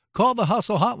Call the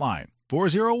Hustle Hotline,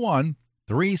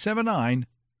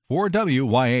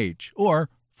 401-379-4WYH or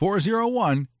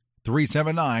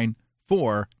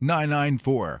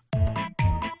 401-379-4994.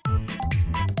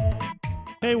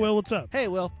 Hey, Will, what's up? Hey,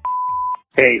 Will.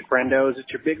 Hey, friendos,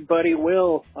 it's your big buddy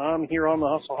Will. I'm here on the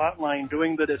Hustle Hotline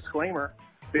doing the disclaimer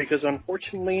because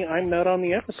unfortunately I'm not on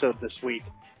the episode this week.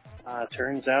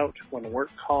 Turns out when work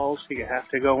calls, you have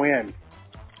to go in.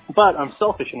 But I'm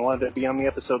selfish and wanted to be on the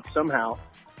episode somehow,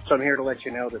 so I'm here to let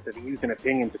you know that the views and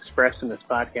opinions expressed in this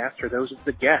podcast are those of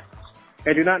the guests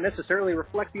and do not necessarily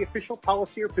reflect the official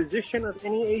policy or position of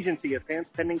any agency of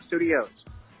Pants Pending Studios.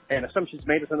 And assumptions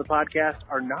made within the podcast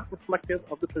are not reflective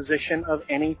of the position of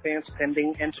any Pants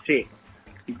Pending entity.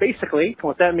 Basically,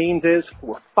 what that means is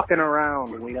we're fucking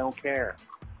around and we don't care.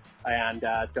 And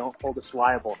don't hold us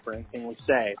liable for anything we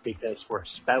say because we're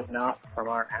spouting off from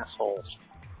our assholes.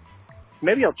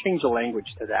 Maybe I'll change the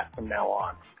language to that from now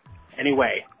on.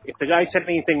 Anyway, if the guy said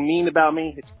anything mean about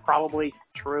me, it's probably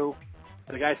true.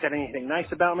 If the guy said anything nice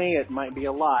about me, it might be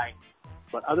a lie.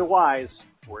 But otherwise,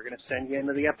 we're going to send you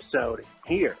into the episode.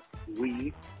 Here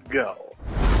we go.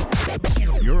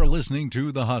 You're listening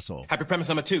to The Hustle Happy premise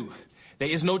number 2. There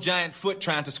is no giant foot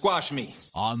trying to squash me.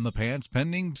 on the Pants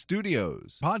Pending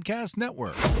Studios Podcast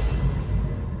Network.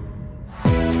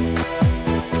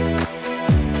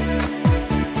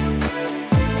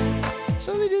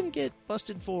 So they didn't get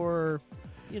busted for,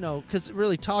 because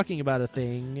really talking about a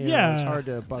thing, Yeah. it's hard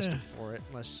to bust them for it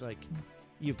unless,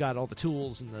 you've got all the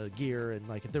tools and the gear and,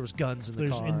 if there was guns in the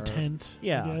There's car. intent,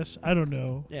 Yeah. I guess. I don't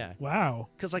know. Yeah. Wow.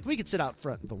 Because, we could sit out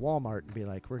front of the Walmart and be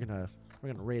like, we're gonna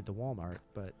raid the Walmart,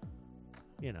 but,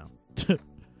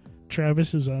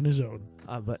 Travis is on his own.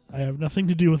 but I have nothing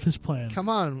to do with his plan. come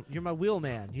on, you're my wheel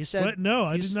man. You said... What? No,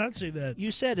 I you did not say that.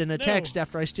 You said in a No. text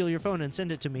after I steal your phone and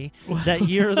send it to me that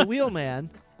you're the wheelman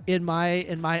in my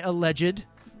alleged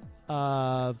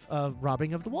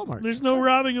robbing of the Walmart. There's no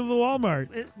robbing of the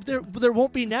Walmart. There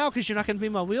won't be now because you're not going to be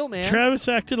my wheelman. Travis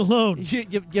acted alone. You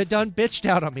done bitched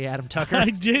out on me, Adam Tucker. I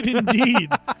did indeed.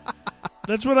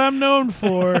 That's what I'm known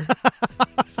for.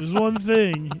 There's one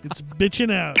thing. It's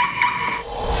bitching out.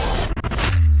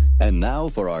 And now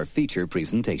for our feature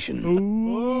presentation.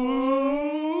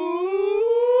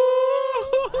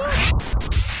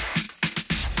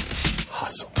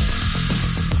 Hustle.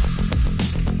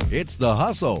 It's The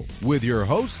Hustle with your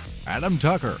hosts, Adam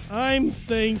Tucker. I'm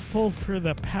thankful for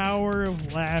the power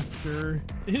of laughter.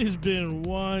 It has been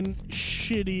one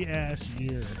shitty-ass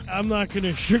year. I'm not going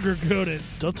to sugarcoat it.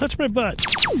 Don't touch my butt.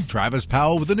 Travis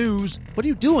Powell with the news. What are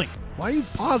you doing? Why are you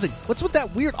pausing? What's with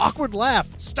that weird, awkward laugh?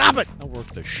 Stop it! I'll work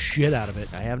the shit out of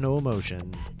it. I have no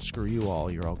emotion. Screw you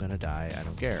all. You're all gonna die. I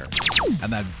don't care.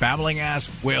 And that babbling ass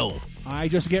Will. I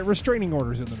just get restraining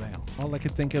orders in the mail. All I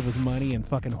could think of was money and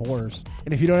fucking whores.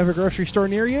 And if you don't have a grocery store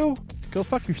near you, go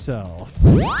fuck yourself.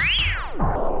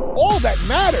 All that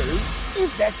matters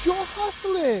is that you're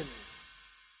hustling.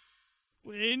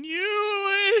 When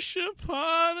you wish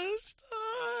upon a star.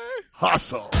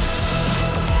 Hustle.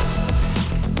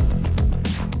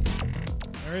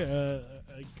 All right,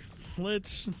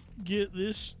 let's get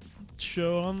this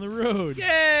show on the road.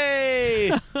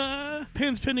 Yay!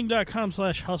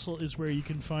 Panspending.com/hustle is where you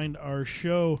can find our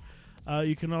show.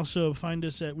 You can also find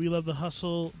us at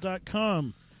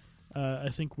welovethehustle.com. I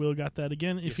think Will got that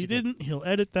again. If he didn't, he'll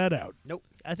edit that out. Nope.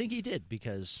 I think he did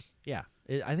because, I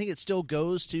think it still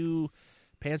goes to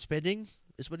Panspending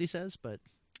is what he says, but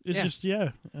It's just,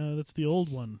 that's the old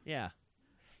one. yeah.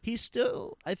 He's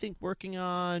still, I think, working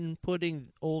on putting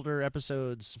older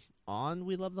episodes on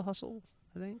We Love the Hustle,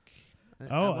 I think.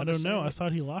 I don't know. I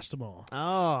thought he lost them all.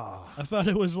 Oh. I thought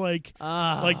it was like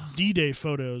D-Day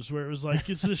photos where it was like,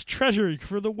 it's this treasure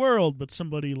for the world, but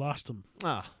somebody lost them.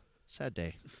 Sad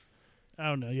day. I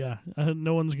don't know, yeah.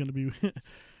 No one's going to be...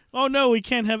 Oh, no, we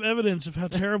can't have evidence of how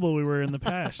terrible we were in the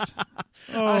past.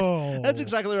 That's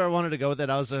exactly where I wanted to go with it.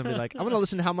 I was going to be like, I'm going to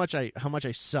listen to how much I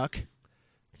suck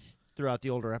throughout the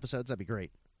older episodes. That'd be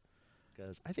great.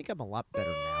 Because I think I'm a lot better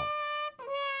now.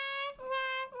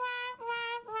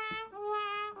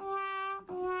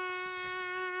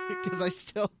 Because I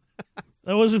still...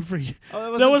 That wasn't for you.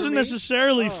 Oh, that wasn't for me?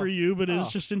 necessarily for you, but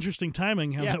it's just interesting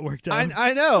timing how that worked out.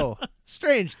 I know.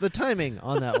 Strange, the timing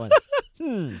on that one.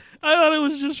 I thought it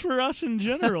was just for us in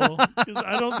general, because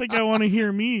I don't think I want to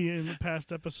hear me in the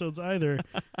past episodes either.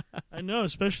 I know,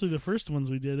 especially the first ones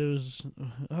we did. It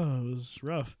was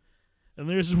rough. And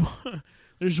there's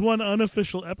There's one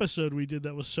unofficial episode we did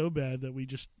that was so bad that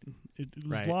it was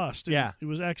Right. lost. Yeah. It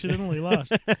was accidentally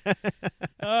lost.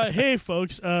 Hey,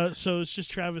 folks. So it's just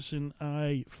Travis and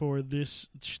I for this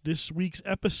week's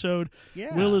episode.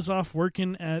 Yeah. Will is off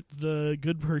working at the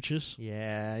Good Purchase.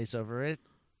 Yeah, he's over it.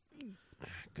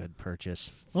 Good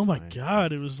Purchase. Oh, my Fine.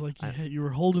 God. It was like you were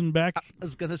holding back. I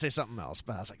was going to say something else,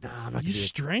 but I was like, nah, I'm not You going to be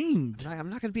strained. I'm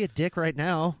not going to be a dick right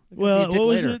now. I'm gonna Well, be a dick what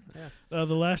was later. it? Yeah.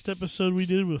 The last episode we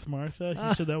did with Martha,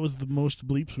 he said that was the most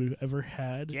bleeps we've ever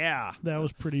had. Yeah. That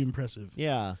was pretty impressive.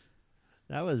 Yeah.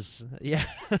 That was, yeah.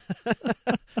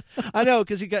 I know,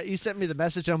 because he sent me the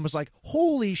message and was like,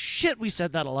 holy shit, we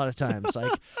said that a lot of times.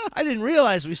 Like, I didn't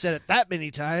realize we said it that many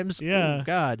times. Yeah. Oh,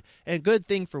 God. And good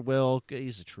thing for Will,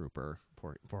 he's a trooper.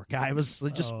 Poor guy was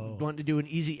just wanting to do an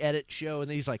easy edit show, and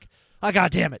then he's like, oh,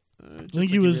 God damn it. I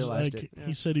think he was like,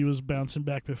 he said he was bouncing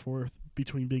back and forth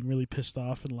between being really pissed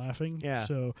off and laughing. Yeah.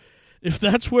 So if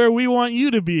that's where we want you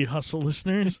to be, Hustle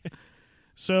listeners.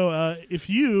 So if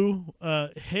you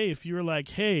were like,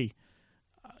 hey,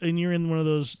 and you're in one of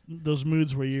those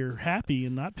moods where you're happy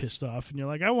and not pissed off, and you're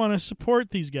like, I want to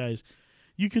support these guys,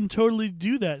 you can totally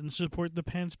do that and support the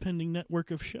Pants Pending network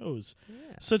of shows.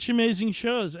 Yeah. Such amazing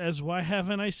shows as Why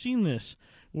Haven't I Seen This?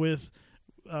 With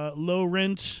low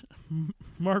rent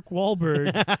Mark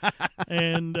Wahlberg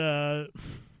and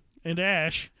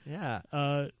Ash, Yeah.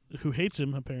 who hates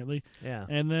him apparently. Yeah.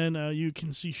 And then you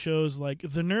can see shows like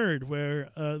The Nerd, where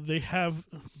they have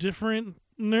different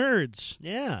nerds,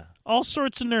 Yeah. all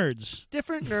sorts of nerds.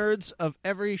 Different nerds of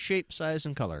every shape, size,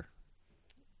 and color.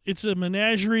 It's a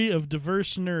menagerie of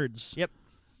diverse nerds. Yep.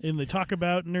 And they talk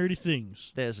about nerdy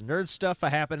things. There's nerd stuff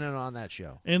happening on that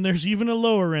show. And there's even a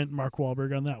lower rent Mark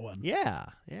Wahlberg on that one. Yeah.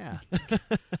 Yeah.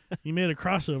 He made a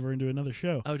crossover into another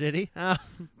show. Oh, did he?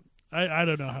 I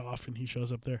don't know how often he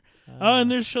shows up there.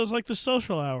 And there's shows like The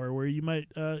Social Hour where you might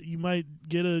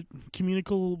get a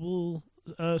communicable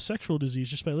sexual disease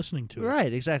just by listening to it.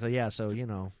 Right, exactly. Yeah, so,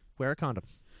 wear a condom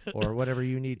or whatever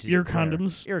you need to Ear wear.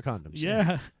 condoms. Ear condoms.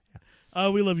 Yeah.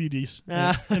 We love you, Dees.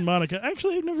 And Monica.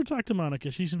 Actually, I've never talked to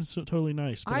Monica. She seems so totally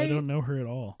nice, but I don't know her at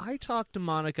all. I talked to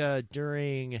Monica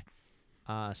during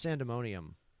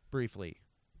Sandemonium briefly.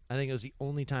 I think it was the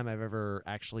only time I've ever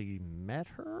actually met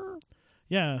her.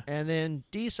 Yeah. And then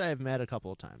Dees I've met a couple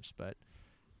of times, but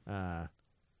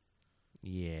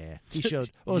yeah. He showed,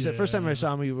 what was it? First time I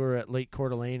saw him, we were at Lake Coeur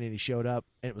d'Alene, and he showed up,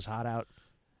 and it was hot out.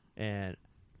 And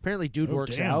apparently dude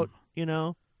works out,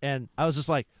 and I was just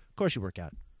like, of course you work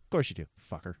out. Of course you do,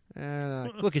 fucker.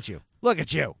 And look at you. Look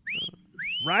at you.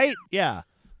 Right? Yeah.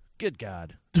 Good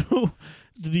God. Did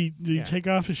he take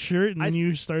off his shirt and then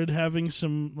you started having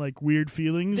some like weird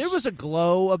feelings? There was a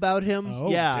glow about him. Oh,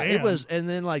 yeah, damn. it was. And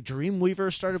then like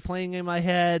Dreamweaver started playing in my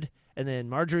head, and then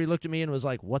Marjorie looked at me and was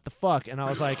like, "What the fuck?" And I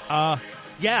was like,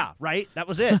 yeah, right. That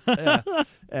was it." Yeah.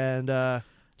 And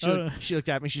she looked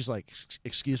at me. She's like,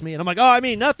 "Excuse me," and I'm like, "Oh, I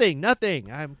mean nothing.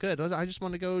 I'm good. I just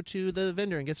want to go to the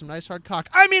vendor and get some nice hard cock.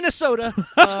 I mean a soda."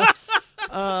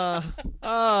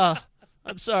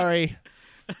 I'm sorry.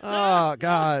 Oh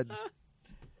God.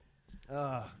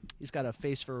 He's got a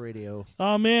face for radio.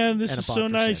 Oh man, this and a is so bod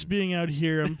for nice sin. being out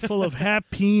here. I'm full of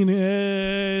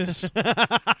happiness.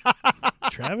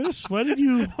 Travis, why did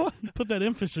you put that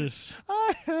emphasis?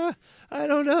 I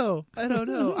don't know.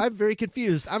 I'm very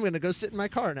confused. I'm going to go sit in my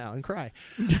car now and cry.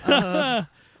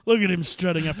 Look at him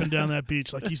strutting up and down that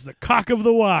beach like he's the cock of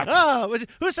the walk.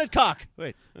 Who said cock?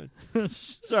 Wait.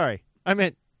 Sorry. I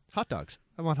meant hot dogs.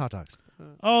 I want hot dogs.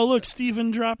 Oh, look,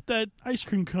 Steven dropped that ice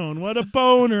cream cone. What a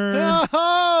boner.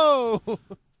 Oh!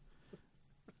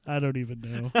 I don't even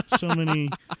know.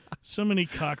 So many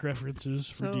cock references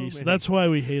for So Dees. many. That's why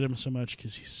we hate him so much,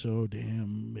 because he's so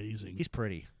damn amazing. He's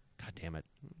pretty. God damn it.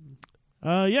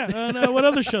 What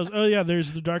other shows? Oh, yeah,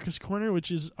 there's The Darkest Corner,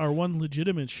 which is our one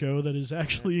legitimate show that is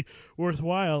actually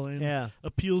worthwhile and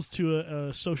appeals to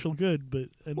a social good.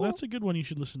 And that's a good one you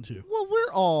should listen to. Well,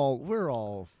 we're all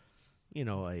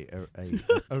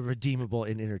a redeemable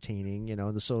and entertaining,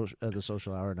 the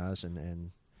social hour and us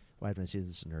and why haven't I seen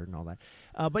this nerd and all that.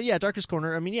 But yeah, Darkest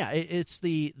Corner. I mean, yeah, it's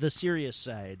the serious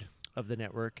side of the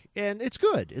network, and it's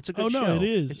good. It's a good show. It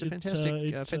is. It's a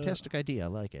fantastic idea. I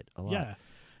like it a lot. Yeah.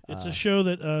 It's a show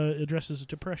that addresses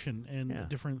depression and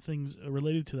different things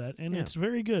related to that, and it's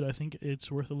very good. I think it's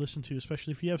worth a listen to,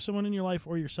 especially if you have someone in your life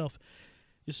or yourself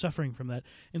is suffering from that.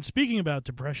 And speaking about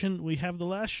depression, we have the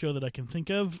last show that I can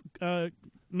think of. Was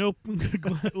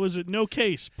it No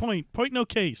Case? Point No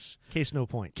Case. Case No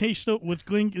Point. Case No with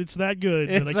Glink. It's that good,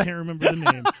 but I can't remember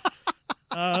the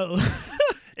name.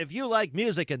 If you like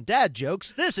music and dad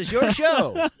jokes, this is your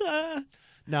show.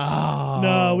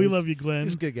 No, we love you, Glenn.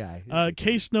 He's a good guy.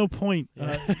 Case no point.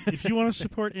 If you want to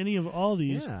support any of all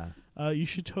these, Yeah. you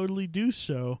should totally do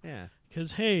so. Yeah.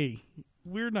 Because, hey,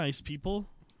 we're nice people,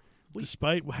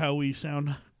 despite how we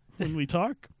sound when we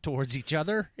talk. Towards each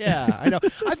other? Yeah, I know.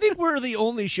 I think we're the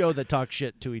only show that talks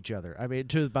shit to each other. I mean,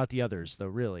 about the others, though,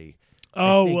 really.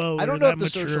 I don't know if the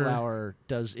Social Hour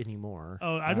does anymore.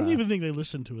 Oh, I don't even think they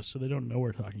listen to us, so they don't know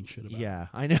we're talking shit about. Yeah,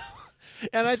 I know.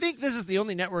 And I think this is the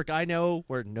only network I know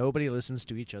where nobody listens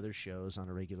to each other's shows on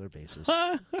a regular basis.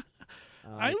 I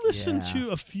listen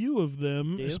to a few of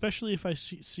them, especially if I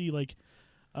see like,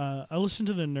 I listen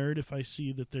to The Nerd if I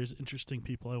see that there's interesting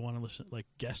people I want to listen, like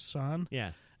guests on.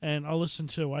 Yeah. And I'll listen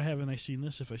to Why Haven't I Seen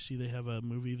This if I see they have a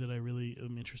movie that I really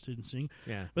am interested in seeing.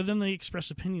 Yeah. But then they express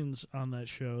opinions on that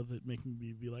show that make me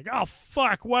be like, oh,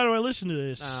 fuck, why do I listen to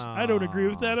this? I don't agree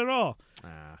with that at all.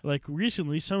 Like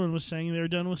recently, someone was saying they were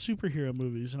done with superhero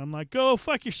movies. And I'm like, go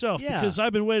fuck yourself. Yeah. Because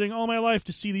I've been waiting all my life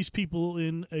to see these people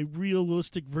in a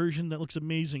realistic version that looks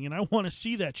amazing. And I want to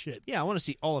see that shit. Yeah, I want to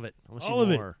see all of it. I want to see all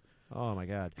more. of it. Oh, my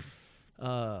God.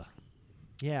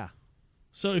 Yeah.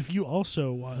 So if you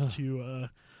also want to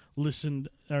listen,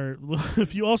 or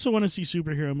if you also want to see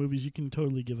superhero movies, you can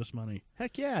totally give us money.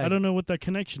 Heck yeah. I don't know what that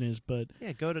connection is, but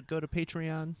yeah, go to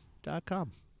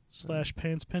patreon.com.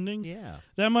 /panspending. Yeah.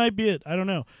 That might be it. I don't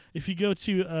know. If you go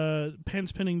to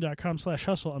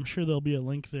panspending.com/hustle, I'm sure there'll be a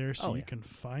link there so you can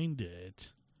find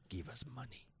it. Give us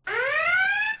money.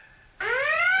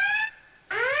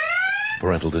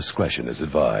 Parental discretion is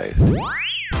advised.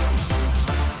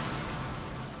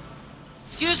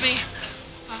 Excuse me.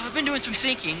 I've been doing some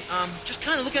thinking. Just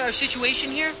kind of looking at our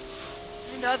situation here,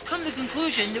 and I've come to the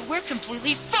conclusion that we're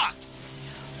completely fucked.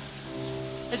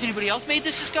 Has anybody else made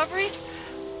this discovery?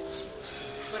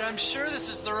 But I'm sure this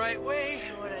is the right way.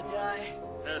 I want to die.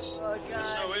 Yes. Oh, God.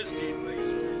 That's how it is, Dean.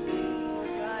 Oh,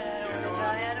 God, I don't want to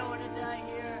die. I don't want to die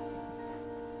here.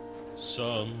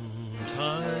 Sometimes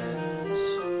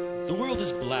the world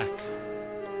is black,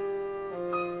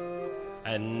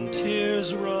 and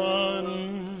tears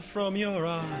run from your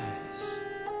eyes.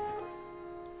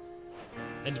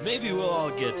 And maybe we'll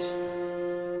all get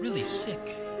really sick.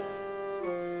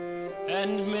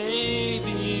 And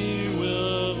maybe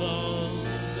we'll all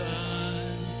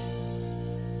die.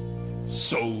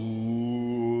 So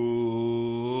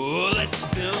let's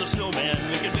build a snowman.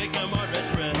 We can make him our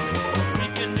best friend. We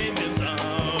can name him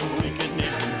Tom. We can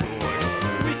name him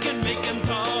George. We can make him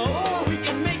tall, or we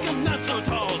can make him not so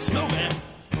tall. Snowman.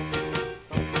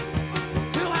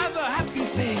 We'll have a happy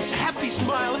face, a happy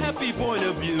smile, a happy point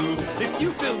of view. If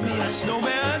you build me a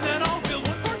snowman, then I'll build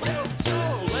one for you. So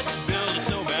let's build a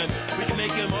snowman. We can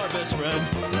make him our best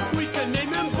friend. We can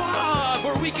name him Bob,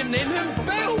 or we can name him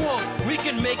Beowulf. We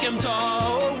can make him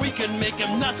tall, or we can make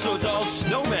him not so tall.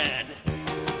 Snowman.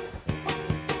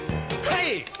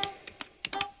 Hey!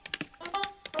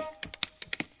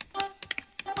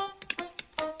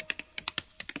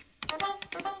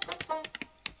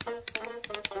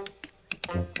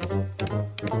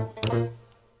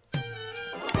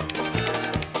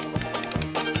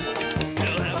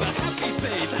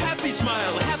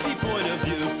 Smile, a happy point of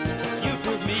view. You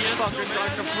put me This fucker's gone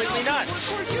completely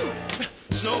nuts.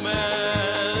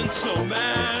 Snowman,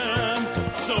 snowman,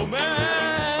 snowman.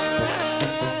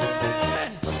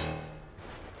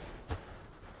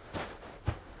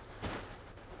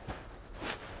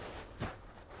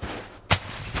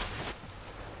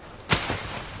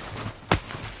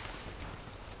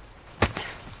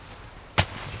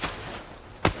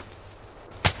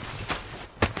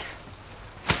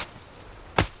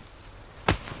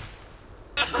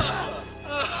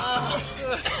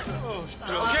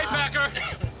 Okay, Packer?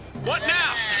 What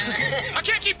now? I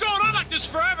can't keep going on like this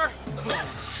forever.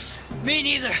 Me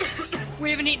neither.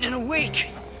 We haven't eaten in a week.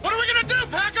 What are we gonna do,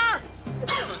 Packer?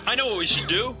 I know what we should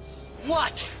do.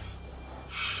 What?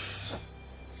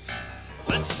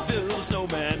 Let's build a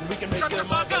snowman. We can make Shut him the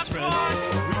fuck our best up, friend.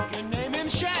 Swan! We can name him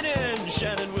Shannon.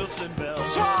 Shannon Wilson Bell.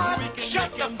 Swan, We can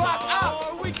shut make the him fuck tall,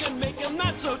 up! Or we can make him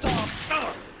not so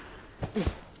tall.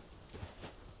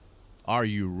 Are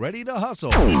you ready to hustle?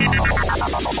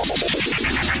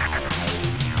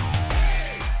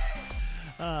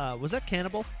 Was that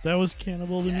Cannibal? That was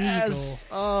Cannibal the Yes.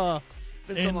 musical.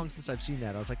 Been so long since I've seen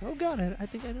that. I was like, oh God, I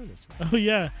think I know this. Oh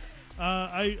yeah,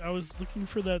 I was looking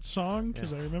for that song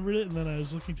because I remembered it, and then I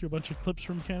was looking through a bunch of clips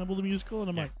from Cannibal the musical, and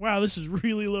I'm like, wow, this is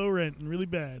really low rent and really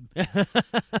bad.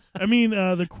 I mean,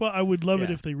 I would love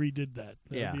it if they redid that.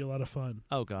 That'd be a lot of fun.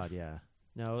 Oh God, yeah.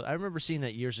 No, I remember seeing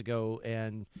that years ago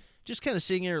and just kind of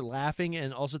sitting here laughing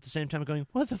and also at the same time going,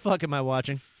 what the fuck am I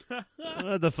watching?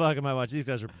 What the fuck am I watching? These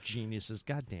guys are geniuses.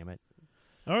 God damn it.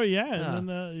 Oh yeah, and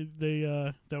then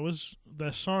they that was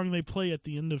the song they play at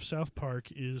the end of South Park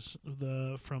is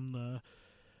from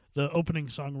the opening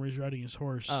song where he's riding his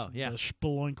horse. Oh yeah, the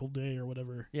Spelunkel Day or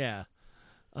whatever. Yeah.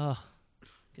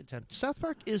 Good time. South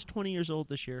Park is 20 years old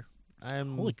this year.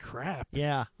 Holy crap!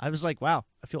 Yeah, I was like, wow,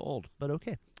 I feel old, but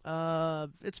okay.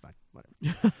 It's fine.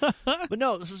 Whatever. But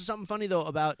no, this is something funny though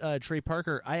about Trey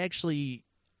Parker. I actually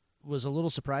was a little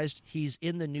surprised. He's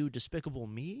in the new Despicable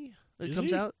Me that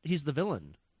comes out. He's the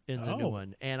villain in the new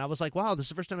one, and I was like, wow, this is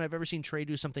the first time I've ever seen Trey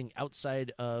do something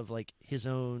outside of like his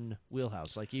own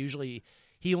wheelhouse. Like usually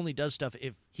he only does stuff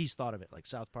if he's thought of it, like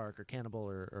South Park or Cannibal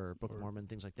or Book of Mormon,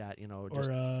 things like that. You know, just,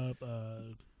 or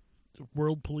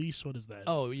World Police. What is that?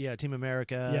 Oh yeah, Team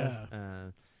America.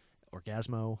 Yeah.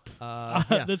 Orgasmo.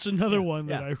 That's another one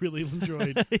that I really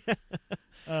enjoyed.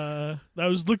 I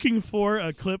was looking for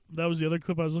a clip. That was the other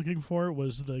clip I was looking for.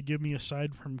 Was the "Give Me a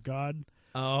Sign from God."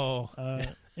 Oh.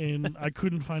 And I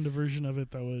couldn't find a version of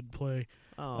it that would play.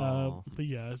 Oh. But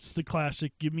yeah, it's the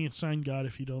classic. Give me a sign, God,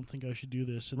 if you don't think I should do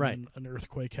this. And then an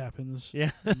earthquake happens.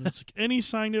 Yeah. And it's like any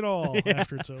sign at all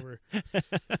after it's over.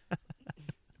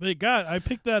 But God, I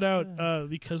picked that out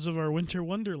because of our Winter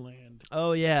Wonderland.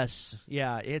 Oh yes,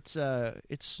 yeah. It's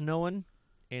snowing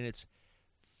and it's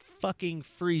fucking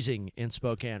freezing in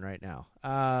Spokane right now.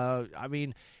 I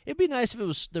mean, it'd be nice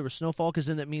if there was snowfall because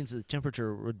then that means the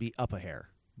temperature would be up a hair.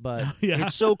 But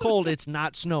it's so cold, it's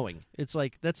not snowing. It's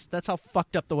like that's how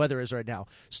fucked up the weather is right now.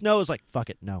 Snow is like, fuck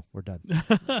it, no, we're done.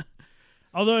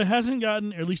 Although it hasn't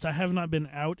gotten, or at least I have not been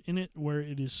out in it where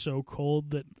it is so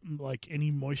cold that like any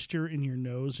moisture in your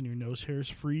nose and your nose hairs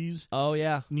freeze. Oh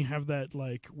yeah, and you have that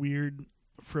like weird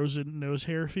frozen nose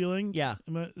hair feeling. Yeah.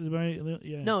 Yeah.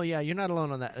 No, yeah, you're not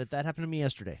alone on that. That happened to me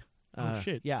yesterday. Oh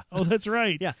shit. Yeah. Oh, that's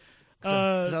right. Yeah.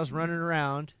 Because I was running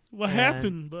around. What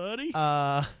happened, buddy?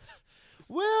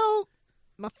 Well,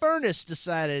 my furnace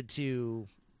decided to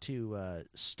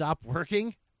stop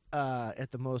working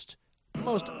at the most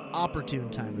opportune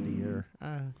time of the year.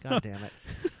 God damn it.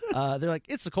 They're like,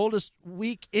 it's the coldest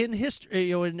week in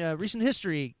history, in recent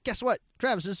history. Guess what?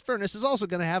 Travis's furnace is also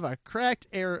going to have a cracked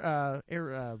air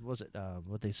was it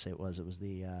what they say it was? It was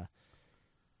the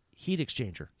heat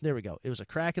exchanger. There we go. It was a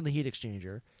crack in the heat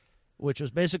exchanger, which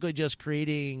was basically just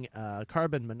creating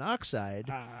carbon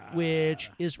monoxide, which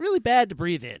is really bad to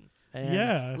breathe in.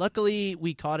 And luckily,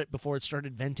 we caught it before it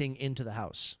started venting into the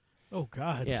house. Oh,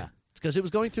 God. Yeah. Because it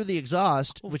was going through the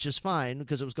exhaust, which is fine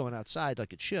because it was going outside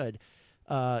like it should.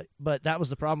 But that was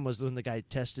the problem was when the guy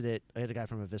tested it, I had a guy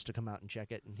from Avista come out and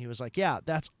check it, and he was like, yeah,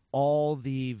 that's all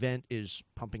the vent is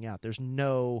pumping out. There's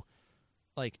no,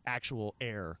 like, actual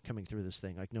air coming through this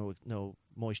thing. Like, no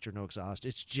moisture, no exhaust.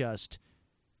 It's just,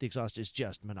 the exhaust is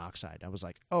just monoxide. I was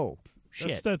like, oh, shit.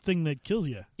 That's that thing that kills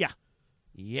you. Yeah.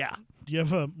 Yeah. Do you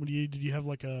have did you have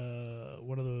like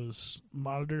one of those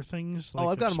monitor things? Like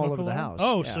I've got them all over the house.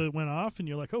 Oh, yeah. So it went off, and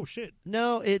you're like, oh shit.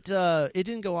 No, it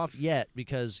didn't go off yet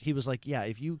because he was like, yeah,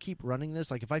 if you keep running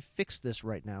this, like if I fix this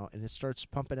right now and it starts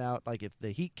pumping out, like if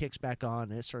the heat kicks back on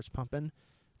and it starts pumping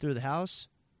through the house,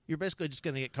 you're basically just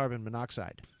going to get carbon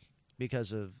monoxide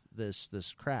because of this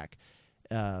crack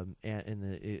in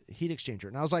the heat exchanger.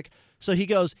 And I was like, so he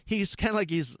goes, he's kind of like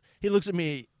he looks at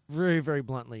me very, very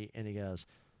bluntly, and he goes,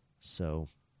 so,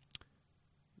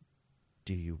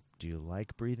 do you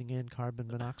like breathing in carbon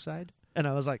monoxide? And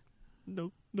I was like,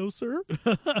 no, sir.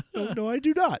 no, I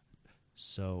do not.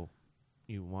 So,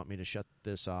 you want me to shut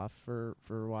this off for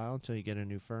a while until you get a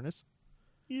new furnace?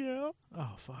 Yeah.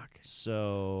 Oh, fuck.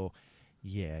 So,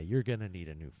 yeah, you're going to need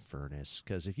a new furnace,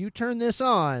 because if you turn this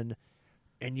on,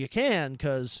 and you can,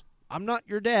 because I'm not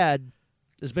your dad,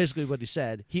 is basically what he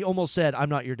said. He almost said, I'm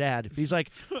not your dad. He's like,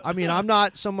 I mean, I'm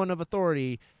not someone of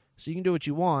authority, so you can do what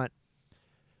you want,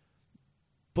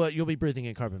 but you'll be breathing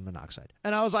in carbon monoxide.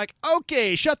 And I was like,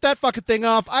 okay, shut that fucking thing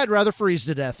off. I'd rather freeze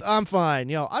to death. I'm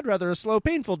fine. I'd rather a slow,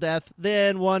 painful death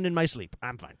than one in my sleep.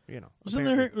 I'm fine.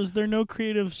 Was there no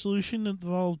creative solution that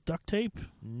involved duct tape?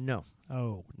 No.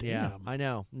 Oh, damn. Yeah, I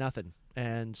know. Nothing.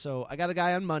 And so I got a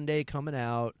guy on Monday coming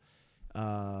out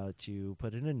to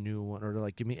put in a new one, or to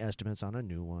like give me estimates on a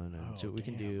new one and see what we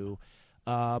can do.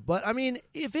 But I mean,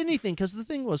 if anything, because the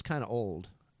thing was kind of old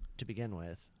to begin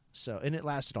with, and it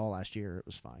lasted all last year, it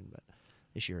was fine. But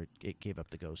this year it gave up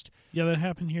the ghost. Yeah, that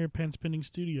happened here at Pan Spinning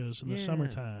Studios in the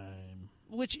summertime.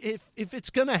 Which, if it's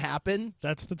gonna happen,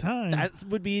 that's the time. That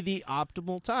would be the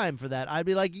optimal time for that. I'd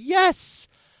be like, yes,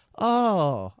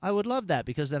 oh, I would love that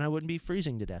because then I wouldn't be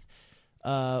freezing to death.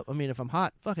 I mean, if I'm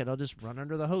hot, fuck it, I'll just run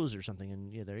under the hose or something,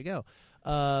 and yeah, there you go.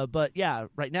 But yeah,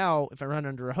 right now, if I run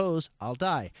under a hose, I'll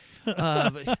die.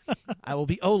 I will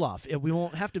be Olaf. We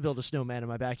won't have to build a snowman in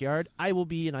my backyard. I will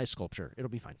be an ice sculpture.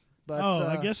 It'll be fine. But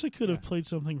I guess I could have played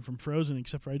something from Frozen,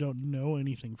 except for I don't know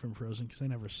anything from Frozen because I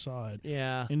never saw it.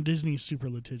 Yeah. And Disney's super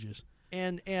litigious.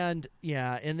 And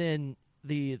then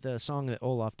the song that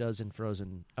Olaf does in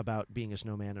Frozen about being a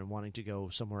snowman and wanting to go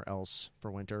somewhere else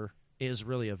for winter is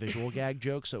really a visual gag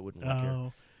joke, so it wouldn't work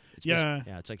here. Yeah.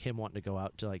 Yeah, it's like him wanting to go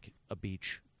out to like a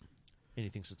beach, and he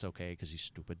thinks it's okay because he's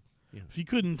stupid. You know. If you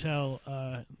couldn't tell,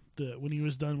 when he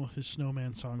was done with his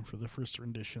snowman song for the first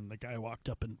rendition, the guy walked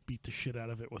up and beat the shit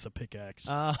out of it with a pickaxe.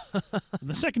 And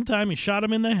the second time, he shot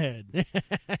him in the head.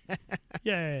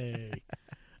 Yay.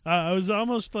 I was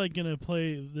almost like going to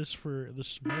play this for the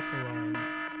smoke alarm.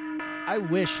 I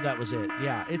wish that was it.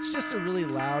 Yeah, it's just a really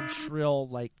loud, shrill,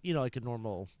 like a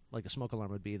normal, like a smoke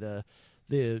alarm would be. The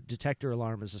detector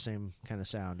alarm is the same kind of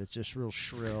sound. It's just real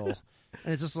shrill,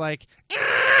 and it's just like,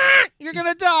 ah, you're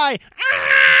gonna die.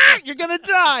 Ah, you're gonna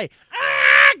die.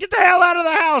 Ah, get the hell out of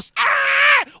the house.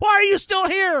 Ah, why are you still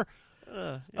here?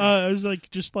 I was like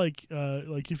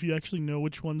if you actually know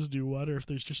which ones do what, or if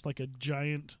there's just like a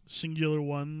giant singular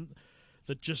one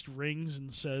that just rings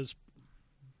and says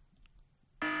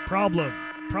problem.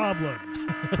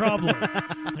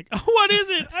 Like, oh, what is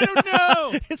it? I don't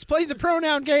know. It's playing the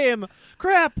pronoun game.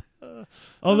 Crap.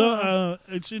 Although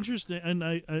it's interesting, and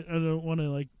I don't want to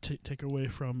like take away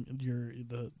from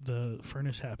the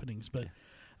furnace happenings, but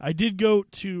I did go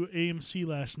to AMC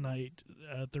last night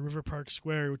at the River Park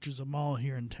Square, which is a mall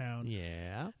here in town.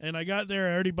 Yeah. And I got there.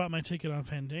 I already bought my ticket on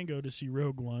Fandango to see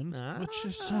Rogue One, which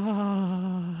is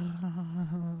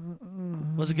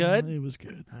was it good? It was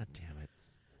good. God damn it.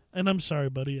 And I'm sorry,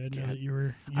 buddy. I know that you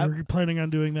were planning on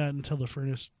doing that until the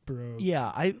furnace broke. Yeah,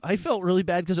 I felt really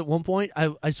bad because at one point,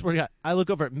 I swear to God, I look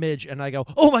over at Midge and I go,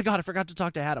 oh my God, I forgot to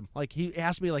talk to Adam. Like, he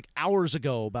asked me like hours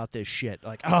ago about this shit.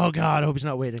 Like, oh God, I hope he's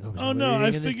not waiting. Oh no,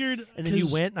 I figured. And then you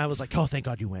went, and I was like, oh, thank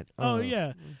God you went. Oh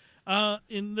yeah.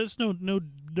 And that's no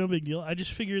big deal. I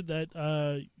just figured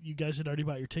that you guys had already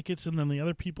bought your tickets, and then the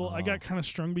other people, I got kind of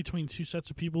strung between two sets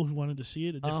of people who wanted to see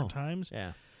it at different times.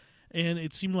 Yeah. And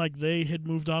it seemed like they had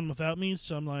moved on without me,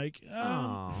 so I'm like,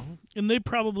 and they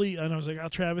probably, and I was like,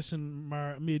 Travis and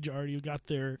Midge already got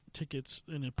their tickets,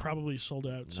 and it probably sold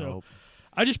out. So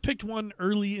I just picked one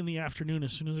early in the afternoon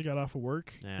as soon as I got off of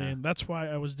work, and that's why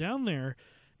I was down there.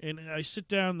 And I sit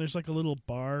down, there's like a little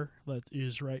bar that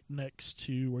is right next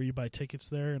to where you buy tickets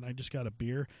there, and I just got a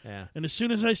beer. Yeah. And as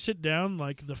soon as I sit down,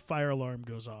 like, the fire alarm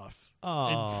goes off.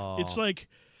 Oh. And it's like,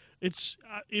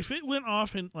 if it went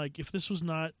off and, like, if this was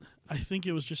not, I think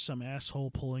it was just some asshole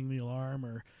pulling the alarm,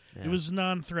 or it was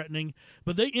non-threatening,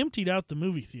 but they emptied out the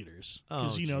movie theaters.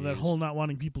 Because, that whole not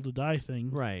wanting people to die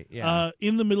thing. Right, yeah.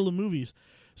 In the middle of movies.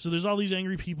 So there's all these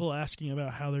angry people asking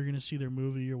about how they're going to see their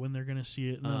movie or when they're going to see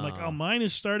it. And I'm like, oh, mine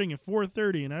is starting at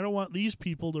 4:30, and I don't want these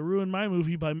people to ruin my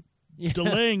movie by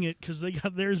delaying it because they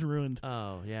got theirs ruined.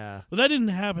 Oh, yeah. But that didn't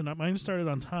happen. Mine started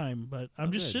on time, but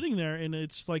I'm just sitting there, and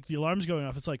it's like the alarm's going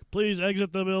off. It's like, please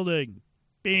exit the building.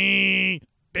 Bing,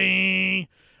 bing.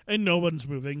 And no one's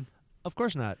moving. Of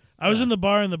course not. I was in the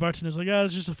bar, and the bartender's like,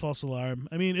 it's just a false alarm.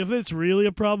 I mean, if it's really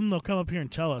a problem, they'll come up here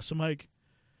and tell us. I'm like,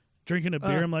 drinking a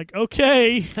beer. I'm like,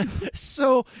 okay.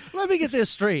 So let me get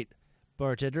this straight,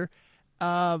 bartender.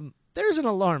 There's an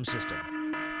alarm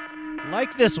system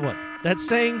like this one that's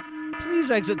saying, please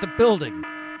exit the building.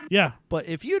 Yeah. But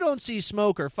if you don't see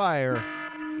smoke or fire,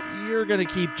 you're going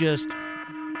to keep just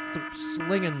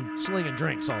slinging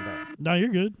drinks all day. No, you're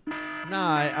good.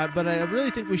 But I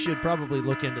really think we should probably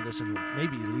look into this and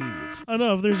maybe leave. I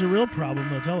know. If there's a real problem,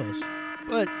 they'll tell us.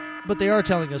 But they are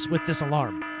telling us with this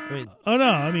alarm.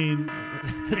 I mean,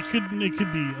 it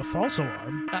could be a false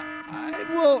alarm.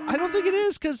 I don't think it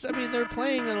is, because they're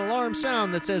playing an alarm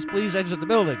sound that says "Please exit the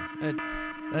building," and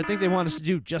I think they want us to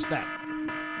do just that.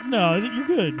 No, you're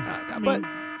good. But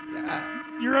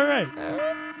you're all right.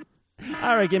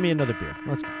 All right, give me another beer.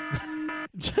 Let's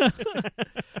go.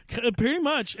 Pretty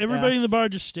much everybody in the bar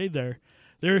just stayed there.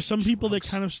 There are some people that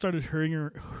kind of started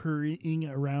hurrying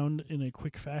around in a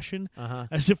quick fashion,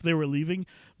 as if they were leaving.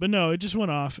 But no, it just went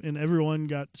off, and everyone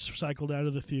got cycled out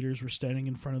of the theaters. Were standing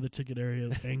in front of the ticket area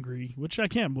angry, which I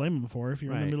can't blame them for. If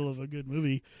you're in the middle of a good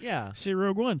movie, say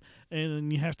Rogue One, and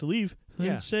then you have to leave,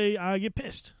 then say, I get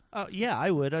pissed. Yeah, I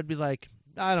would. I'd be like,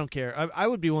 I don't care. I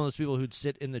would be one of those people who'd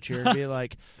sit in the chair and be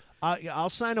like,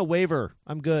 I'll sign a waiver.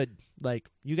 I'm good. Like,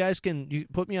 you guys you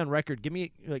put me on record. Give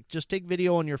me, just take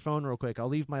video on your phone real quick. I'll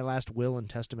leave my last will and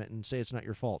testament and say it's not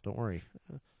your fault. Don't worry.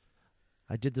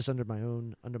 I did this under my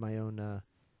own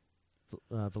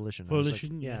volition.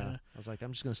 Volition, I was like,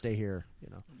 I'm just going to stay here.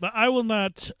 But I will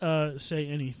not say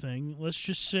anything. Let's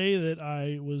just say that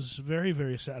I was very,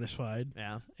 very satisfied.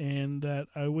 Yeah. And that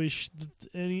I wish that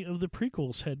any of the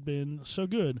prequels had been so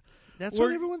good. That's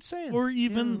what everyone's saying. Or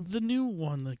even the new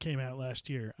one that came out last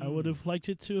year. I would have liked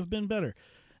it to have been better.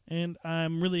 And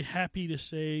I'm really happy to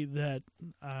say that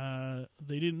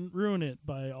they didn't ruin it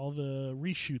by all the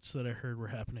reshoots that I heard were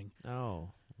happening. Oh.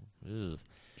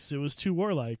 Because it was too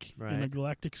warlike in a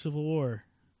galactic civil war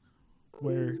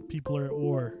where people are at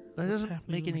war. That doesn't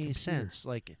make any sense.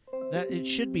 Like, that it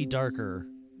should be darker,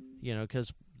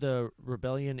 because the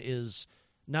rebellion is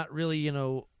not really,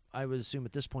 I would assume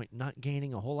at this point, not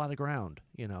gaining a whole lot of ground,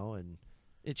 and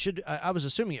it should. I was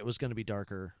assuming it was going to be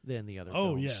darker than the other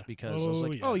films because I was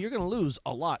like, oh, you're going to lose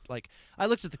a lot. Like, I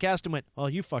looked at the cast and went, oh,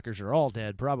 you fuckers are all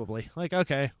dead, probably. Like,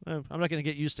 okay, I'm not going to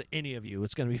get used to any of you.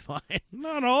 It's going to be fine.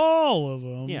 Not all of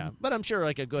them. Yeah, but I'm sure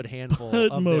like a good handful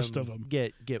of most them of them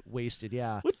get wasted.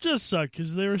 Yeah, which does suck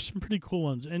because there were some pretty cool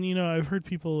ones. And I've heard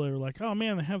people that are like, oh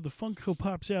man, they have the Funko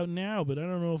Pops out now, but I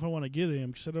don't know if I want to get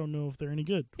them because I don't know if they're any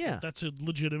good. Yeah, that's a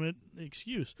legitimate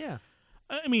excuse. Yeah.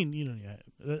 I mean,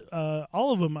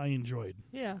 all of them I enjoyed.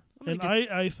 Yeah. And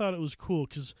I thought it was cool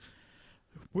because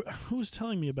who was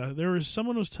telling me about it? There was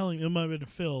someone was telling me, it might have been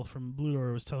Phil from Blue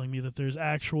Door was telling me that there's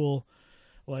actual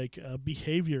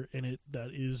behavior in it that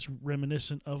is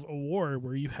reminiscent of a war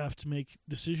where you have to make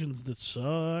decisions that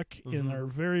suck and are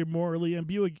very morally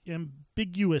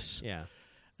ambiguous. Yeah.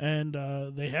 And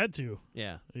they had to.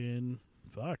 Yeah. And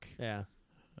fuck. Yeah.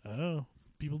 Oh,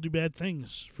 people do bad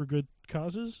things for good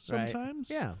causes sometimes.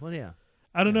 Right. Yeah, well, yeah.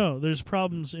 I don't know. There's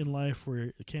problems in life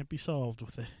where it can't be solved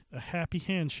with a happy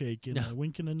handshake and a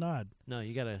wink and a nod. No,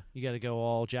 you gotta go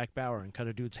all Jack Bauer and cut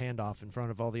a dude's hand off in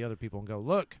front of all the other people and go,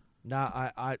 look,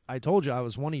 now I told you I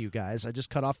was one of you guys. I just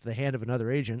cut off the hand of another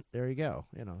agent. There you go.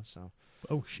 So.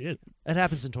 Oh shit! It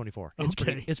happens in 24. It's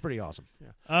okay. It's pretty awesome.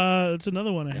 Yeah. It's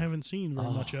another one I haven't seen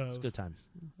very much of. It's a good time.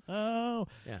 Oh.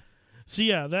 Yeah. So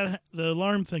yeah, the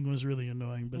alarm thing was really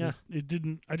annoying, but it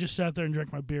didn't. I just sat there and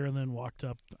drank my beer and then walked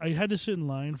up. I had to sit in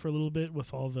line for a little bit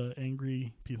with all the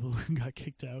angry people who got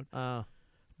kicked out.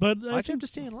 But why'd you have to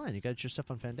stay in line? You got your stuff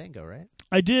on Fandango, right?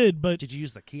 I did, but did you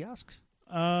use the kiosks?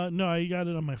 No, I got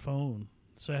it on my phone,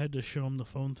 so I had to show them the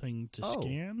phone thing to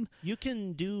scan. You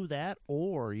can do that,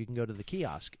 or you can go to the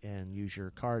kiosk and use your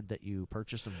card that you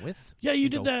purchased them with. Yeah, you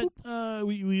did that.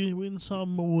 We went and saw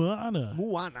Moana.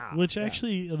 Which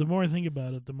actually, the more I think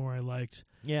about it, the more I liked.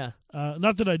 Yeah.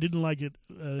 Not that I didn't like it,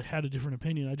 had a different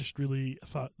opinion. I just really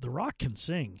thought The Rock can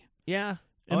sing. Yeah.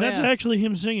 And that's actually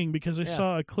him singing because I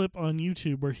saw a clip on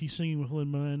YouTube where he's singing with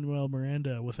Lin-Manuel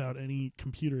Miranda without any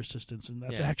computer assistance, and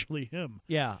that's actually him.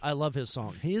 Yeah, I love his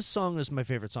song. His song is my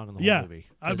favorite song in the whole movie.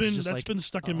 That's been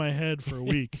stuck in my head for a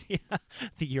week. Yeah,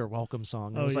 the You're Welcome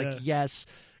song. I was like, yes.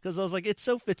 Because I was like, it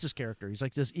so fits his character. He's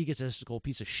like this egotistical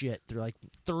piece of shit through like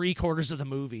 3/4 of the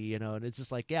movie, and it's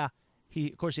just like, of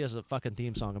course he has a fucking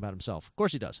theme song about himself. Of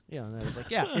course he does. Yeah, and I was like,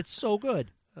 it's so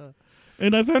good.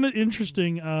 And I found it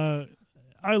interesting.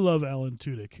 I love Alan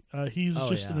Tudyk. He's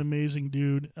just an amazing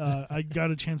dude. I got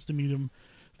a chance to meet him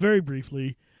very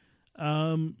briefly.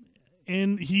 And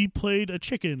he played a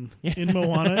chicken in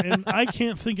Moana, and I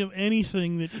can't think of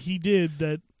anything that he did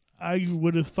that I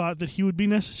would have thought that he would be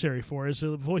necessary for as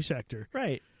a voice actor.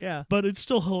 Right, yeah. But it's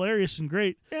still hilarious and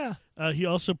great. Yeah. He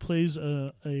also plays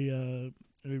a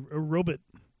robot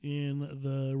in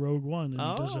the Rogue One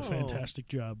and does a fantastic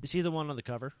job. Is he the one on the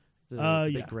cover?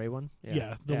 The big gray one?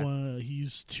 Yeah, the one.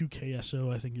 He's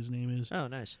 2KSO, I think his name is. Oh,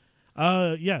 nice.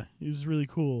 Yeah, he's really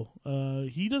cool.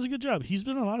 He does a good job. He's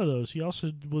been in a lot of those. He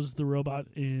also was the robot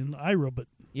in iRobot.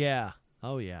 Yeah.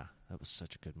 Oh, yeah. That was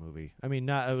such a good movie. I mean,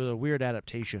 it was a weird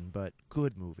adaptation, but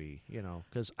good movie,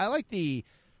 because I liked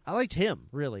him,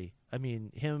 really. I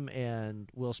mean, him and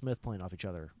Will Smith playing off each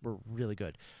other were really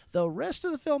good. The rest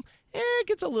of the film, it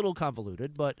gets a little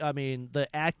convoluted, but, I mean,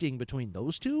 the acting between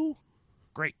those two,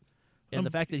 great. And the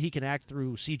fact that he can act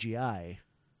through CGI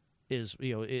is,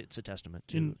 it's a testament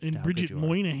to and Bridget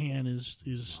Moynihan is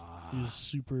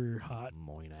super hot.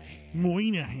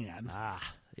 Moynihan.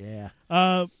 Ah, yeah.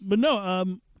 But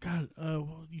no, God,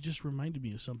 you just reminded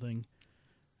me of something.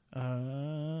 I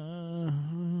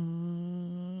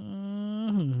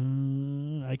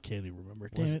can't even remember.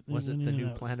 Was it the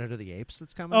new Planet of the Apes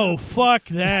that's coming out? Oh, fuck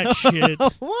that shit.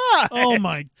 What? Oh,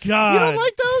 my God. You don't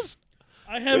like those?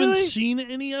 I haven't seen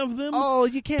any of them. Oh,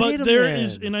 you can't hate them. But there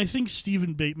is, and I think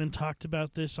Stephen Bateman talked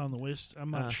about this on the list.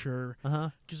 I'm not sure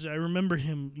because I remember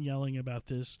him yelling about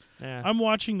this. Yeah. I'm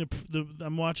watching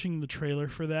the trailer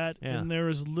for that, and there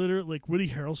is literally like Woody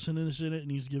Harrelson is in it, and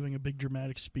he's giving a big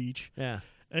dramatic speech. Yeah,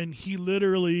 and he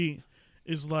literally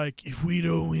is like, if we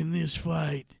don't win this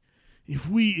fight,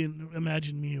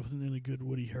 imagine me in a good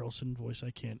Woody Harrelson voice.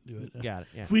 I can't do it. Got it.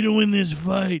 Yeah. If we don't win this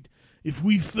fight, if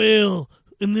we fail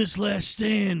in this last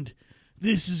stand,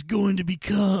 this is going to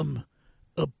become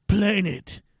a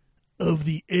planet of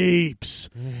the apes.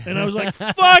 And I was like,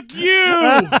 fuck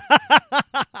you!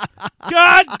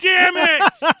 God damn it!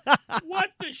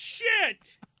 What the shit?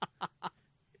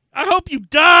 I hope you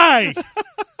die!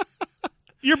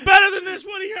 You're better than this,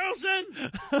 Woody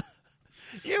Harrelson!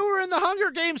 You were in the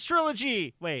Hunger Games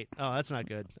trilogy. Wait, that's not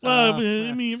good. You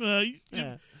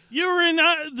were in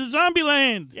the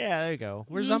Zombieland. Yeah, there you go.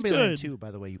 Where's This is Zombieland good. 2,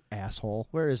 by the way, you asshole?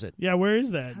 Where is it? Yeah, where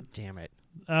is that? God damn it.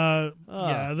 Yeah,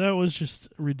 that was just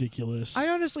ridiculous. I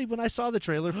honestly, when I saw the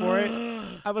trailer for it,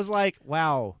 I was like,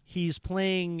 wow, he's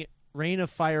playing Reign of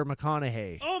Fire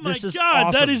McConaughey. Oh my this is God,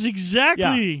 awesome. that is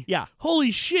exactly. Yeah.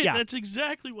 Holy shit, Yeah. that's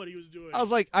exactly what he was doing. I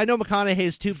was like, I know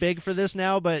McConaughey's too big for this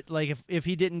now, but like if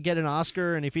he didn't get an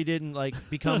Oscar and if he didn't like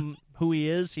become who he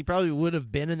is, he probably would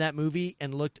have been in that movie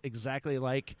and looked exactly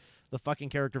like the fucking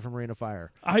character from Reign of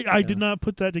Fire. I did not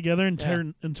put that together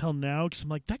until now, because I'm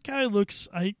like, that guy looks.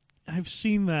 I've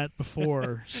seen that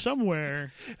before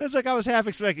somewhere. It's like I was half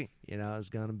expecting. It's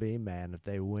gonna be, man, if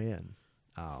they win.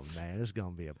 Oh man, it's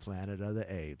gonna be a Planet of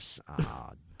the Apes.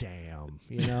 Oh damn,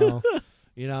 it'd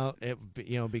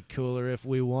be cooler if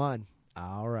we won.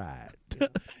 All right,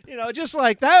 just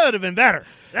like that would have been better.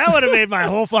 That would have made my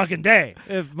whole fucking day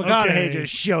if McConaughey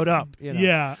just showed up.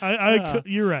 Yeah,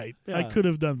 you're right. Yeah. I could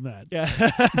have done that. Yeah.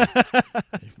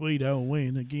 If we don't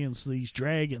win against these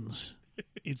dragons,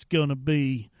 it's gonna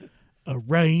be a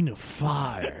rain of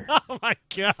fire. Oh my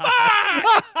God!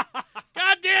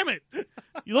 God damn it!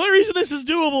 The only reason this is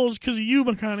doable is because of you,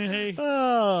 McConaughey.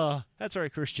 Oh, that's all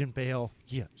right, Christian Bale.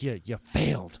 You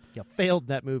failed. You failed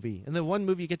that movie. And then one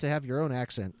movie you get to have your own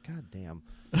accent. God damn.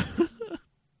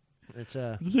 It's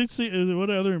Let's see, what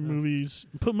other movies?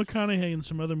 Put McConaughey in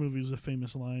some other movies with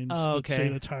famous lines. Oh, okay. Let's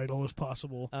say the title if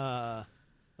possible.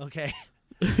 Okay.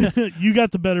 You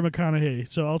got the better McConaughey,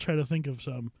 so I'll try to think of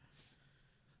some.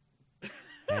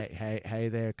 Hey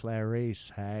there,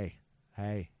 Clarice. Hey.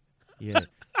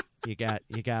 You got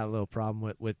a little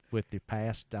problem with your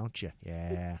past, don't you?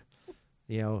 Yeah.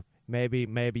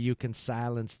 Maybe you can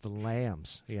silence the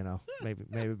lambs.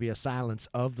 Maybe be a silence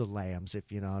of the lambs,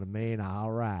 if you know what I mean.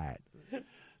 All right.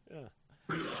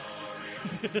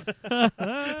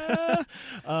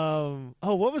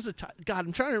 What was the God?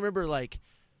 I'm trying to remember.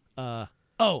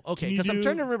 Okay, because I'm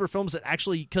trying to remember films that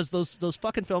actually, because those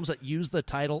fucking films that use the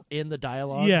title in the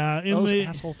dialogue. Yeah, those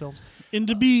asshole films. And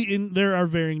there are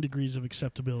varying degrees of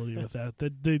acceptability with that.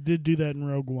 They did do that in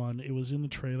Rogue One. It was in the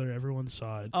trailer. Everyone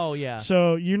saw it. Oh yeah.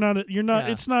 So you're not. Yeah.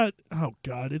 It's not. Oh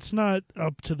God, it's not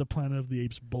up to the Planet of the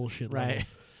Apes bullshit level. Right.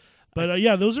 But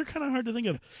those are kind of hard to think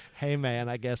of. Hey man,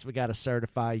 I guess we got to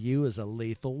certify you as a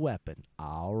lethal weapon.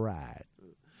 All right.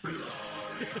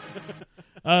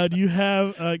 Do you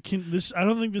have can this? I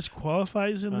don't think this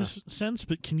qualifies in this sense,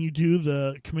 but can you do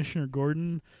the Commissioner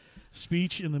Gordon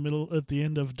speech in the middle at the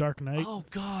end of Dark Knight? Oh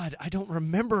God, I don't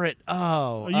remember it. You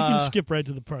can skip right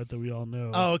to the part that we all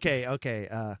know. Oh, okay.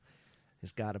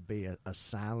 It's got to be a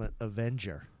silent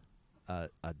Avenger, a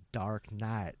Dark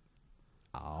Knight.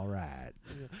 All right.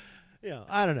 Yeah,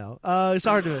 I don't know. It's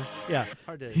hard to. Yeah,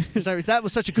 hard to. Because that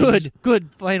was such a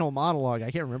good final monologue. I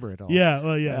can't remember it all. Yeah,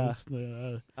 well, yeah.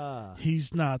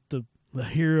 He's not the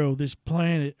hero this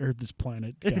planet.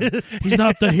 God. He's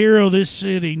not the hero this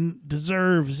city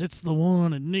deserves. It's the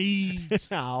one it needs.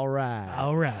 All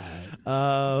right.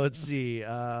 Let's see.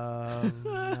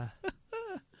 Oh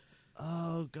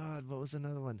God, what was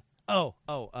another one? Hold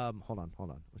on.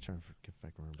 I'm trying to get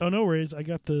back around. Oh, no worries. I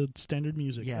got the standard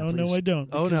music. Yeah, oh, please. no, I don't.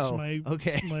 Oh, no.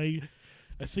 Okay.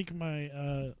 I think my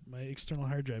external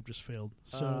hard drive just failed.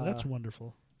 So that's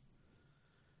wonderful.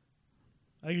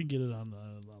 I can get it on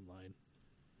online.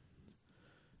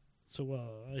 So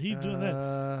he's doing that.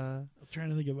 I'm trying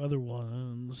to think of other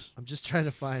ones. I'm actually trying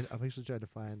to find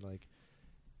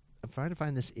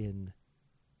this in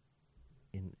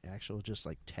actual just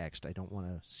like text. I don't want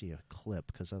to see a clip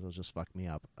because that'll just fuck me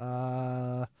up.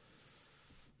 Oh,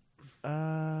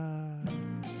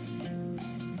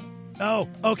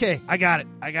 okay. I got it.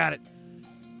 I got it.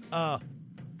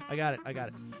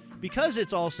 Because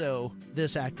it's also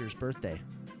this actor's birthday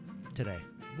today.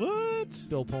 What?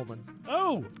 Bill Pullman.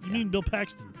 Oh, you mean Bill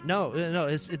Paxton? No.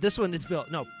 It's this one. It's Bill.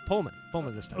 No, Pullman.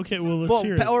 Pullman this time. Okay, well, let's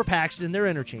hear it. Or Paxton. They're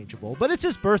interchangeable, but it's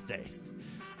his birthday.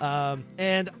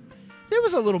 And there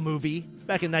was a little movie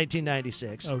back in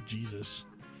 1996. Oh, Jesus.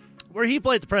 Where he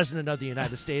played the president of the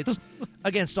United States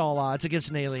against all odds, against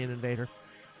an alien invader.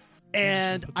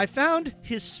 And I found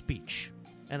his speech.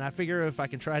 And I figure if I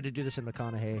can try to do this in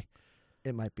McConaughey,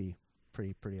 it might be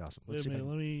pretty awesome. Wait a minute,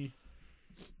 let me...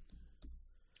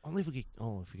 Only if we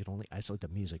could only isolate the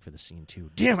music for the scene too.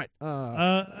 Damn it!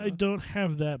 I don't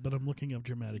have that, but I'm looking up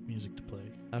dramatic music to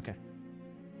play. Okay.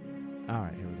 All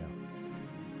right, here we go.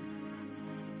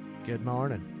 Good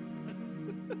morning.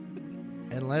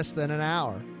 In less than an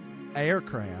hour,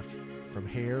 aircraft from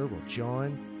here will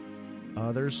join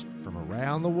others from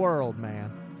around the world,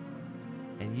 man.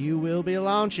 And you will be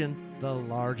launching the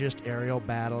largest aerial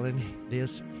battle in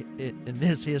this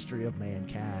history of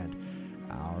mankind.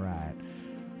 All right.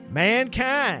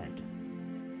 Mankind.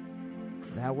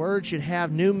 That word should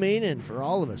have new meaning for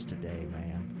all of us today,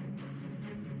 man.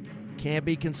 Can't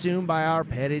be consumed by our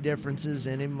petty differences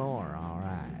anymore, all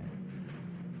right.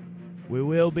 We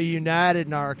will be united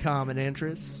in our common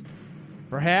interests.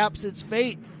 Perhaps it's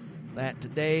fate that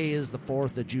today is the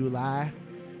 4th of July,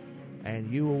 and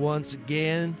you will once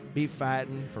again be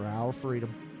fighting for our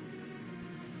freedom.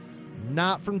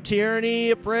 Not from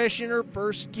tyranny, oppression, or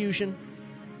persecution,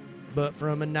 but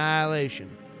from annihilation.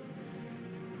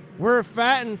 We're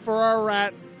fighting for our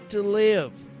right to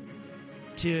live,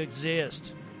 to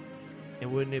exist.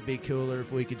 And wouldn't it be cooler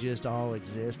if we could just all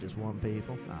exist as one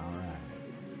people? All right.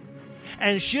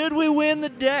 And should we win the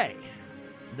day,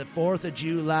 the 4th of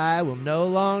July will no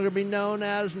longer be known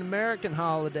as an American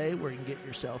holiday where you can get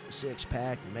yourself a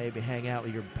six-pack and maybe hang out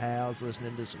with your pals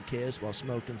listening to some Kiss while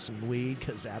smoking some weed,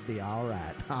 because that'd be all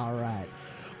right.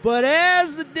 But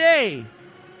as the day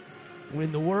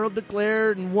when the world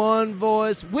declared in one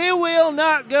voice, we will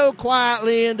not go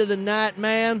quietly into the night,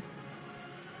 man.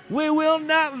 We will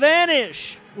not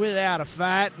vanish without a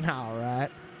fight. All right.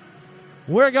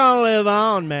 We're going to live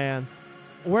on, man.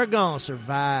 We're going to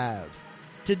survive.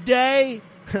 Today,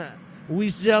 we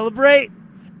celebrate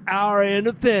our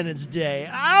Independence Day.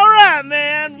 All right,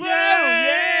 man. Whoa,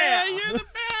 yeah. You're the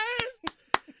best.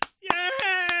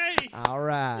 Yay. All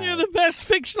right. You're the best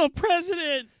fictional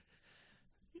president.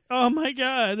 Oh, my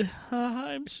God.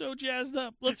 I'm so jazzed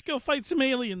up. Let's go fight some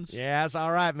aliens. Yeah, that's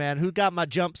all right, man. Who got my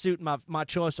jumpsuit and my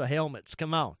choice of helmets?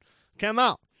 Come on.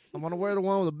 I'm going to wear the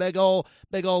one with a big old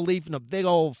leaf and a big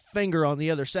old finger on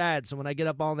the other side. So when I get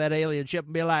up on that alien ship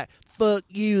and be like, fuck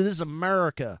you, this is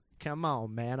America. Come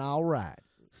on, man. All right.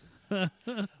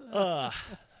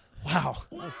 Wow.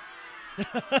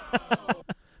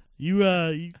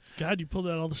 You pulled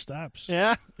out all the stops.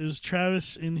 Yeah? Is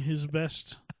Travis in his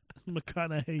best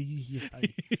McConaughey?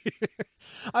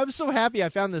 I'm so happy I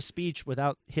found this speech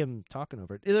without him talking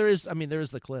over it. There is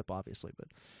the clip, obviously,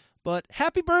 but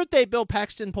happy birthday, Bill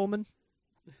Paxton Pullman.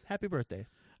 Happy birthday.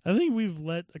 I think we've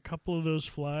let a couple of those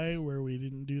fly where we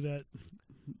didn't do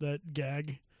that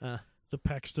gag. The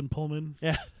Paxton Pullman.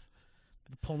 Yeah.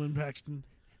 The Pullman Paxton.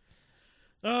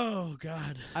 Oh,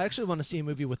 God. I actually want to see a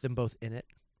movie with them both in it,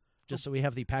 just so we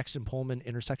have the Paxton Pullman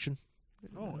intersection.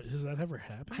 Oh, has that ever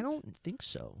happened? I don't think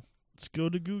so. Let's go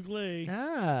to Google.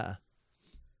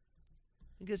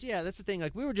 Because, yeah, that's the thing.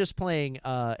 Like, we were just playing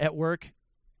at work.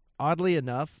 Oddly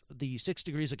enough, the 6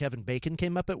 Degrees of Kevin Bacon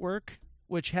came up at work,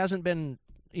 which hasn't been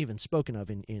even spoken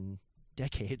of in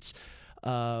decades.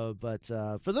 But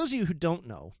for those of you who don't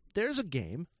know, there's a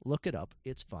game. Look it up.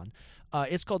 It's fun.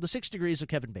 It's called The 6 Degrees of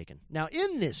Kevin Bacon. Now,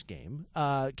 in this game,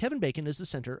 Kevin Bacon is the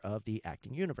center of the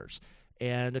acting universe.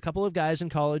 And a couple of guys in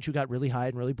college who got really high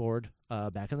and really bored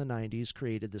back in the 90s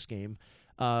created this game.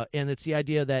 And it's the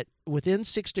idea that within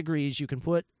 6 degrees, you can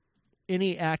put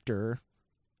any actor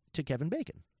to Kevin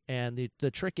Bacon. And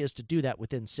the trick is to do that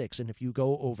within 6. And if you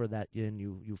go over that, then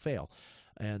you fail.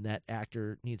 And that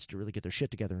actor needs to really get their shit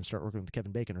together and start working with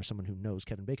Kevin Bacon or someone who knows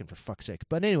Kevin Bacon, for fuck's sake.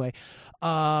 But anyway,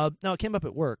 now it came up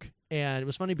at work. And it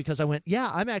was funny because I went,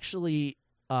 yeah, I'm actually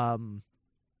 1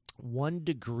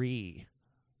 degree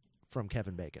from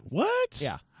Kevin Bacon. What?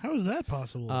 Yeah. How is that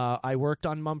possible? I worked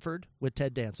on Mumford with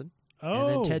Ted Danson. Oh. And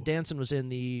then Ted Danson was in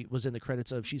the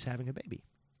credits of She's Having a Baby.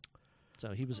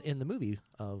 So he was in the movie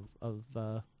of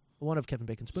one of Kevin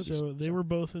Bacon's movies. So they were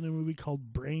both in a movie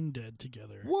called Brain Dead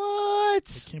together. What?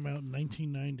 It came out in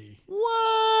 1990.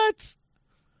 What?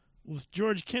 With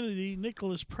George Kennedy,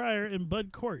 Nicholas Pryor, and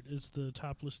Bud Cort is the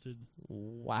top listed.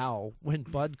 Wow. When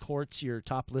Bud Cort's your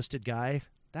top listed guy,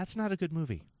 that's not a good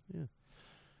movie.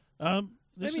 Yeah.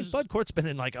 Bud Cort's been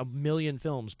in like a million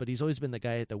films, but he's always been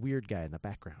the weird guy in the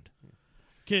background.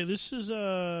 Okay, this is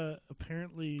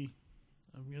apparently.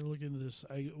 I'm going to look into this.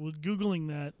 I was Googling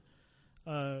that.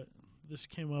 This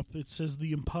came up. It says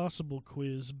the impossible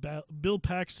quiz, Bill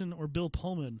Paxton or Bill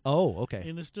Pullman. Oh, okay.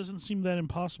 And this doesn't seem that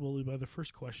impossible by the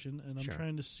first question. And I'm Sure.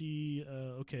 trying to see,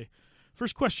 okay.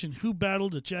 First question, who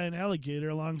battled a giant alligator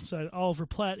alongside Oliver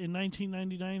Platt in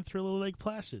 1999 Thriller Lake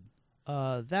Placid?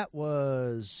 That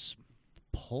was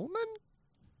Pullman?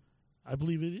 I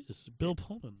believe it is. Bill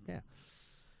Pullman. Yeah.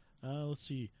 Let's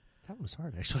see. That one was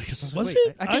hard, actually. Was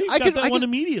it? I got that one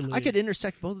immediately. I could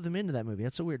intersect both of them into that movie.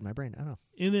 That's so weird in my brain. I don't know.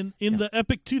 And then in the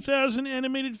epic 2000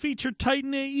 animated feature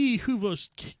Titan AE, who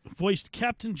voiced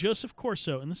Captain Joseph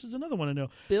Corso. And this is another one I know.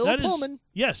 Bill Pullman.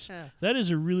 Yes. Yeah. That is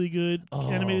a really good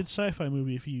animated sci-fi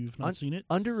movie if you've not seen it.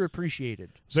 Underappreciated.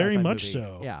 Very much movie.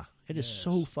 so. Yeah. It is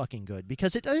so fucking good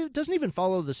because it doesn't even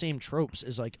follow the same tropes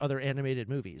as like other animated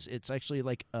movies. It's actually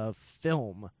like a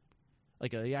film,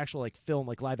 like a actual like film,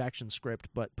 like live action script,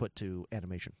 but put to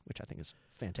animation, which I think is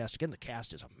fantastic. And the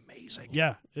cast is amazing.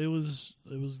 Yeah, it was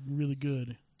really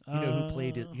good. You know who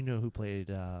played it? You know who played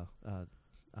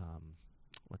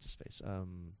what's his face?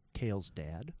 Kale's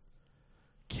dad.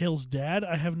 Kale's dad?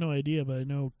 I have no idea, but I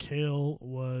know Kale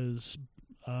was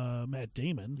Matt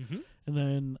Damon, and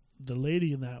then the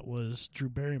lady in that was Drew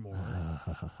Barrymore.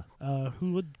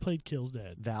 Who had played Kale's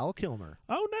dad? Val Kilmer.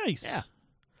 Oh, nice. Yeah.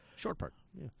 Short part.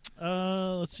 Yeah.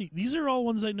 Let's see. These are all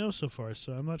ones I know so far,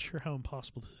 so I'm not sure how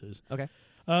impossible this is. Okay.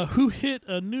 Who hit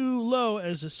a new low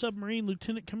as a submarine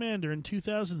lieutenant commander in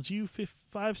 2000's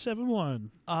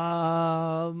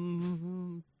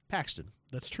U-571? Paxton.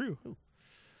 That's true.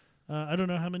 I don't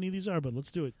know how many of these are, but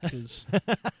let's do it. 'Cause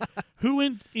who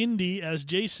went indie as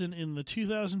Jason in the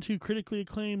 2002 critically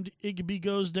acclaimed Igby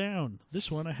Goes Down?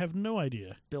 This one I have no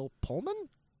idea. Bill Pullman?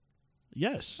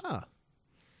 Yes. Ah.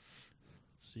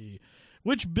 Let's see.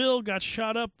 Which Bill got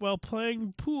shot up while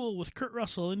playing pool with Kurt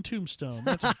Russell in Tombstone?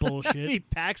 That's bullshit.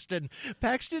 Paxton.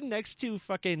 Paxton next to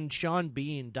fucking Sean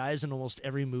Bean dies in almost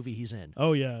every movie he's in.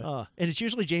 Oh, yeah. And it's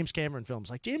usually James Cameron films.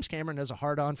 Like, James Cameron has a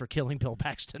hard-on for killing Bill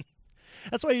Paxton.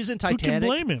 That's why he was in Titanic.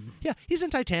 Who can blame him? Yeah, he's in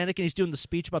Titanic and he's doing the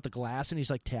speech about the glass and he's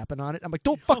like tapping on it. I'm like,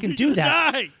 don't fucking do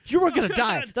that. Die. You are going to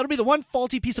die. That'll be the one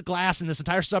faulty piece of glass in this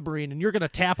entire submarine and you're going to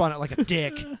tap on it like a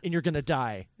dick and you're going to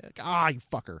die. Like, you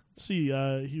fucker. See,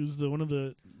 he was one of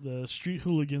the street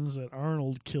hooligans that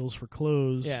Arnold kills for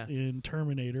clothes in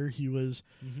Terminator. He was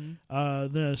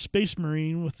the space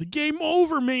marine with the game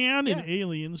over man in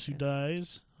Aliens who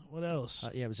dies. What else?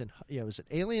 It was in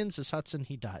Aliens as Hudson,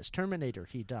 he dies. Terminator,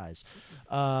 he dies.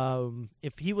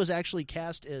 If he was actually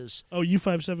cast as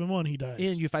U-571, he dies.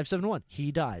 In U-571,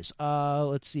 he dies.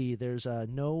 Let's see. There's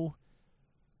no.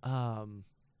 What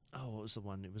was the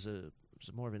one? It was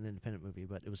more of an independent movie,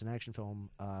 but it was an action film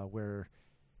where,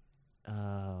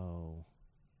 No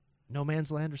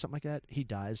Man's Land or something like that. He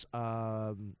dies.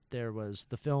 There was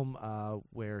the film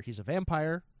where he's a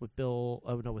vampire with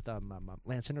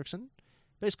Lance Henriksen.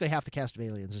 Basically, half the cast of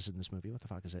Aliens is in this movie. What the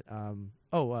fuck is it?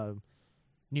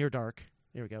 Near Dark.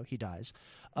 There we go. He dies.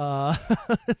 Let's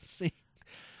see.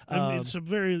 It's a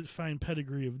very fine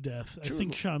pedigree of death. True. I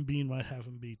think Sean Bean might have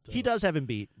him beat, though. He does have him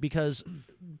beat because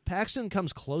Paxton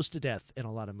comes close to death in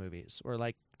a lot of movies. Or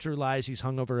like True Lies, he's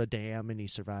hung over a dam and he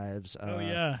survives.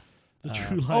 The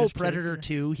True Lies. Predator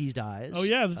 2, he dies. Oh,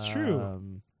 yeah, that's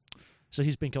true. So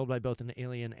he's been killed by both an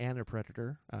alien and a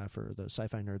predator for those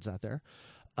sci-fi nerds out there.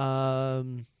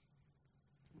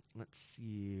 Let's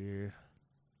see.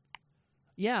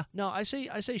 Yeah, no, I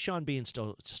say Sean Bean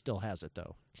still has it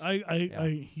though.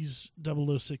 He's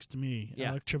 006 to me. Yeah.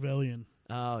 Alec Trevelyan.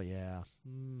 Oh yeah.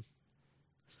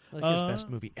 Like his best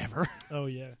movie ever. Oh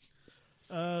yeah.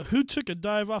 Who took a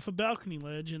dive off a balcony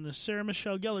ledge in the Sarah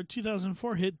Michelle Gellar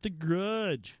 2004 hit The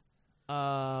Grudge?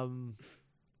 Pullman.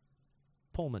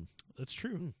 That's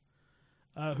true.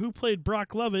 Who played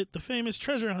Brock Lovett, the famous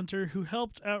treasure hunter who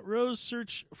helped out Rose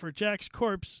search for Jack's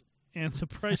corpse and the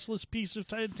priceless piece of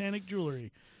Titanic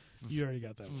jewelry? You already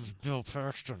got that one. Bill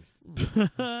Paxton.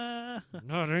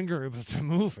 Not angry about the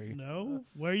movie. No?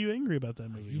 Why are you angry about that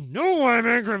movie? You know why I'm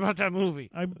angry about that movie.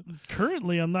 I'm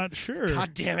not sure.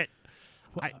 God damn it.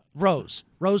 Rose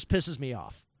pisses me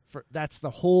off. That's the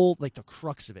whole, like, the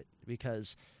crux of it.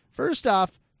 Because, first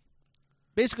off,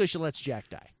 basically she lets Jack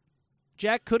die.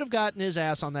 Jack could have gotten his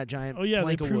ass on that giant plank of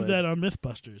wood. They proved that on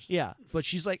Mythbusters. Yeah, but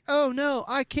she's like, oh, no,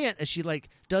 I can't. And she, like,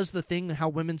 does the thing how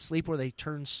women sleep where they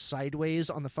turn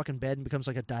sideways on the fucking bed and becomes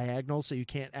like a diagonal so you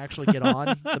can't actually get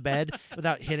on the bed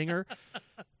without hitting her.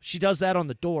 She does that on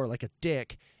the door like a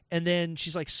dick. And then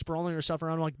she's like sprawling herself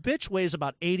around. I'm like, bitch weighs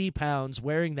about 80 pounds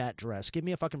wearing that dress. Give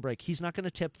me a fucking break. He's not going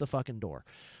to tip the fucking door.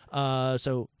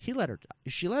 So she let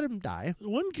him die.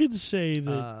 One could say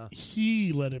that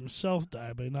he let himself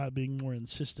die by not being more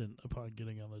insistent upon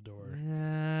getting on the door.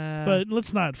 But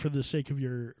let's not, for the sake of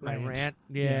your rant.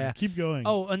 Yeah. Keep going.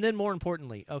 Oh, and then more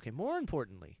importantly,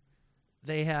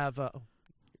 they have...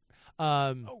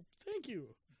 thank you.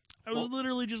 I was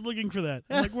literally just looking for that.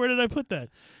 I'm like, where did I put that?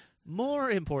 More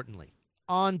importantly,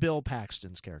 on Bill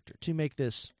Paxton's character to make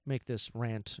this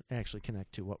rant actually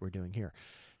connect to what we're doing here.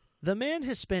 The man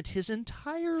has spent his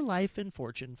entire life and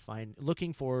fortune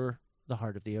looking for the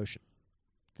heart of the ocean.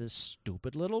 This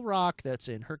stupid little rock that's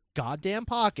in her goddamn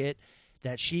pocket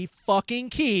that she fucking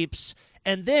keeps,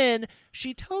 and then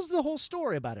she tells the whole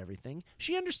story about everything.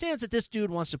 She understands that this dude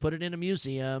wants to put it in a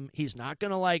museum. He's not going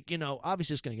to,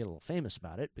 obviously he's going to get a little famous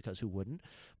about it, because who wouldn't?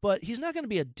 But he's not going to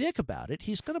be a dick about it.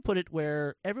 He's going to put it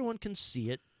where everyone can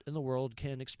see it and the world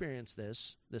can experience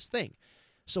this thing.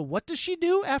 So what does she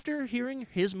do after hearing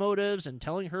his motives and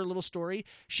telling her little story?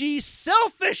 She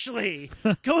selfishly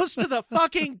goes to the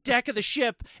fucking deck of the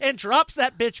ship and drops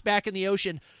that bitch back in the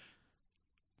ocean.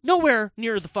 Nowhere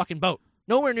near the fucking boat.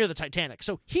 Nowhere near the Titanic.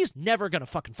 So he's never going to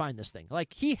fucking find this thing.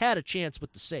 Like, he had a chance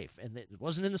with the safe, and it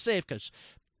wasn't in the safe because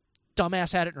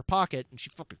dumbass had it in her pocket, and she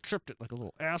fucking tripped it like a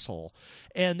little asshole.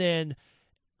 And then,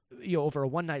 over a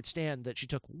one-night stand that she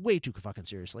took way too fucking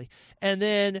seriously. And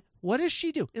then, what does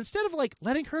she do? Instead of,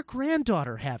 letting her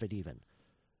granddaughter have it even,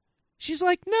 she's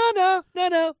like, no,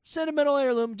 sentimental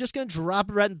heirloom, just going to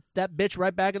drop that bitch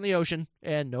right back in the ocean,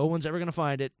 and no one's ever going to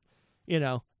find it,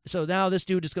 So now this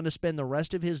dude is going to spend the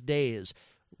rest of his days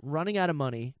running out of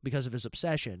money because of his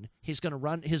obsession. He's going to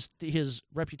run his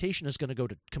reputation is going to go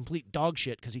to complete dog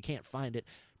shit because he can't find it.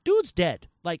 Dude's dead.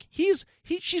 Like, she's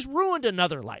ruined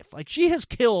another life. Like, she has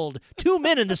killed 2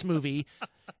 men in this movie,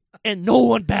 and no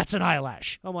one bats an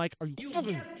eyelash. I'm like, are you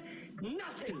fucking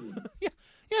nothing? Yeah.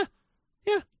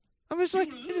 I'm just like,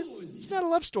 it's not a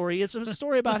love story. It's a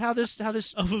story about how this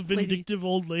of a vindictive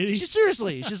old lady. She's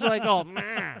like,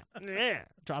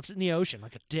 drops it in the ocean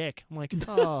like a dick. I'm like,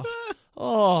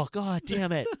 oh, god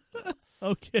damn it.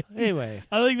 Okay. Anyway,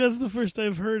 I think that's the first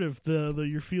I've heard of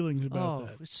your feelings about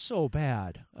that. It's so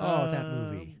bad. That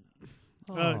movie.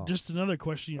 Just another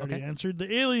question you already answered.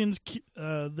 The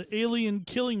alien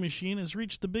killing machine has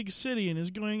reached the big city and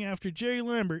is going after Jerry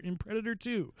Lambert in Predator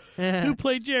 2. Who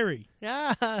played Jerry?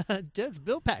 Yeah, that's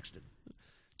Bill Paxton.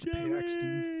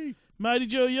 Jerry! Mighty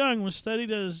Joe Young was studied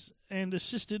and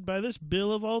assisted by this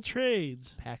Bill of all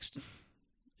trades. Paxton?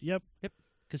 Yep.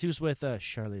 Because he was with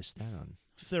Charlize Theron.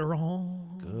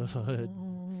 Theron.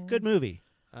 Good movie.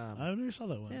 I never saw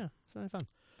that one. Yeah, it's really fun.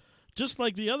 Just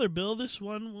like the other Bill, this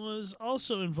one was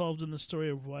also involved in the story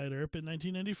of Wyatt Earp in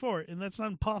 1994, and that's not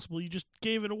impossible. You just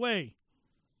gave it away.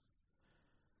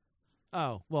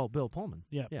 Oh, well, Bill Pullman.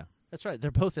 Yeah. That's right. They're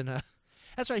both in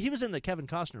That's right. He was in the Kevin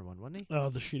Costner one, wasn't he? Oh,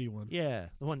 the shitty one. Yeah,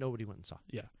 the one nobody went and saw.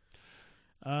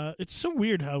 Yeah. It's so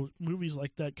weird how movies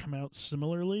like that come out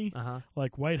similarly.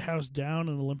 Like White House Down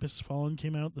and Olympus Fallen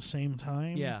came out at the same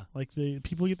time. Yeah. Like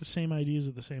people get the same ideas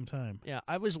at the same time. Yeah,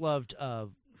 I always loved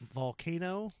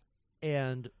Volcano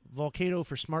and Volcano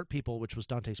for Smart People, which was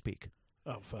Dante's Peak.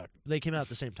 Oh, fuck. They came out at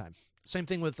the same time. Same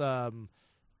thing with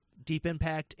Deep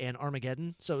Impact and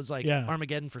Armageddon. So it's like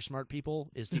Armageddon for Smart People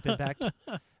is Deep Impact.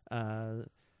 But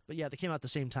yeah, they came out at the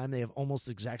same time. They have almost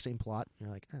the exact same plot. And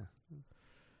you're like,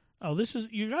 Oh, this is...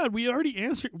 God, we already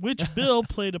answered which Bill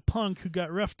played a punk who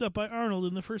got roughed up by Arnold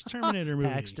in the first Terminator movie.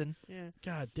 Paxton. Yeah.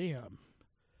 God damn.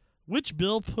 Which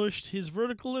Bill pushed his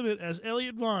vertical limit as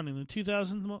Elliot Vaughn in the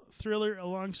 2000 thriller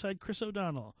alongside Chris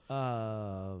O'Donnell?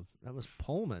 That was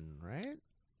Pullman, right?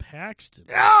 Paxton.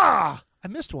 Ah! I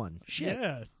missed one. Shit.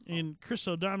 Yeah, and Chris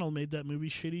O'Donnell made that movie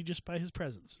shitty just by his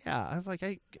presence. Yeah,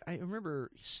 I remember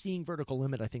seeing Vertical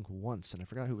Limit, I think, once, and I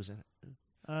forgot who was in it.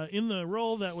 In the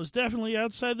role that was definitely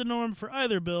outside the norm for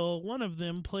either Bill, one of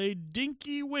them played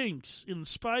Dinky Winks in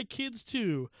Spy Kids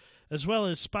 2, as well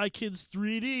as Spy Kids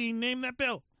 3D. Name that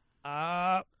Bill.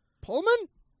 Pullman?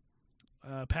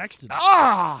 Paxton.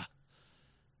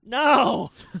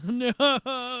 No. No.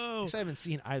 I haven't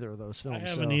seen either of those films. I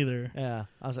haven't either. Yeah.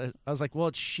 I was like, well,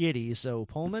 it's shitty, so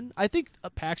Pullman? I think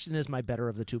Paxton is my better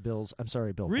of the two Bills. I'm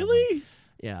sorry, Bill. Really? Pullman.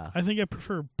 Yeah. I think I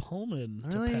prefer Pullman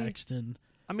to Paxton.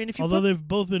 I mean, if you Although they've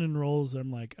both been in roles that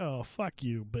I'm like, oh, fuck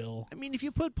you, Bill. I mean, if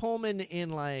you put Pullman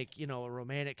in, a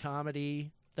romantic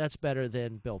comedy, that's better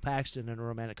than Bill Paxton in a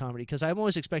romantic comedy, because I'm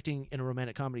always expecting in a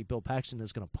romantic comedy Bill Paxton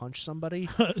is going to punch somebody.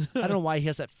 I don't know why he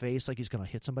has that face like he's going to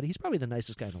hit somebody. He's probably the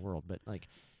nicest guy in the world, but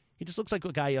he just looks like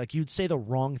a guy you'd say the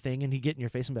wrong thing and he'd get in your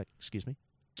face and be like, excuse me?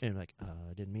 And I'm like,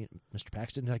 I didn't mean it, Mr.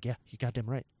 Paxton. You're like, yeah, you goddamn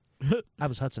right. I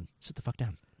was Hudson. Sit the fuck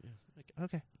down. Yeah. Like,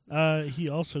 okay. He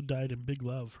also died in Big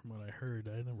Love, from what I heard.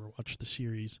 I never watched the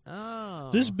series. Oh.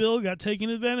 This Bill got taken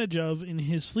advantage of in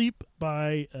his sleep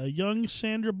by a young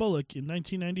Sandra Bullock in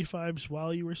 1995's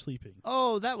While You Were Sleeping.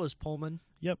 Oh, that was Pullman.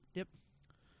 Yep.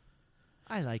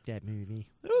 I like that movie.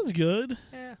 It was good.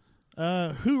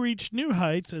 Yeah. Who reached new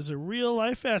heights as a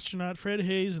real-life astronaut, Fred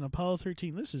Hayes, in Apollo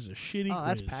 13? This is a shitty quiz.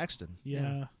 That's Paxton.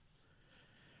 Yeah.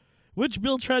 Which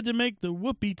Bill tried to make the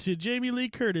whoopee to Jamie Lee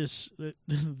Curtis,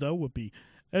 the whoopee,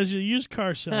 as a used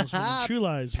car salesman in True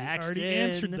Lies. We already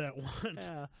answered that one.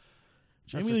 Yeah.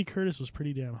 Jamie Lee Curtis was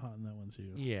pretty damn hot in that one,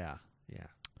 too. Yeah.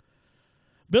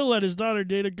 Bill let his daughter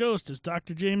date a ghost as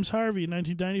Dr. James Harvey in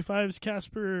 1995's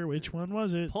Casper. Which one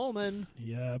was it? Pullman.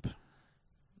 Yep.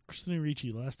 Christina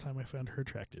Ricci, last time I found her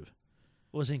attractive.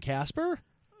 Was in Casper?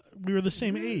 We were the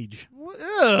same age.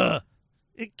 Ugh.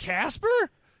 In Casper?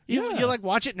 Yeah. You like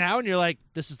watch it now and you're like,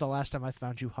 this is the last time I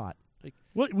found you hot. Like,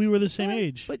 what? We were the same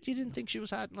age. But you didn't think she was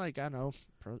hot in, like, I don't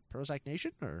know, Prozac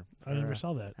Nation? I never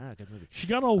saw that. Good movie. She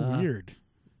got all weird.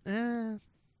 I'm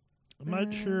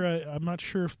not sure. I'm not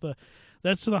sure if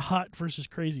that's the hot versus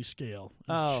crazy scale.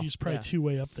 She's probably two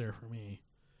way up there for me.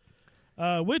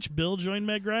 Which Bill joined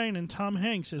Meg Ryan and Tom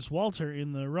Hanks as Walter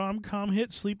in the rom-com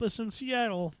hit Sleepless in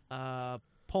Seattle?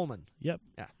 Pullman. Yep.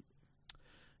 Yeah.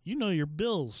 You know your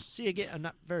Bills. See, again,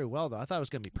 not very well, though. I thought it was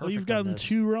going to be perfect. Well, you've gotten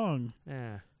two wrong.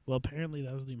 Yeah. Well, apparently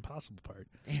that was the impossible part.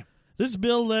 Damn. This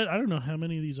bill led... I don't know how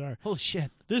many of these are. Holy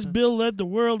shit. This bill led the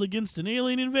world against an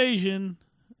alien invasion,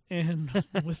 and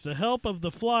with the help of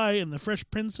The Fly and the Fresh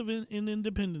Prince of in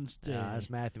Independence Day. That's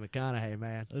Matthew McConaughey,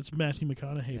 man. That's Matthew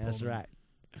McConaughey. Yeah, that's right.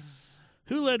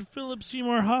 Who led Philip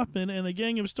Seymour Hoffman and the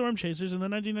gang of storm chasers in the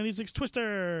 1996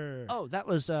 Twister? Oh, that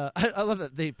was... I love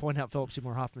that they point out Philip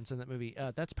Seymour Hoffman's in that movie.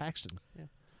 That's Paxton. Yeah.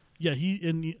 Yeah,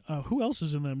 who else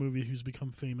is in that movie who's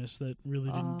become famous that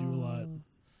really didn't do a lot?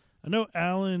 I know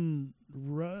Alan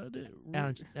Rudd.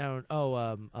 Alan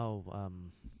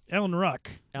Ruck.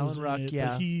 Alan Ruck,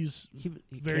 yeah. But he's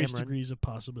various degrees of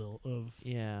possible of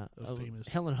famous.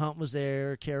 Helen Hunt was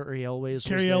there. Carrie Elways was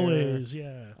there. Carrie Elways,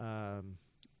 yeah.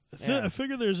 Yeah. I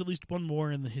figure there's at least one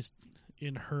more in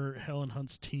in her Helen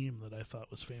Hunt's team that I thought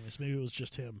was famous. Maybe it was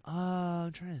just him.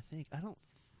 I'm trying to think. I don't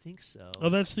think so. Oh,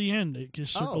 that's the end. It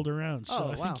just circled around. So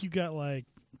I wow. think you got like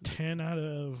 10 out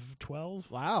of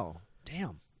 12. Wow.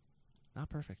 Damn. Not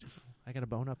perfect. I got to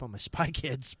bone up on my Spy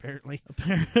Kids, apparently.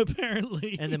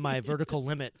 Apparently. And then my Vertical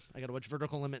Limit. I got to watch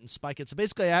Vertical Limit and Spy Kids. So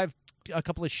basically, I have a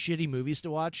couple of shitty movies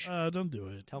to watch. Don't do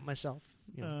it. Help myself.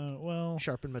 Well,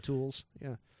 sharpen my tools.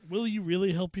 Yeah. Will you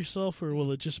really help yourself, or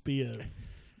will it just be a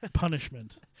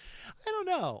punishment? I don't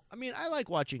know. I mean, I like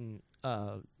watching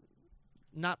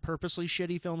not purposely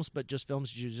shitty films, but just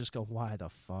films you just go, why the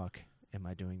fuck am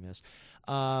I doing this?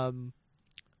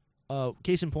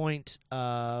 Case in point,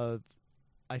 I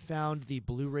found the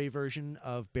Blu-ray version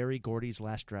of Barry Gordy's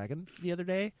Last Dragon the other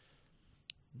day.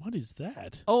 What is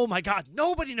that? Oh my God!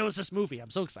 Nobody knows this movie. I'm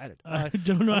so excited. I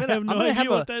don't know. I have no idea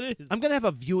what that is. I'm gonna have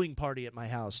a viewing party at my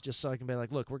house just so I can be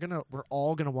like, look, we're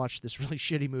all gonna watch this really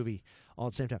shitty movie all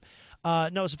at the same time.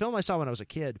 No, it's a film I saw when I was a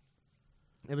kid.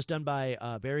 It was done by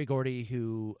Barry Gordy,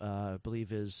 who I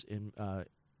believe was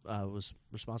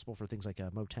responsible for things like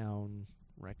Motown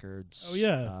Records. Oh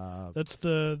yeah, that's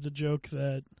the joke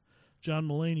that John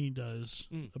Mulaney does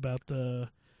about the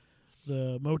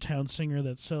Motown singer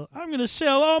that I'm going to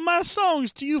sell all my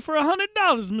songs to you for $100,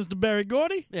 Mr. Barry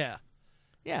Gordy. Yeah.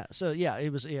 So yeah,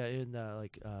 it was in the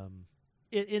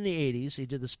 80s he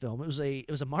did this film. It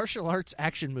was a martial arts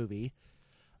action movie,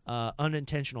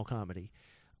 unintentional comedy,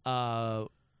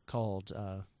 called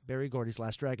Barry Gordy's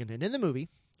Last Dragon. And in the movie,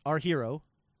 our hero,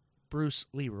 Bruce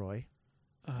Leroy,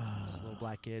 is a little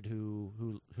black kid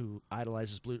who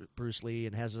idolizes Bruce Lee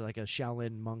and has like a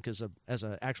Shaolin monk as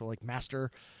a actual like master.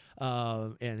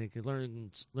 And he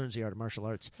learns the art of martial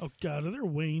arts. Oh God, are there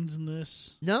Waynes in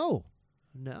this? No,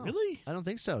 really? I don't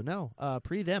think so. No,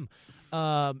 pre them.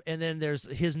 And then there's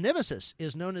his nemesis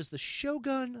is known as the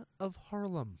Shogun of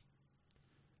Harlem.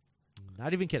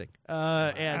 Not even kidding.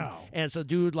 Wow. And so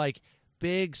dude, like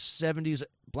big 70s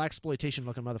blaxploitation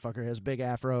looking motherfucker, has big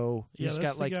afro. He's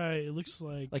got like the guy. It looks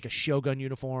like a Shogun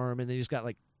uniform, and then he's got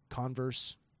like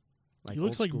Converse. Like he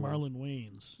looks like Marlon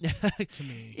Wayans to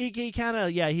me. He kind of,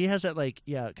 he has that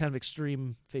kind of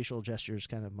extreme facial gestures,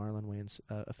 kind of Marlon Wayans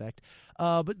effect.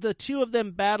 But the two of them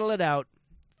battle it out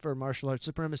for martial arts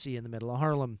supremacy in the middle of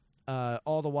Harlem.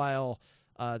 All the while,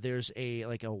 there's a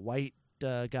white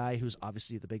guy who's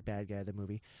obviously the big bad guy of the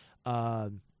movie,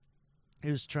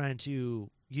 who's trying to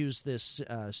use this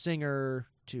singer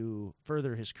to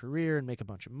further his career and make a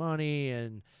bunch of money,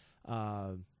 and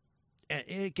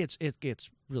it gets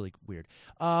really weird.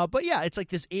 But yeah, it's like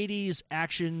this 80s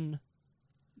action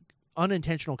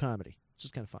unintentional comedy. It's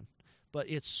just kind of fun. But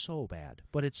it's so bad.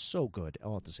 But it's so good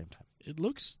all at the same time. It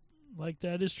looks like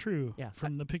that is true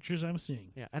from the pictures I'm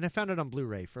seeing. Yeah, and I found it on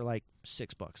Blu-ray for like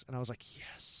 $6. And I was like,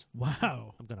 yes.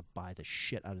 Wow. I'm going to buy the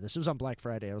shit out of this. It was on Black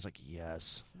Friday. I was like,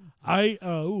 yes.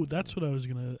 That's what I was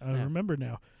going to... I remember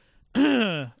now.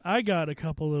 I got a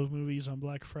couple of movies on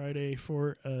Black Friday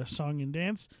for Song and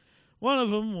Dance. One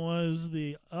of them was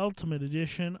the Ultimate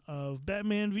Edition of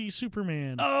Batman v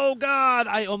Superman. Oh, God,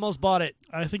 I almost bought it.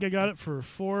 I think I got it for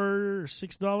 $4 or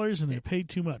 $6, and I paid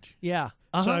too much. Yeah.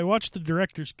 So I watched the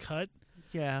director's cut.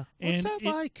 Yeah. And What's that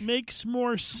like? It makes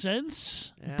more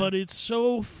sense, Yeah. but it's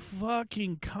so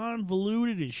fucking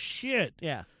convoluted as shit.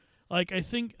 Yeah. Like, I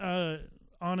think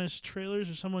Honest Trailers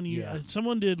or someone Yeah.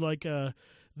 someone did like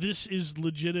this is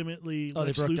legitimately Oh, they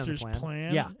Lex broke down the Luthor's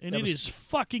plan? Yeah, and that it was- is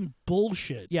fucking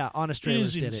bullshit. Yeah, Honest It Trailers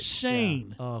is did insane.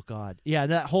 it. Yeah. Oh, God. Yeah,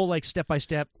 that whole, like,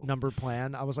 step-by-step numbered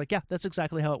plan, I was like, yeah, that's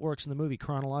exactly how it works in the movie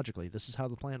chronologically. This is how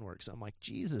the plan works. I'm like,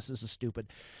 Jesus, this is stupid.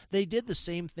 They did the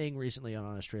same thing recently on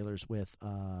Honest Trailers with,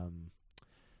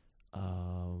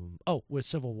 with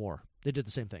Civil War. They did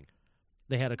the same thing.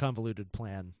 They had a convoluted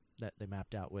plan that they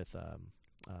mapped out with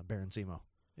Baron Zemo.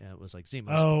 Yeah, it was like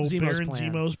Zemo's Baron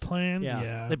plan. Zemo's plan? Yeah.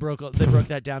 Yeah. They broke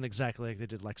that down exactly like they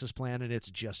did Lex's plan, and it's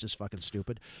just as fucking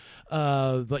stupid.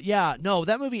 But yeah, no,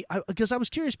 that movie, because I was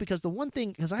curious, because the one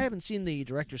thing, because I haven't seen the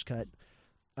director's cut,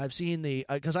 I've seen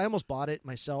because I almost bought it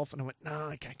myself, and I went, no,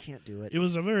 I can't do it. It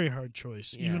was a very hard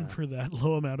choice, even Yeah. for that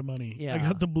low amount of money. Yeah. I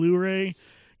got the Blu-ray.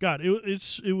 God,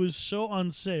 it was so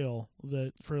on sale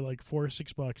that for like $4 or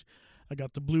 $6, I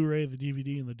got the Blu-ray, the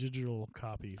DVD, and the digital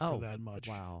copy for that much.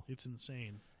 Wow. It's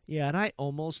insane. Yeah, and I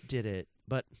almost did it,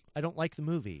 but I don't like the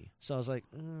movie, so I was like,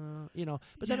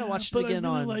 But then I watched it again I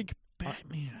really on like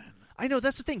Batman. I know,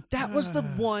 that's the thing. That was the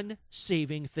one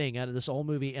saving thing out of this whole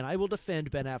movie, and I will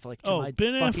defend Ben Affleck to my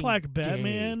Ben fucking Affleck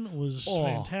Batman day. was Oh,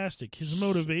 fantastic. His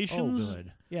motivations,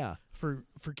 good. Yeah, for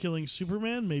killing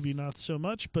Superman, maybe not so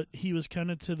much, but he was kind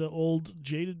of to the old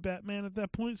jaded Batman at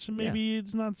that point, so maybe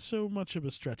it's not so much of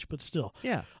a stretch. But still,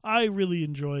 yeah, I really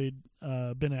enjoyed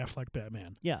Ben Affleck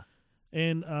Batman. Yeah,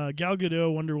 and Gal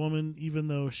Gadot Wonder Woman, even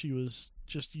though she was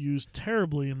just used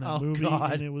terribly in that movie,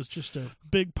 God. and it was just a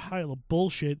big pile of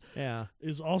bullshit,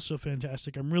 is also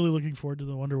fantastic. I'm really looking forward to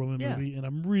the Wonder Woman movie, and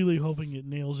I'm really hoping it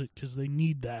nails it because they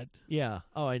need that. Yeah.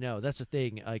 Oh, I know. That's the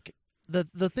thing. Like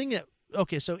the thing that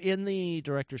so in the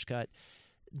director's cut,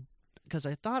 because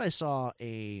I thought I saw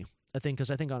a thing,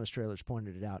 because I think Honest Trailers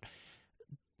pointed it out.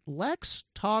 Lex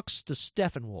talks to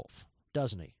Steppenwolf,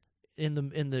 doesn't he? In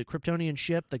the Kryptonian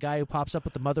ship, the guy who pops up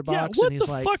with the mother box, what and he's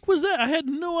the like, fuck was that? I had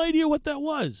no idea what that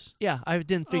was. Yeah, I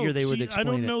didn't figure they would explain it.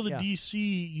 I don't know the Yeah.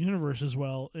 DC universe as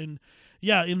well, and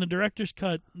yeah, in the director's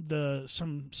cut,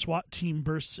 some SWAT team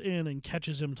bursts in and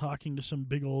catches him talking to some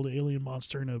big old alien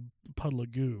monster in a puddle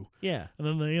of goo. Yeah, and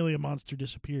then the alien monster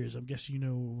disappears. I guess you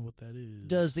know what that is.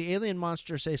 Does the alien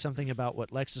monster say something about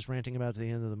what Lex is ranting about at the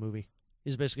end of the movie?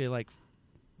 He's basically like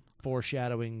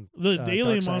foreshadowing the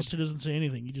alien Darkseid. monster doesn't say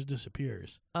anything. He just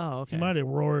disappears. Oh, okay. He might have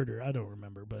roared, or I don't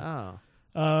remember,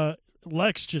 but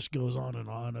Lex just goes on and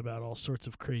on about all sorts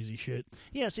of crazy shit.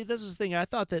 Yeah, see, this is the thing. I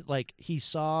thought that like he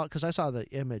saw, because I saw the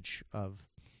image of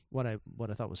what I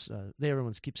thought was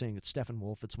everyone keeps saying it's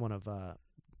Steppenwolf. It's one of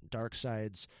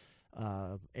Darkseid's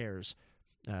heirs.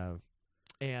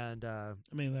 And I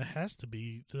mean, that has to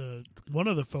be one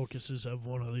of the focuses of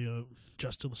one of the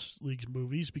Justice League's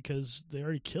movies, because they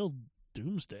already killed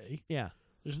Doomsday. Yeah,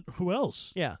 who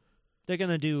else? Yeah, they're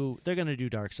gonna do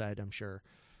Darkseid, I'm sure.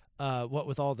 What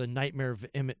with all the nightmare,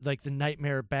 like the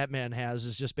nightmare Batman has,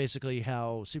 is just basically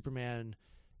how Superman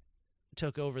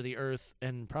took over the Earth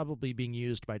and probably being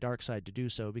used by Darkseid to do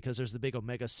so, because there's the big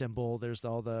Omega symbol, there's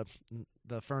all the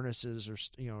furnaces,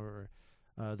 or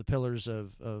the pillars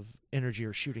of energy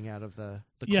are shooting out of the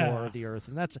core of the Earth,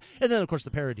 and then of course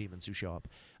the parademons who show up.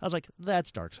 I was like,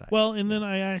 that's Darkseid. Well, and then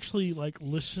I actually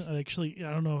listen. I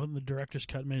don't know if the director's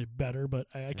cut made it better, but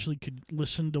I actually could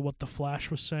listen to what the Flash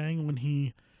was saying when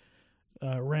he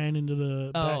ran into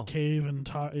the Bat Cave and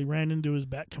he ran into his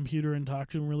Bat computer and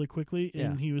talked to him really quickly,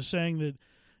 and he was saying that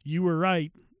you were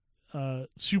right.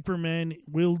 Superman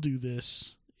will do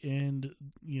this, and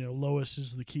Lois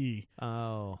is the key.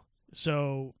 Oh.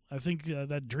 So I think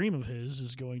that dream of his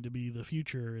is going to be the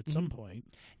future at some point.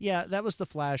 Yeah, that was the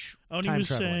Flash. Oh, and he was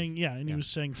saying, he was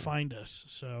saying, find us.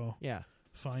 So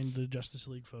find the Justice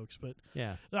League folks. But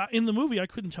in the movie, I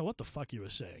couldn't tell what the fuck he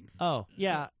was saying. Oh,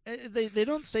 yeah, they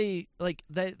don't say like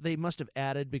they must have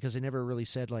added, because they never really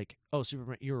said like, oh,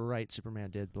 Superman, you were right,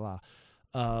 Superman did blah.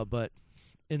 But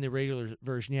in the regular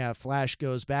version, Flash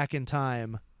goes back in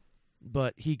time,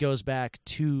 but he goes back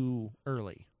too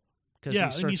early. Because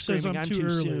he starts screaming, I'm too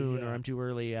soon, or I'm too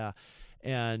early,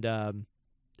 and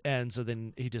And so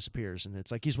then he disappears, and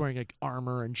it's like he's wearing like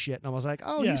armor and shit. And I was like,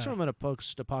 oh, Yeah. he's from a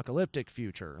post-apocalyptic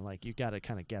future. Like, you got to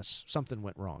kind of guess something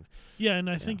went wrong. Yeah, and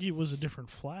I think he was a different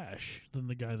Flash than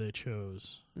the guy they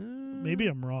chose. Maybe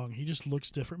I'm wrong. He just looks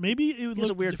different. Maybe it He has a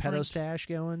looked weird different. pedo stash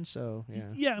going, so yeah.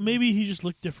 Yeah, maybe he just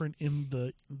looked different in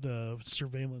the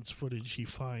surveillance footage he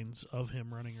finds of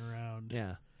him running around.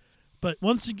 Yeah. But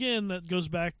once again, that goes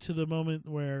back to the moment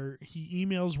where he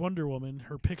emails Wonder Woman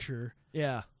her picture.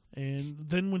 Yeah. And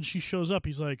then when she shows up,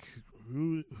 he's like,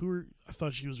 "Who are? I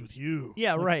thought she was with you."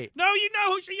 Yeah, Like, right. No, you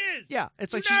know who she is. Yeah,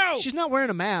 it's like No! she's not wearing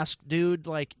a mask, dude.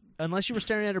 Like, unless you were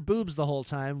staring at her boobs the whole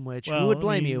time, which Well, who would I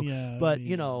blame mean, you? yeah, But I mean-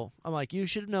 you know, I'm like, you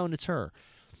should have known it's her.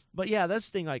 But yeah, that's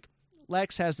the thing. Like,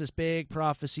 Lex has this big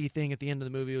prophecy thing at the end of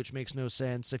the movie, which makes no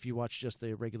sense if you watch just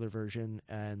the regular version.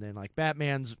 And then like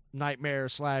Batman's nightmare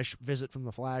 / visit from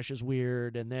the Flash is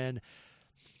weird. And then,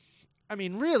 I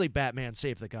mean, really, Batman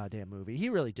saved the goddamn movie. He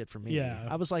really did for me. Yeah.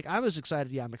 I was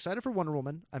excited. Yeah, I'm excited for Wonder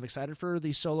Woman. I'm excited for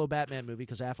the solo Batman movie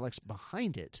because Affleck's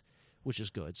behind it, which is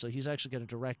good. So he's actually going to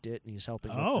direct it, and he's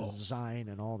helping with the design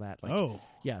and all that. Like,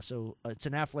 yeah, so it's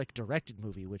an Affleck-directed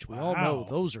movie, which we all know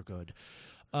those are good.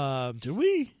 Do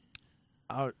we?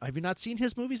 Have you not seen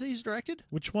his movies that he's directed?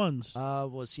 Which ones? There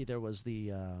was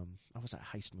the what was that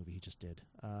heist movie he just did?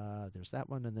 There's that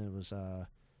one, and then it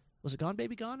was it Gone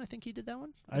Baby Gone? I think he did that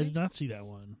one. I did not see that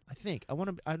one. I think I'm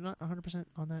not 100%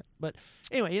 on that, but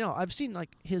anyway, you know, I've seen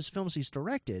like his films he's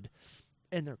directed,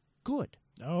 and they're good.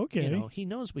 Oh, okay. You know, he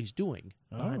knows what he's doing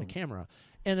behind a Oh. camera,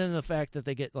 and then the fact that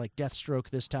they get like Deathstroke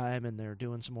this time, and they're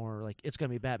doing some more like it's going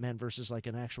to be Batman versus like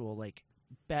an actual like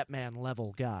Batman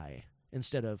level guy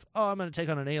instead of I'm going to take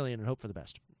on an alien and hope for the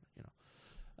best. You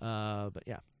know, but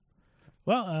yeah.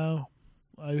 Well,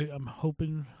 I'm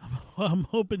hoping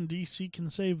DC can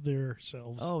save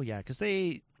themselves. Oh yeah, because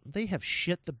they have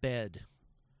shit the bed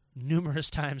numerous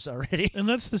times already. And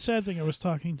that's the sad thing. I was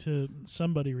talking to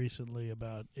somebody recently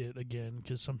about it again,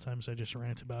 because sometimes I just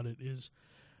rant about it, is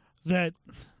that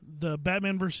the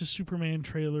Batman versus Superman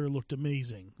trailer looked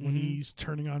amazing when he's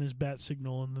turning on his bat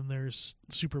signal and then there's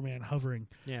Superman hovering.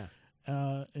 Yeah.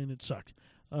 And it sucked.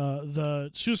 The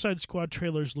Suicide Squad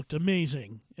trailers looked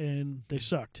amazing, and they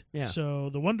sucked. Yeah. So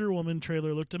the Wonder Woman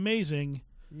trailer looked amazing.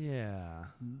 Yeah.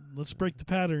 Let's break the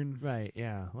pattern. Right,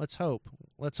 yeah. Let's hope.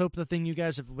 Let's hope the thing you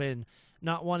guys have been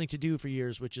not wanting to do for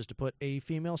years, which is to put a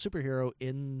female superhero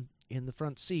in the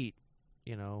front seat.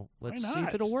 You know, let's see if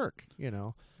not? it'll work, you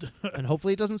know. And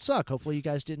hopefully it doesn't suck. Hopefully you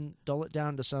guys didn't dull it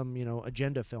down to some, you know,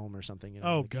 agenda film or something. You know,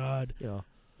 Oh, like, God. You know.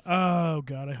 Oh,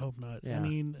 God, I hope not. Yeah. I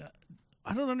mean,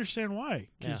 I don't understand why,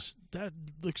 because that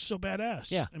looks so badass.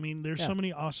 Yeah. I mean, there's so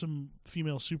many awesome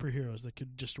female superheroes that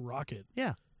could just rock it.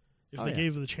 Yeah. If Oh, they yeah.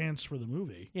 gave the chance for the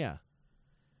movie. Yeah.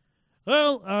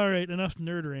 Well, all right, enough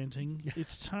nerd ranting.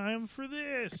 It's time for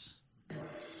this.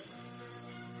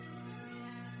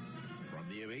 From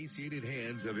the emaciated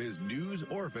hands of his news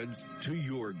orphans to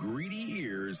your greedy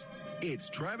ears, it's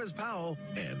Travis Powell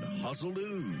and Hustle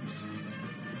News.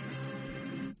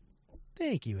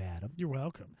 Thank you, Adam. You're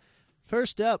welcome.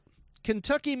 First up,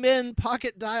 Kentucky men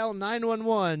pocket dial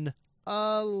 911,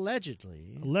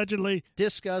 allegedly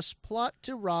discuss plot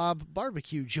to rob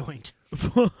barbecue joint.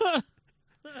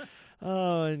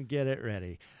 Oh, and get it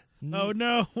ready. Oh,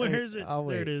 no. Where is it? I'll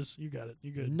There wait. it is. You got it.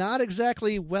 You good. Not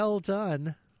exactly well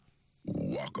done.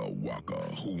 Waka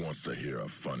waka, who wants to hear a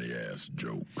funny-ass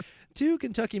joke? 2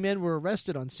 Kentucky men were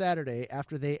arrested on Saturday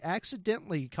after they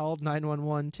accidentally called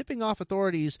 911, tipping off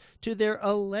authorities to their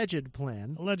alleged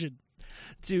plan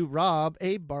to rob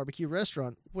a barbecue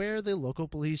restaurant where the local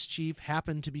police chief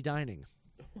happened to be dining.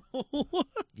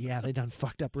 Yeah, they done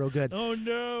fucked up real good. Oh,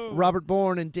 no. Robert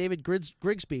Bourne and David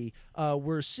Grigsby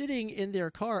were sitting in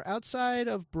their car outside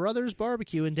of Brothers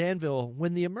Barbecue in Danville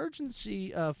when the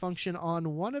emergency function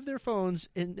on one of their phones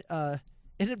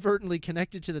inadvertently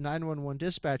connected to the 911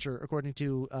 dispatcher, according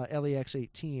to LEX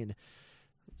 18.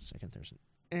 Second, there's an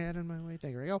ad in my way.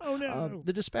 There we go. Oh, no.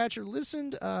 The dispatcher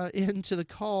listened into the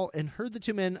call and heard the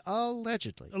 2 men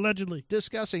allegedly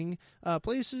discussing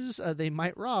places they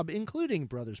might rob, including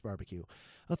Brothers Barbecue.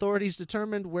 Authorities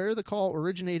determined where the call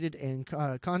originated and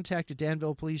contacted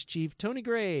Danville Police Chief Tony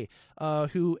Gray,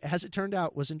 who, as it turned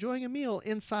out, was enjoying a meal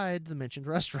inside the mentioned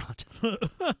restaurant.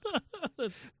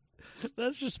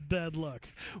 That's just bad luck.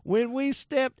 When we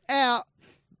stepped out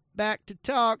back to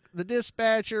talk, the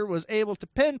dispatcher was able to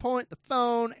pinpoint the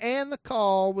phone, and the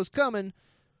call was coming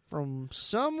from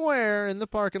somewhere in the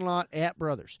parking lot at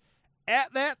Brothers.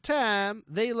 At that time,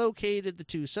 they located the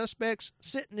 2 suspects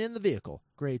sitting in the vehicle,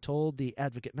 Gray told the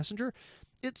Advocate Messenger.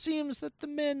 It seems that the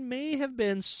men may have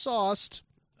been sauced.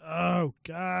 Oh,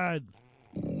 God.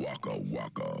 Waka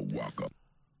waka waka.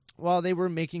 while they were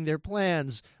making their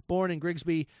plans. Bourne and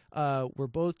Grigsby were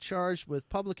both charged with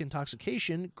public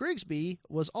intoxication. Grigsby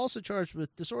was also charged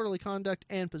with disorderly conduct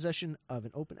and possession of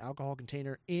an open alcohol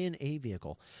container in a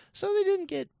vehicle. So they didn't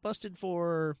get busted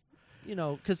for,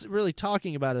 because really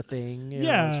talking about a thing,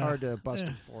 it's hard to bust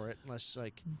them for it unless,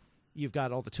 like, you've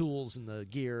got all the tools and the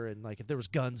gear and, like, if there was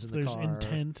guns in the car. There's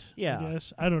intent, yeah. I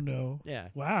guess. I don't know. Yeah.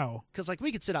 Wow. Because, like,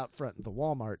 we could sit out front of the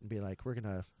Walmart and be like, we're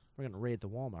gonna raid the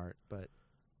Walmart, but,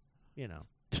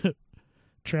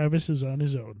 Travis is on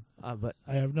his own. But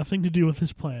I have nothing to do with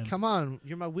this plan. Come on,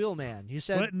 you're my wheelman. You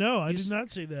said what? No, I did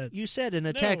not say that. You said in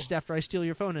a text after I steal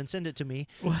your phone and send it to me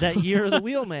that you're the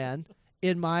wheelman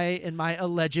in my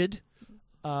alleged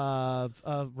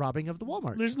robbing of the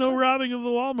Walmart. There's no robbing of the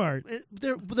Walmart.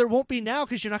 There won't be now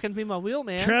because you're not going to be my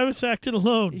wheelman. Travis acted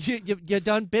alone. You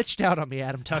done bitched out on me,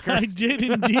 Adam Tucker. I did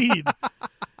indeed.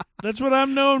 That's what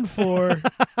I'm known for.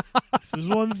 There's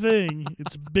one thing.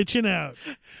 It's bitching out.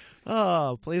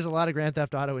 Oh, plays a lot of Grand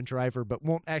Theft Auto and Driver, but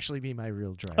won't actually be my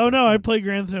real driver. Oh, no, I play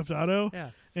Grand Theft Auto.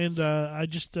 Yeah. And I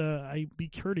just I be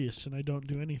courteous and I don't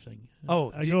do anything.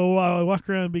 Oh, I walk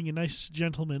around being a nice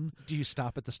gentleman. Do you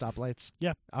stop at the stoplights?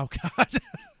 Yeah. Oh God.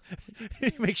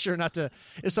 Make sure not to.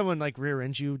 If someone like rear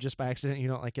ends you just by accident, you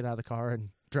don't like get out of the car and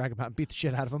drag them out and beat the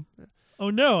shit out of them. Oh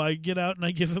no! I get out and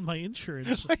I give him my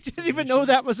insurance. I didn't even know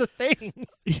that was a thing.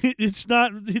 It's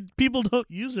not. People don't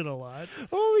use it a lot.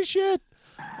 Holy shit!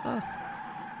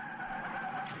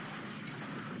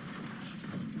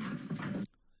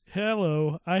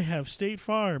 Hello, I have State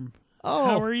Farm. Oh,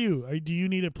 how are you? Do you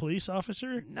need a police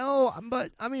officer? No,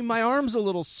 but I mean my arm's a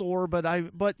little sore.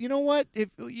 But you know what? If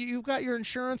you've got your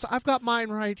insurance, I've got mine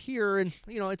right here, and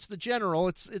it's the General.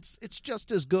 It's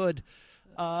just as good.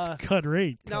 Cut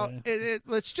rate. No,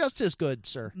 it's just as good,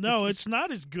 sir. No, it's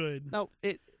not as good. No,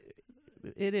 it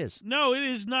is. No, it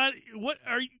is not. What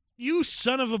are you,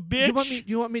 son of a bitch?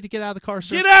 You want me to get out of the car,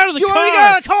 sir? Get out of the car! You want me to get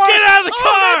out of the car? Get out of the car!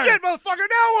 Oh, that's it, motherfucker.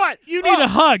 Now what? You need a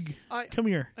hug. Come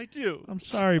here. I do. I'm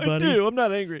sorry, buddy. I do. I'm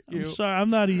not angry at you. I'm sorry. I'm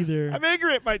not either. I'm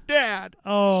angry at my dad.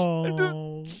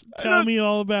 Oh, tell me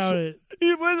all about it.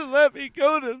 He wouldn't let me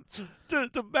go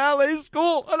to ballet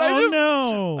school, and I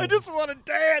just want to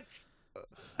dance.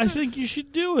 I think you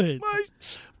should do it.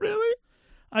 Really?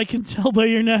 I can tell by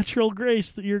your natural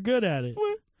grace that you're good at it.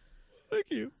 Well, thank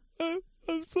you. I'm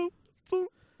so. No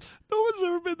one's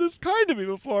ever been this kind to me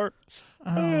before.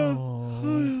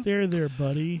 Oh, there,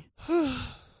 buddy.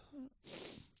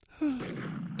 Hit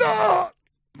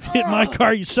my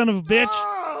car, you son of a bitch.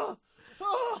 Oh,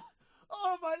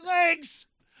 my legs.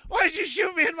 Why did you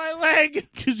shoot me in my leg?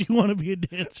 Because you want to be a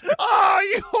dancer.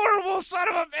 Oh, you horrible son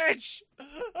of a bitch.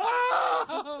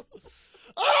 Oh.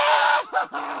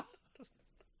 Oh.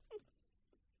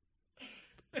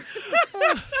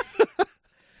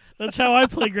 That's how I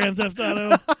play Grand Theft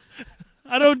Auto.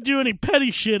 I don't do any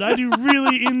petty shit. I do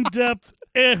really in-depth,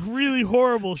 really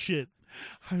horrible shit.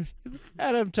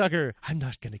 Adam Tucker, I'm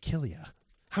not going to kill you.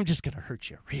 I'm just going to hurt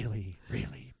you really,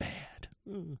 really bad.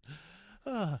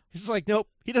 He's like, nope,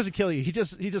 he doesn't kill you. He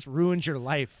just ruins your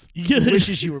life.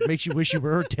 Makes you wish you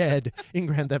were dead in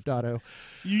Grand Theft Auto.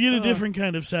 You get a different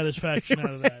kind of satisfaction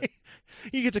out of that.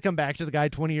 You get to come back to the guy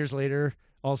 20 years later,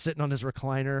 all sitting on his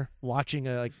recliner,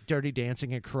 watching Dirty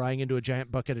Dancing and crying into a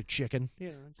giant bucket of chicken. Yeah,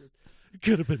 it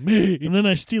could have been me. And then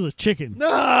I steal his chicken.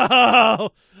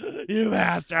 No, you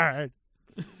bastard.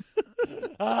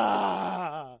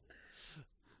 Ah.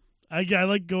 I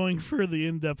like going for the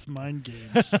in-depth mind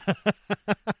games.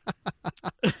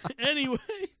 Anyway.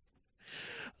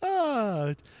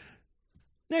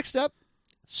 Next up,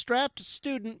 strapped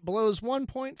student blows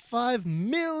 $1.5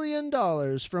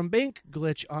 million from bank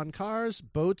glitch on cars,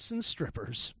 boats, and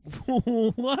strippers.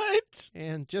 What?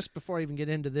 And just before I even get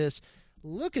into this,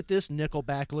 look at this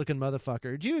Nickelback-looking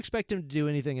motherfucker. Do you expect him to do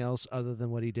anything else other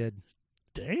than what he did?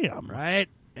 Damn. Right?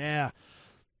 Yeah.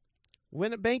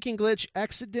 When a banking glitch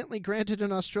accidentally granted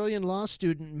an Australian law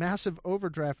student massive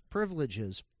overdraft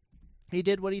privileges, he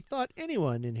did what he thought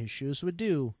anyone in his shoes would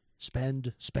do.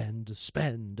 Spend, spend,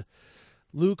 spend.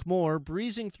 Luke Moore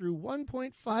breezing through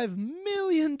 $1.5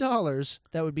 million,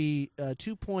 that would be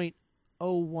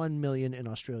 $2.01 million in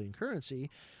Australian currency,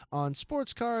 on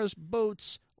sports cars,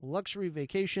 boats, luxury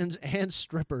vacations, and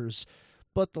strippers.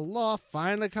 But the law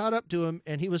finally caught up to him,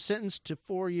 and he was sentenced to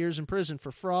 4 years in prison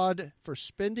for fraud for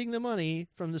spending the money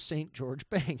from the St. George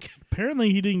Bank.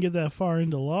 Apparently he didn't get that far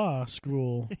into law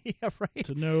school yeah, right.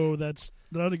 to know that's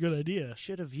not a good idea.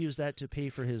 Should have used that to pay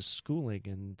for his schooling,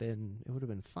 and then it would have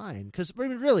been fine. Because,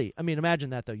 really, imagine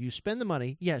that, though. You spend the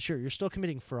money. Yeah, sure, you're still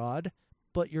committing fraud,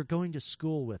 but you're going to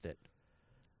school with it.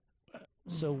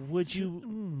 So would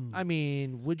you,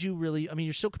 would you really,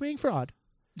 you're still committing fraud.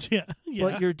 Yeah.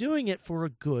 But you're doing it for a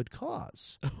good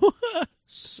cause.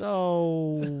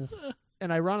 So,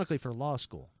 and ironically for law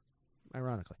school.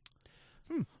 Ironically.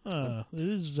 It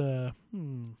is, I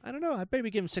don't know. I'd maybe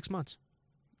give him 6 months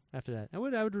after that. I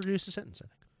would reduce the sentence, I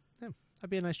think. Yeah, I'd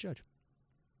be a nice judge.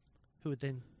 Who would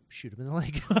then shoot him in the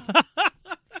leg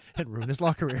and ruin his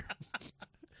law career.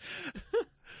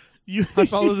 I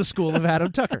follow the school of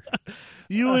Adam Tucker.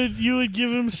 You would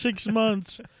give him 6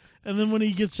 months, and then when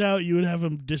he gets out, you would have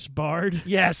him disbarred.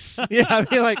 Yes. Yeah, I'd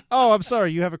be like, oh, I'm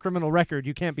sorry, you have a criminal record.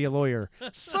 You can't be a lawyer.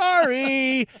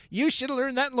 Sorry. You should have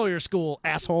learned that in lawyer school,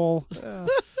 asshole.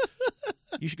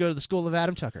 You should go to the school of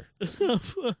Adam Tucker.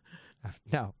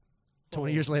 Now,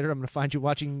 20 years later, I'm going to find you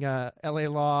watching L.A.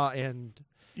 Law and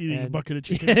eating a bucket of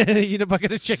chicken. Eating a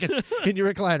bucket of chicken in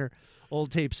your recliner. Old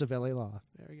tapes of L.A. Law.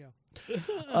 There you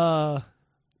go.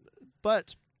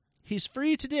 But he's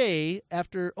free today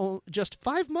after just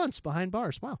 5 months behind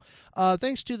bars. Wow.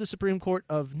 Thanks to the Supreme Court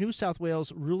of New South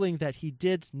Wales ruling that he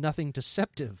did nothing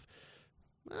deceptive.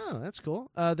 Oh, that's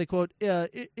cool. They quote,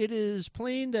 it is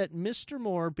plain that Mr.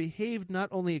 Moore behaved not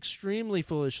only extremely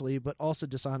foolishly, but also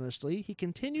dishonestly. He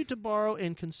continued to borrow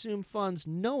and consume funds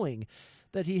knowing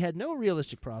that he had no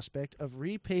realistic prospect of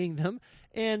repaying them,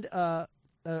 and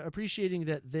appreciating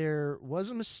that there was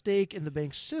a mistake in the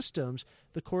bank's systems,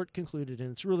 the court concluded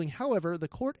in its ruling. However, the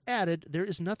court added there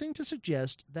is nothing to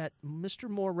suggest that Mr.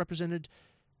 Moore represented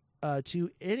to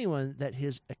anyone that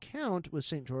his account with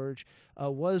St. George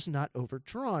was not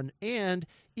overdrawn. And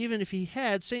even if he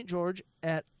had, St. George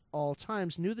at all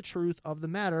times knew the truth of the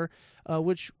matter,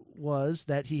 which was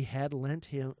that they had lent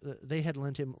him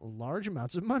large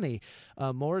amounts of money.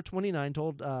 Moore, 29,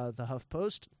 told the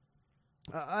HuffPost,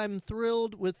 I'm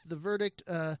thrilled with the verdict.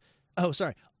 I'm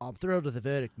thrilled with the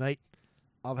verdict, mate.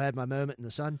 I've had my moment in the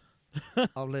sun.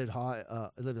 I've lived a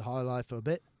high life for a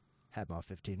bit, had my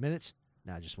 15 minutes.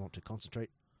 Now I just want to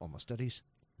concentrate on my studies,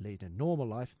 lead a normal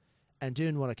life, and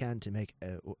doing what I can to make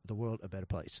the world a better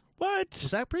place. What?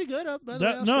 Was that pretty good?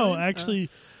 No,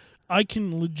 actually, I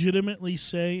can legitimately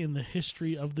say in the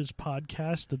history of this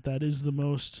podcast that is the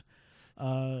most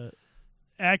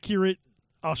accurate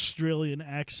Australian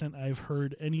accent I've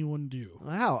heard anyone do.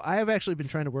 Wow. I have actually been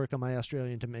trying to work on my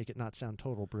Australian to make it not sound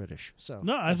total British. So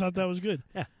no, I thought that was good.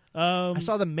 Yeah. I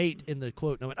saw the mate in the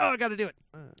quote and I went, I got to do it.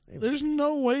 There's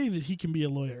no way that he can be a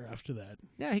lawyer after that.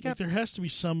 Yeah, there has to be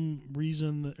some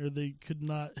reason, or they could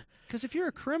not. Because if you're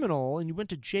a criminal and you went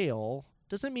to jail,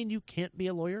 does that mean you can't be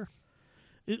a lawyer?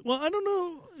 Well, I don't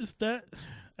know if that.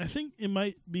 I think it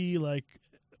might be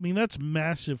that's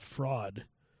massive fraud.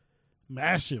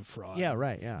 Massive fraud. Yeah,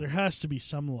 right, yeah. There has to be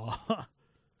some law.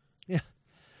 Yeah.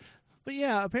 But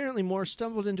yeah, apparently Moore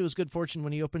stumbled into his good fortune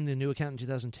when he opened the new account in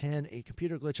 2010. A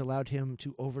computer glitch allowed him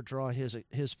to overdraw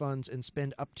his funds and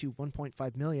spend up to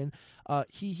 $1.5 million.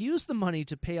 He used the money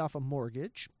to pay off a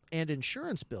mortgage and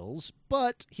insurance bills,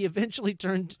 but he eventually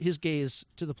turned his gaze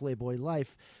to the Playboy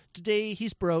life. Today,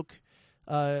 he's broke.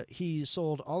 He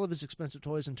sold all of his expensive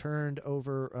toys and turned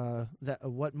over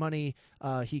what money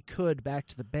he could back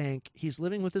to the bank. He's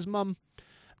living with his mom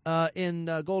in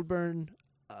Goulburn,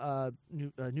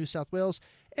 New South Wales,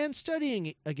 and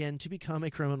studying again to become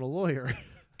a criminal lawyer.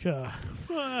 So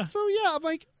yeah, I'm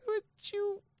like,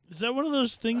 is that one of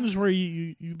those things where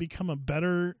you become a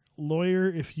better lawyer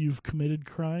if you've committed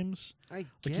crimes? I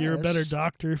guess. You're a better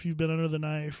doctor if you've been under the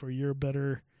knife, or you're a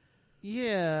better...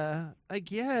 Yeah, I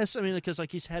guess. I mean, because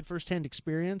he's had firsthand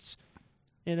experience,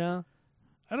 you know.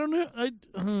 I don't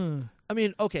know. I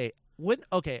mean, okay.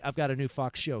 I've got a new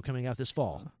Fox show coming out this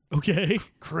fall. Okay.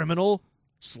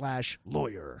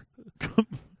 Criminal/lawyer.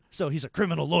 So he's a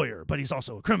criminal lawyer, but he's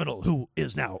also a criminal who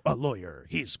is now a lawyer.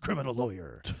 He's criminal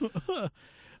lawyer.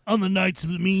 On the nights of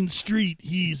the mean street,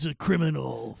 he's a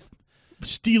criminal,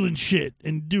 stealing shit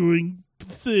and doing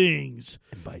things.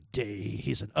 And by day,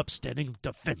 he's an upstanding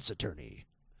defense attorney.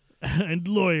 And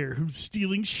lawyer who's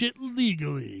stealing shit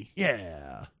legally.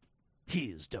 Yeah.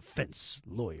 He's defense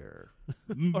lawyer.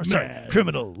 Or sorry,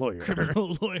 criminal lawyer.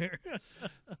 Criminal lawyer.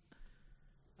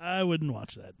 I wouldn't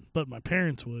watch that, but my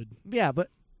parents would. Yeah, but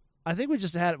I think we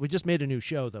just made a new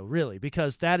show, though, really,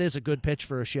 because that is a good pitch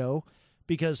for a show.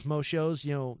 Because most shows,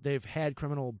 they've had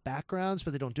criminal backgrounds,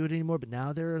 but they don't do it anymore. But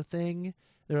now they're a thing.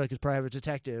 They're like a private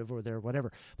detective or they're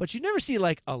whatever. But you never see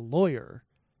a lawyer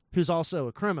who's also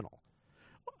a criminal.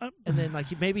 And then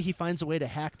maybe he finds a way to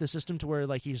hack the system to where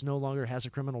he's no longer has a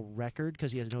criminal record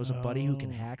because he knows a buddy who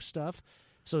can hack stuff.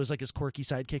 So it's his quirky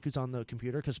sidekick who's on the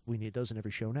computer, because we need those in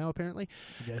every show now, apparently.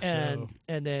 And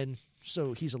then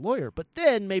so he's a lawyer. But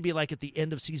then maybe at the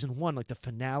end of season 1, the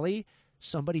finale,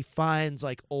 somebody finds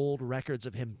like old records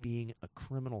of him being a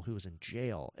criminal who was in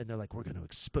jail, and they're like, "We're going to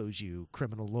expose you,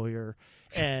 criminal lawyer,"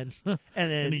 and then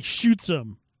and he shoots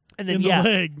him and then in the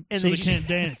leg, and so they just- can't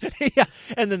dance. yeah,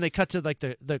 and then they cut to like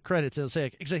the credits. It'll say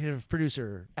like, executive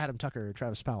producer Adam Tucker,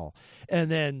 Travis Powell, and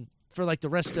then for like the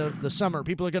rest of the summer,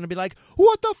 people are going to be like,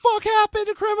 "What the fuck happened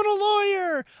to Criminal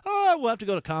Lawyer?" Oh, we'll have to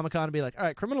go to Comic-Con and be like, "All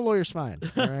right, Criminal Lawyer's fine.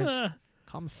 All right,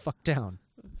 calm the fuck down."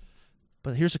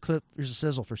 But here's a clip. Here's a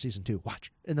sizzle for season 2.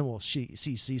 Watch, and then we'll see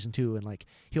season 2, and like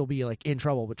he'll be like in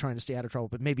trouble, but trying to stay out of trouble.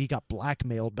 But maybe he got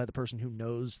blackmailed by the person who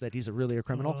knows that he's really a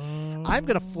criminal. I'm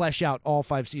gonna flesh out all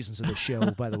 5 seasons of this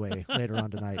show. By the way, later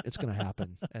on tonight, it's gonna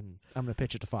happen, and I'm gonna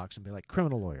pitch it to Fox and be like,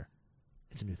 "Criminal Lawyer,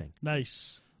 it's a new thing."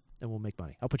 Nice. And we'll make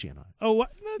money. I'll put you in on it. Oh,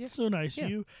 what? That's so nice. Yeah.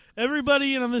 You,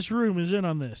 everybody in this room is in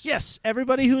on this. Yes,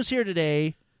 everybody who's here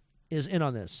today is in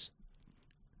on this.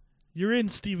 You're in,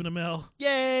 Stephen Amell.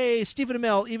 Yay, Stephen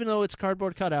Amell! Even though it's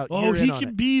cardboard cutout, Oh, you're he in on could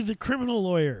it. be the criminal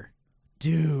lawyer.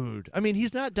 Dude. I mean,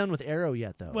 he's not done with Arrow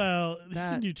yet, though. Well, he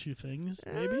That- can do 2 things.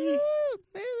 Maybe.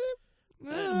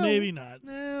 No. Maybe not.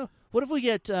 No. What if we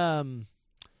get? What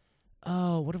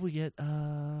if we get?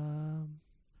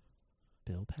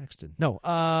 Bill Paxton. No.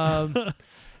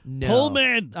 No.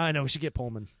 Pullman. I know we should get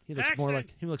Pullman. He looks more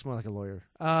Paxton. like a lawyer.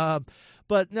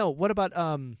 But no. What about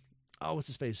what's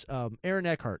his face? Aaron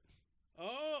Eckhart.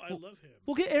 Oh, I love him.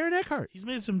 We'll get Aaron Eckhart. He's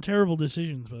made some terrible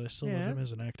decisions, but I still love Yeah. him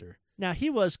as an actor. Now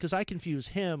he was because I confuse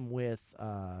him with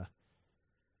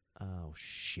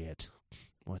shit.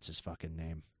 What's his fucking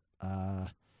name?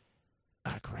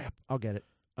 Crap. I'll get it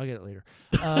later.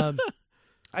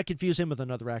 I confuse him with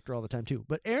another actor all the time too.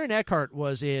 But Aaron Eckhart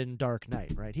was in Dark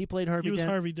Knight, right? He played Harvey He was Dent.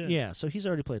 Harvey Dent. Yeah, so he's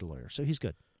already played a lawyer, so he's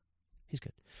good. He's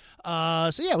good.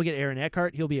 So yeah, we get Aaron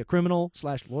Eckhart. He'll be a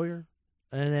criminal/lawyer,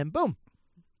 and then boom,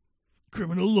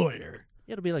 criminal lawyer.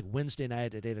 It'll be like Wednesday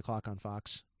night at 8:00 on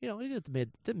Fox. You know, we get the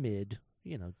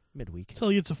midweek. Till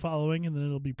he gets a following, and then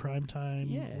it'll be prime time,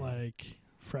 Yeah. like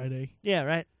Friday. Yeah,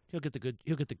 right. He'll get the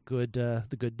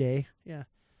good day. Yeah.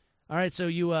 All right, so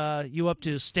you up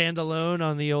to stand alone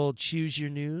on the old Choose Your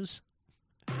News?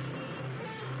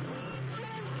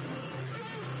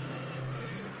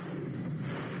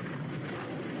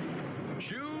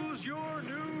 Choose your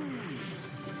news.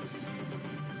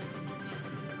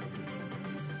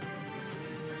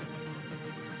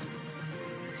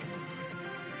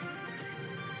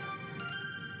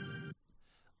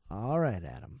 All right,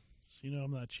 Adam. So you know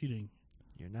I'm not cheating.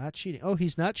 You're not cheating. Oh,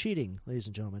 he's not cheating, ladies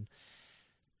and gentlemen.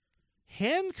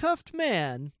 Handcuffed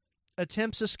man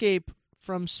attempts escape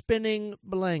from spinning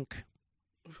blank.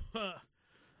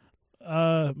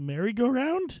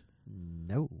 Merry-go-round?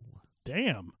 No.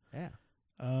 Damn. Yeah.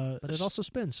 But it also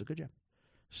spins, so good job.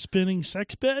 Spinning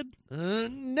sex bed?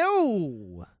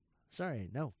 No. Sorry,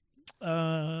 no.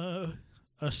 A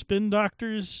spin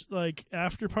doctor's like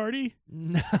after party?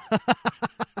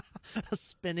 A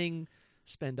spin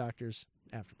doctor's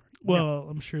after party. Well,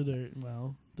 I'm sure they're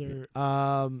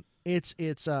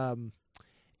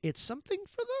it's something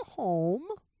for the home.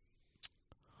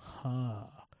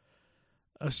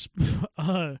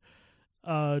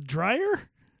 Dryer?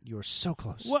 You're so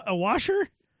close. What, a washer?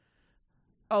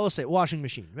 Oh, let's say washing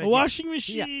machine. Right? A washing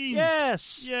machine. Yeah.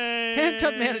 Yes. Yay.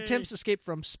 Handcuffed man attempts to escape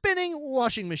from spinning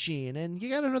washing machine, and you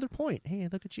got another point. Hey,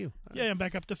 look at you. Yeah, I'm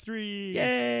back up to 3.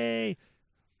 Yay.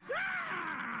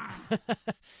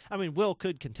 I mean, Will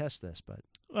could contest this, but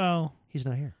he's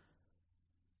not here.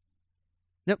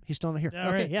 Nope, he's still not here. All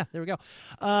okay, right. yeah, there we go.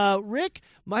 Rick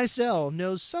Mizell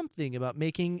knows something about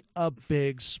making a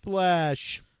big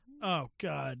splash. Oh,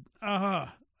 God.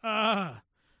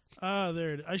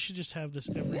 There it is. I should just have this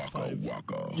every 5.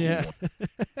 Yeah.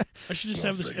 I should just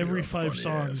have this every 5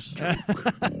 songs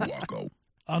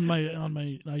on my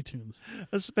iTunes.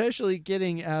 Especially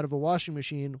getting out of a washing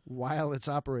machine while it's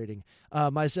operating.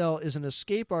 Mizell is an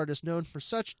escape artist known for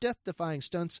such death-defying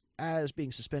stunts as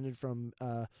being suspended from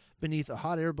beneath a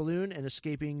hot air balloon and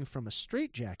escaping from a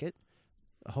straitjacket.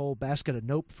 A whole basket of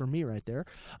nope for me right there.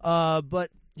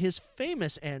 But his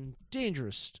famous and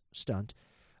dangerous stunt,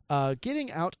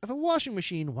 getting out of a washing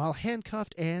machine while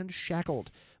handcuffed and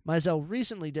shackled. Mizell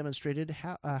recently demonstrated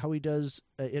how he does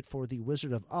it for The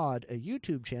Wizard of Odd, a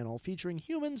YouTube channel featuring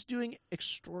humans doing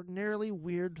extraordinarily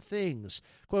weird things.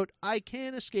 Quote, I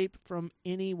can escape from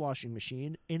any washing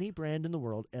machine, any brand in the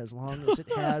world, as long as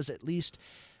it has at least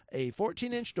a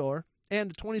 14-inch door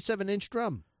and a 27-inch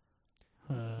drum.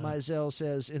 Mizell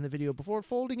says in the video before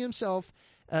folding himself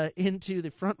into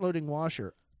the front-loading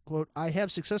washer. Quote, I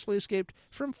have successfully escaped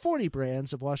from 40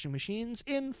 brands of washing machines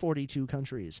in 42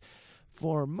 countries.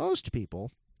 For most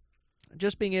people,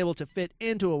 just being able to fit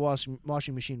into a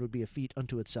washing machine would be a feat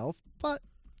unto itself, but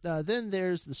Then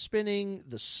there's the spinning,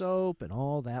 the soap, and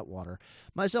all that water.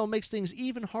 Mizell makes things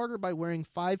even harder by wearing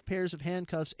 5 pairs of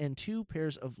handcuffs and 2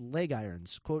 pairs of leg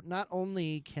irons. Quote, not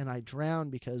only can I drown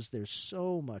because there's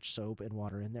so much soap and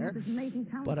water in there,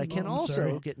 but I can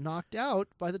also get knocked out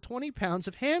by the 20 pounds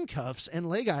of handcuffs and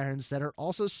leg irons that are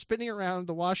also spinning around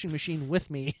the washing machine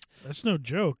with me. That's no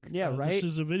joke. Yeah, right? This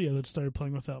is a video that started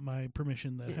playing without my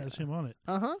permission that has him on it.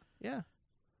 Uh-huh, yeah.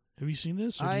 Have you seen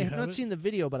this? I have not seen the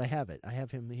video, but I have it. I have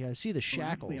him. I see the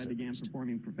shackles. I began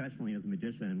performing professionally as a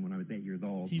magician when I was 8 years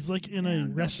old. He's like in a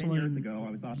wrestling 10 years ago,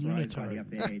 I was authorized by the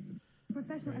FAA.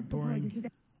 Boring.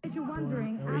 If you're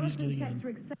wondering, All right, he's getting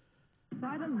in.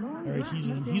 All right, he's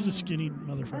in. He's a skinny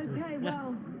motherfucker. Okay,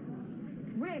 well,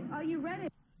 Rick, are you ready?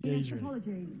 Yeah, he's ready.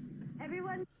 Apology.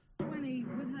 Everyone, 20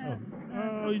 with her.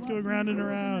 Oh, he's going round and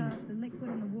around. The liquid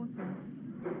in the water.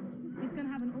 He's going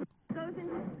to have an. Goes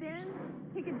into spin.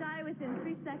 He could die within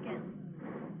 3 seconds.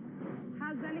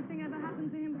 Has anything ever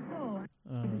happened to him before?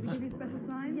 Does he give you special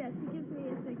signs? Yes, he gives me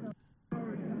a signal.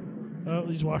 Oh,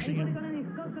 he's washing Anybody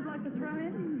him. got any socks I'd like to throw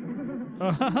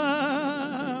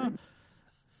in?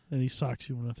 And he socks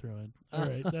you want to throw in. All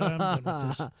right, I'm done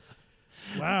with this.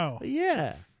 Wow.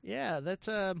 Yeah, that's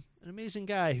an amazing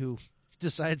guy who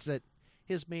decides that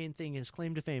his main thing, his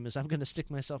claim to fame, is I'm going to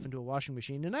stick myself into a washing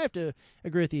machine. And I have to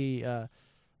agree with the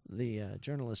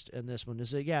journalist in this one.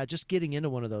 Is that, just getting into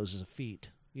one of those is a feat.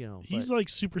 You know, he's like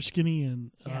super skinny and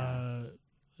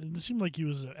it seemed like he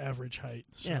was average height.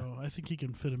 So I think he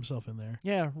can fit himself in there.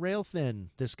 Yeah, rail thin,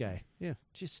 this guy. Yeah,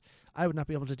 just I would not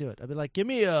be able to do it. I'd be like, give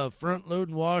me a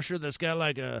front-loading washer that's got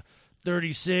like a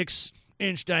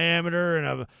 36-inch diameter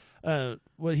and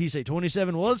what did he say,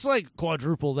 27? Well, it's like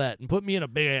quadruple that, and put me in a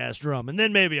big-ass drum, and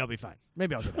then maybe I'll be fine.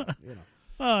 Maybe I'll get out, you know.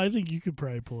 I think you could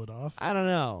probably pull it off. I don't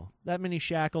know. That many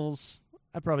shackles,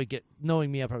 I'd probably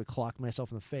knowing me, I'd probably clock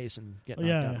myself in the face and get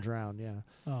knocked out and drown,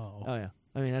 Oh, yeah.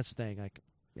 I mean, that's the thing.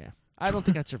 I don't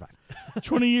think I'd survive.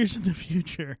 20 years in the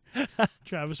future,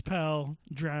 Travis Powell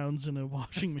drowns in a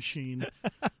washing machine,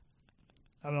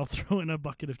 and I'll throw in a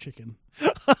bucket of chicken.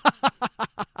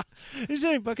 Is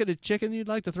there any bucket of chicken you'd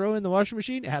like to throw in the washing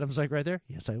machine? Adam's like right there.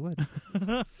 Yes, I would.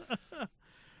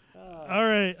 All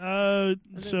right.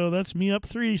 So that's me up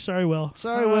 3. Sorry, Will.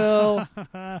 Sorry, Will.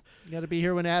 You got to be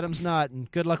here when Adam's not, and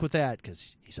good luck with that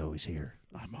because he's always here.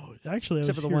 I'm always actually.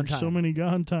 Except for the here one time. so many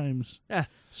gone times. Yeah.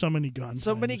 So many gone times.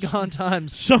 So many gone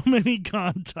times. So many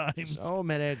gone times. So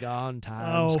many gone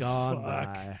times gone fuck.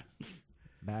 by.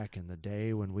 Back in the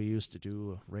day when we used to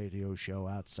do a radio show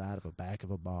outside of the back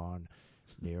of a barn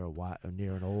near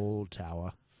an old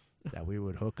tower that we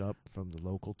would hook up from the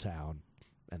local town,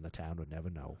 and the town would never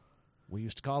know. We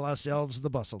used to call ourselves the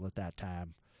Bustle at that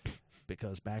time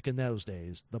because back in those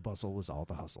days, the bustle was all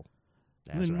the hustle.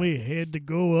 That's then right. we had to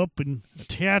go up and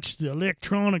attach the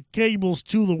electronic cables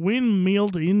to the windmill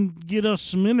to get us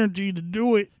some energy to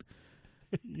do it.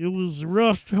 It was a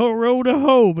rough road to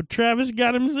hoe, but Travis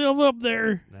got himself up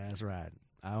there. That's right.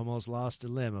 I almost lost a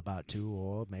limb about 2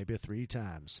 or maybe 3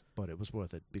 times, but it was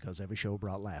worth it because every show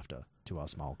brought laughter to our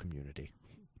small community.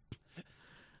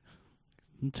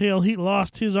 Until he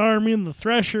lost his arm in the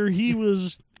thresher, he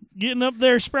was getting up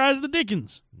there surprise the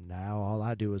dickens. Now all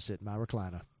I do is sit in my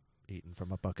recliner, eating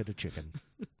from a bucket of chicken,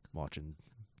 watching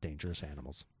dangerous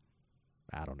animals.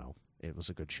 I don't know. It was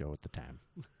a good show at the time.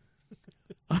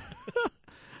 All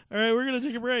right, we're going to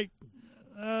take a break.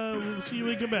 We'll see you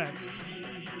when we come back.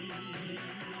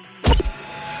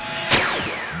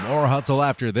 More hustle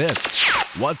after this.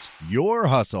 What's your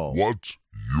hustle? What's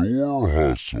your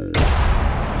hustle?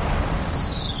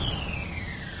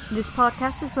 This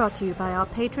podcast is brought to you by our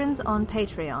patrons on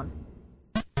Patreon.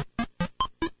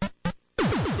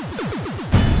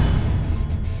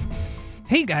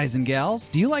 Hey guys and gals,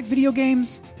 do you like video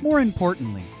games? More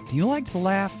importantly, do you like to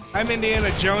laugh? I'm Indiana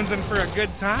Jonesing for a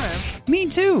good time. Me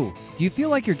too! Do you feel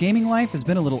like your gaming life has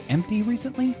been a little empty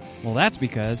recently? Well, that's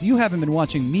because you haven't been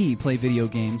watching me play video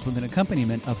games with an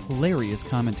accompaniment of hilarious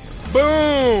commentary.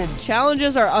 Boom!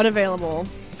 Challenges are unavailable.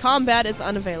 Combat is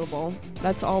unavailable.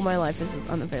 That's all my life is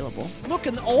unavailable. Look,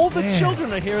 and all the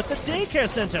children are here at the daycare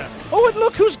center. Oh, and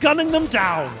look who's gunning them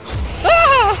down.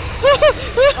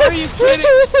 Are you kidding?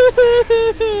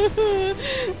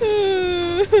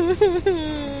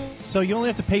 So you only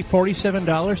have to pay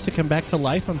 $47 to come back to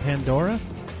life on Pandora?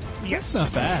 Yes.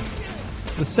 That's not bad.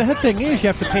 The sad thing is you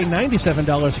have to pay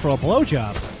 $97 for a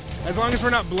blowjob. As long as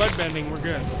we're not bloodbending, we're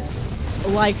good.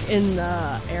 Like in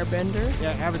Airbender?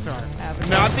 Yeah, Avatar.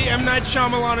 Not the M. Night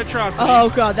Shyamalan atrocity. Oh,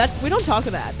 God. We don't talk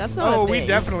about that. That's not a thing. We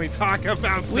definitely talk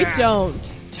about that. We don't.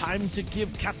 Time to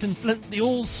give Captain Flint the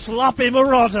old sloppy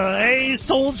marauder, eh,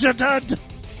 soldier dud?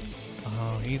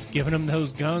 Oh, He's giving him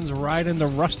those guns right in the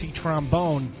rusty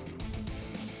trombone.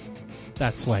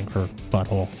 That's slang for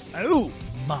butthole. Oh,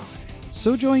 my.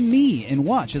 So join me and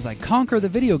watch as I conquer the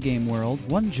video game world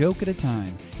one joke at a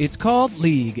time. It's called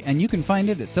League, and you can find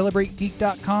it at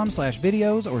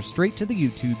CelebrateGeek.com/videos or straight to the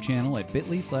YouTube channel at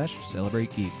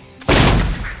bit.ly/CelebrateGeek.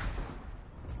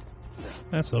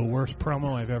 That's the worst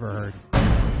promo I've ever heard.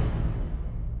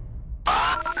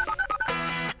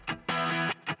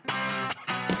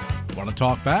 Want to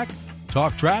talk back,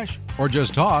 talk trash, or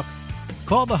just talk?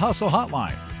 Call the Hustle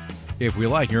Hotline. If we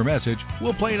like your message,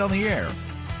 we'll play it on the air.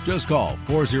 Just call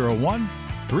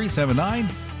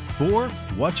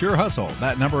 401-379-4What's Your Hustle.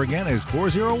 That number again is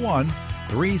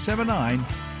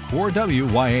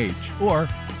 401-379-4WYH or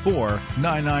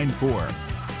 4994.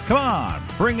 Come on,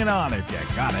 bring it on if you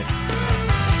got it.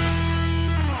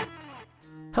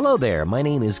 Hello there, my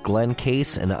name is Glenn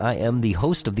Case, and I am the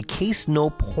host of the Case No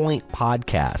Point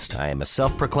podcast. I am a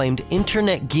self-proclaimed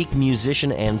internet geek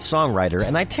musician and songwriter,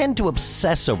 and I tend to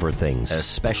obsess over things,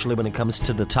 especially when it comes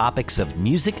to the topics of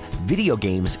music, video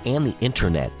games, and the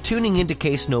internet. Tuning into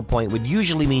Case No Point would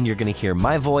usually mean you're going to hear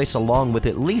my voice along with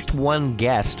at least one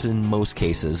guest in most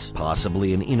cases,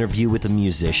 possibly an interview with a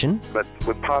musician. But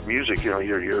with pop music,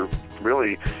 you're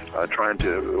really trying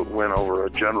to win over a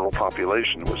general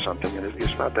population with something, and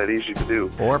it's not that easy to do.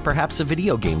 Or perhaps a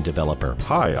video game developer.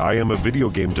 Hi, I am a video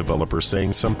game developer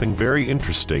saying something very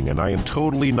interesting, and I am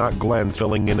totally not Glenn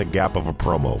filling in a gap of a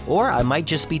promo. Or I might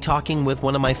just be talking with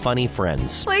one of my funny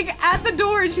friends. Like, at the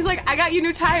door, and she's like, I got you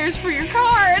new tires for your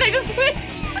car, and I just went...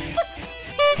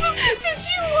 Did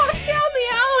you walk down the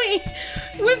alley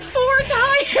with 4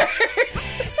 tires?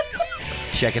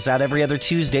 Check us out every other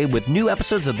Tuesday with new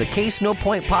episodes of the Case No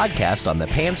Point podcast on the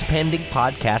Pants Pending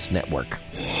Podcast Network.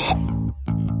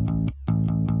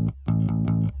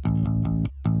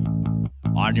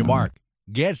 On your mark,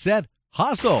 get set,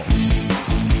 hustle.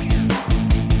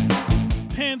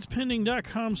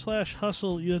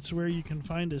 Pantspending.com/hustle. That's where you can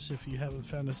find us if you haven't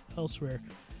found us elsewhere.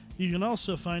 You can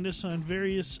also find us on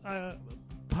various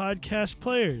podcast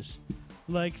players,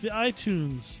 like the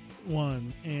iTunes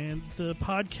one, and the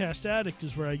Podcast Addict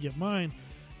is where I get mine.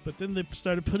 But then they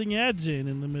started putting ads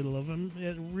in the middle of them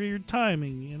at weird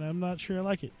timing, and I'm not sure I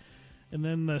like it. And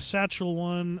then the Satchel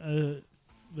one,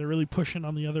 they're really pushing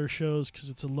on the other shows because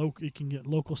it's you can get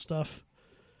local stuff.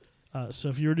 So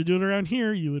if you were to do it around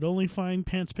here, you would only find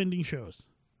Pants Pending shows.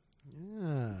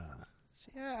 Yeah.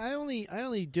 See, I only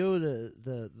do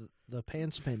the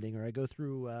Pants Pending, or I go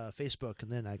through Facebook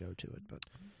and then I go to it, but.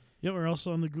 Yeah, we're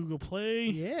also on the Google Play.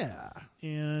 Yeah.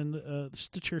 And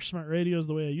Stitcher Smart Radio is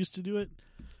the way I used to do it.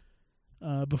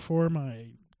 Before my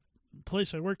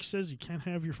place I work says you can't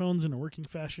have your phones in a working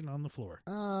fashion on the floor.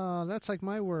 Oh, that's like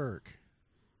my work.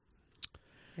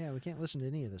 Yeah, we can't listen to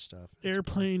any of this stuff.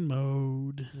 Airplane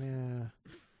mode. Yeah.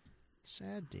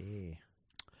 Sad day.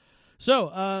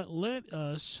 So, let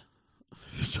us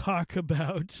talk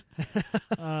about...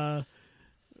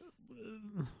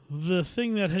 the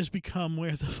thing that has become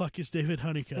where the fuck is David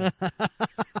Honeycutt?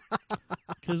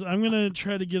 Because I'm going to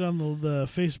try to get on the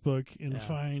Facebook and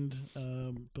find,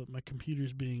 but my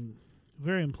computer's being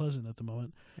very unpleasant at the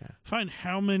moment, find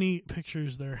how many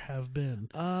pictures there have been.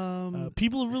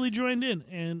 People have really joined in,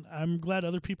 and I'm glad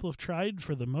other people have tried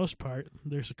for the most part.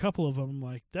 There's a couple of them I'm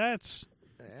like, that's...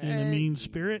 in a mean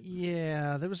spirit.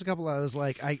 Yeah, there was a couple I was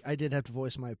like, I did have to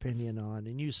voice my opinion on,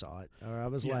 and you saw it. Or I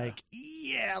was like,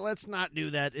 yeah, let's not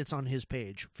do that. It's on his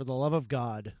page. For the love of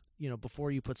God, before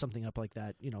you put something up like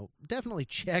that, definitely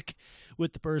check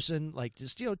with the person. Like,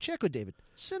 just, check with David.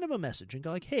 Send him a message and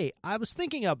go like, hey, I was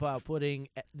thinking about putting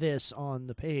this on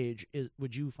the page.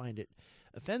 Would you find it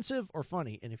offensive or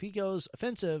funny? And if he goes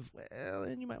offensive, well,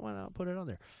 then you might want to put it on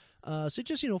there. So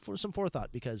just, for some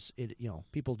forethought, because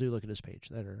people do look at his page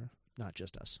that are not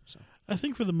just us. So I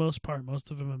think for the most part, most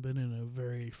of them have been in a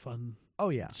very fun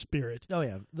spirit. Oh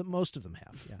yeah, most of them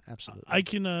have. Yeah, absolutely. I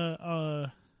can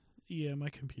my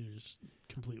computer's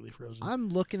completely frozen. I'm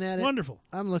looking at it. Wonderful.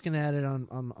 I'm looking at it on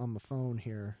my phone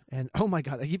here, and oh my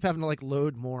God, I keep having to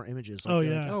load more images.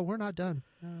 We're not done.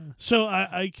 So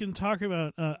I can talk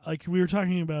about like we were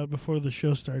talking about before the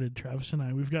show started. Travis and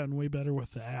I, we've gotten way better with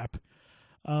the app.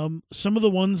 Some of the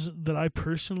ones that I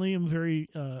personally am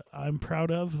I'm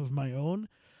proud of my own.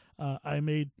 I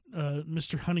made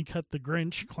Mr. Honeycutt the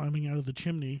Grinch climbing out of the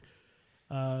chimney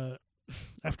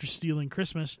after stealing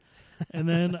Christmas, and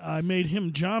then I made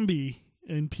him Jambi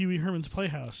in Pee Wee Herman's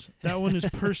Playhouse. That one is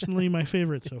personally my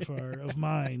favorite so far of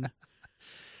mine.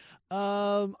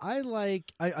 I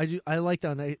like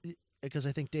that one because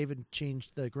I think David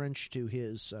changed the Grinch to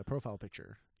his profile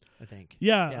picture. I think.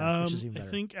 Yeah, which is even I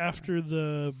better. think after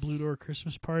the Blue Door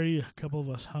Christmas party, a couple of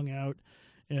us hung out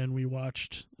and we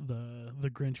watched the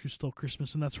Grinch Who Stole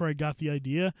Christmas, and that's where I got the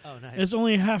idea. Oh, nice. It's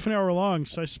only half an hour long,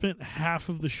 so I spent half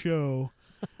of the show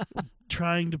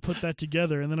trying to put that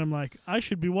together, and then I'm like, I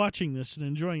should be watching this and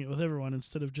enjoying it with everyone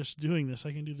instead of just doing this.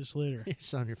 I can do this later.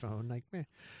 It's on your phone, like meh.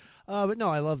 But no,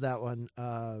 I love that one.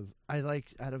 I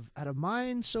like out of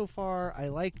mine so far. I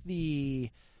like the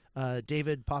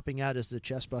David popping out as the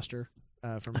chest buster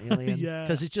from Alien. Yeah,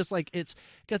 because it's just like it's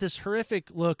got this horrific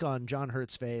look on John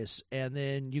Hurt's face, and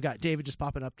then you got David just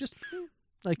popping up, just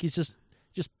like he's just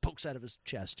pokes out of his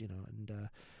chest, And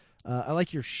I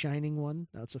like your Shining one.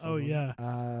 That's a fun one. Yeah.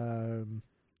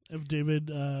 Of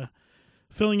David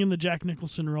filling in the Jack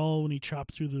Nicholson role when he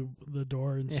chopped through the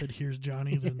door and said, "Here's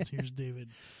Johnny," then here's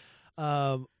David.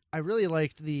 I really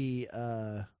liked the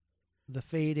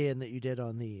fade in that you did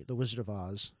on the Wizard of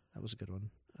Oz. That was a good one.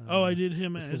 I did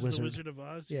him as the Wizard of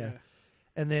Oz. Yeah.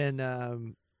 And then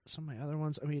some of my other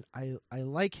ones. I mean, I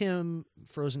like him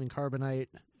Frozen in Carbonite.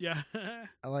 Yeah.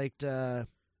 I liked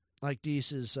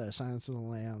Deese's Silence of the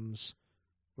Lambs,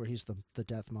 where he's the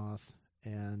Death Moth.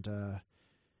 And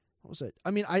what was it?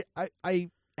 I mean, I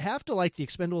have to like the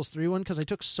Expendables 3 one because I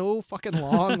took so fucking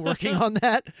long working on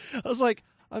that. I was like,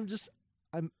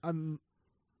 I'm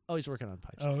always working on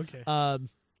pipes. Oh, okay.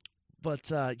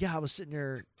 But I was sitting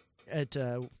there at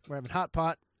we're having hot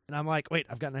pot, and I'm like, wait,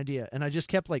 I've got an idea, and I just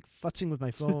kept like futzing with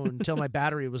my phone until my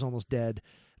battery was almost dead,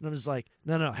 and I was like,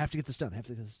 no, I have to get this done.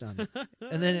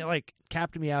 And then it like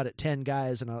capped me out at 10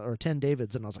 guys or 10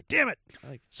 Davids, and I was like, damn it!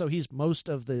 So he's most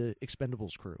of the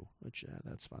Expendables crew, which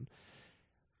that's fun.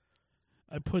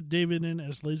 I put David in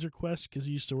as Laser Quest because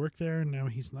he used to work there, and now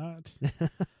he's not.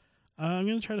 I'm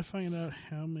going to try to find out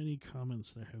how many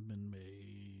comments there have been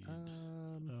made.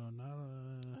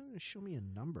 Show me a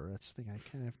number. That's the thing. I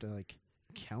kind of have to like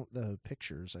count the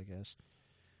pictures, I guess.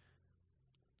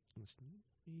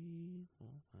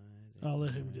 I'll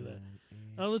let him do that.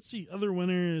 Let's see. Other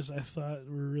winners I thought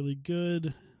were really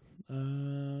good.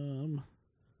 Of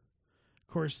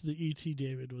course, the E.T.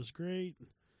 David was great.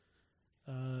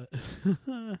 I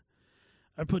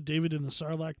put David in the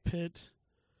Sarlacc pit.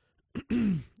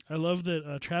 I love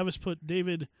that Travis put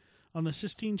David on the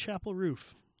Sistine Chapel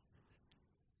roof.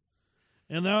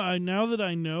 And now that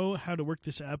I know how to work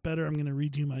this app better, I'm going to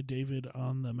redo my David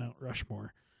on the Mount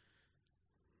Rushmore.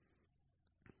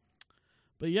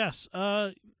 But yes,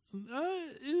 it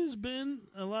has been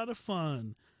a lot of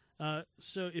fun.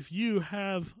 So if you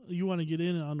want to get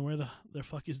in on where the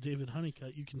fuck is David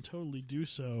Honeycutt, you can totally do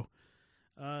so.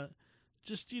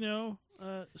 Just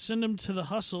send them to the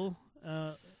Hustle.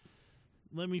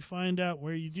 Let me find out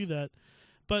where you do that.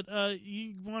 But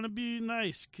you want to be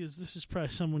nice because this is probably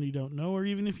someone you don't know, or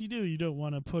even if you do, you don't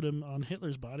want to put him on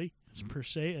Hitler's body, per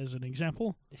se, as an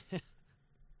example.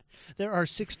 There are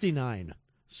 69.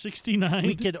 69?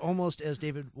 We could almost, as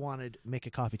David wanted, make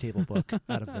a coffee table book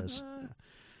out of this.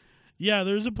 Yeah,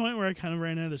 there's a point where I kind of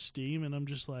ran out of steam, and I'm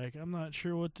just like, I'm not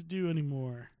sure what to do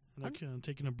anymore. And I'm kind of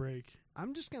taking a break.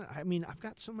 I'm just going to, I've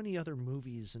got so many other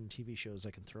movies and TV shows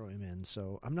I can throw him in,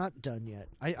 so I'm not done yet.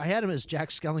 I had him as Jack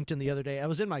Skellington the other day. I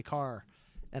was in my car,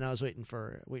 and I was waiting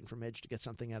for Midge to get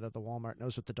something out of the Walmart, and I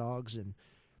was with the dogs, and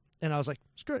I was like,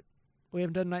 screw it. We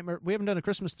haven't done a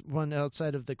Christmas one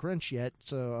outside of the Grinch yet,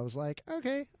 so I was like,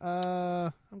 okay,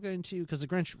 I'm going to, because the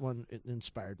Grinch one it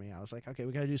inspired me. I was like, okay,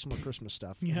 we got to do some more Christmas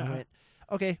stuff. Yeah. And I went,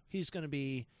 okay, he's going to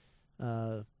be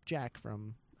Jack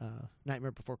from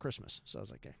Nightmare Before Christmas. So I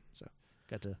was like, okay, so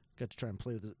got to try and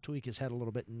tweak his head a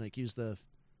little bit and like use the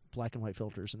black and white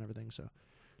filters and everything. So that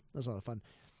was a lot of fun.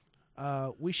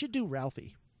 We should do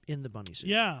Ralphie in the bunny suit.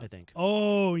 Yeah, I think.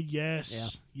 Oh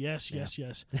yes, yeah.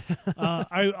 yes.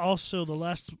 I also the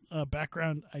last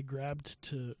background I grabbed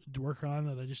to work on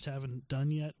that I just haven't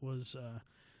done yet was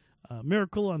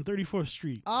Miracle on 34th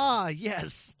Street. Ah,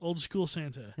 yes, old school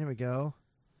Santa. There we go.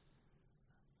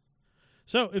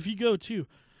 So if you go to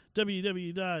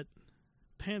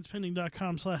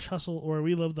www.pantspending.com/hustle or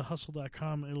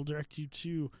welovethehustle.com, it'll direct you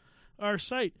to our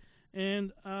site.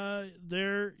 And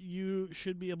there you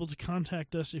should be able to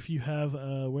contact us if you have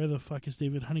Where the Fuck is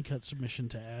David Honeycutt submission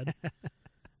to add.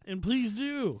 And please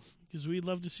do, because we'd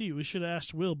love to see it. We should have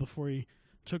asked Will before he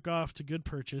took off to Good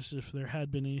Purchase if there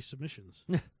had been any submissions.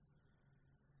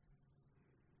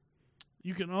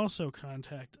 You can also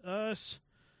contact us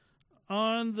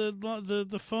on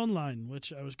the phone line,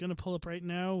 which I was going to pull up right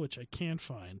now, which I can't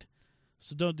find.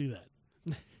 So don't do that.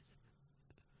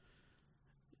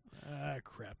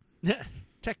 Crap.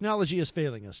 Technology is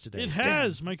failing us today. It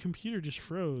has. Damn. My computer just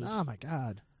froze. Oh, my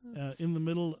God. In the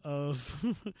middle of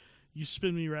You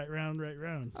spin me right round.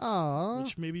 Aww.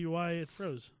 Which may be why it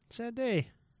froze. Sad day.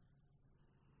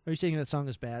 Are you saying that song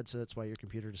is bad, so that's why your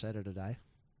computer decided to die?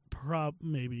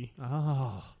 Maybe.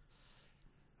 Oh.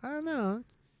 I don't know.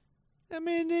 I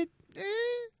mean,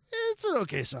 it's an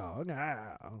okay song.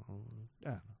 I don't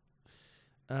know.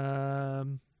 Yeah.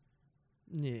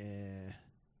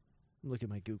 Look at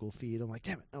my Google feed. I'm like,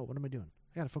 damn it. Oh, what am I doing?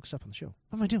 I got to focus up on the show.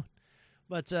 What am I doing?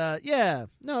 But, yeah.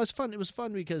 No, it was fun. It was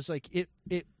fun because, like, it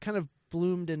kind of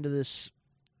bloomed into this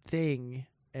thing,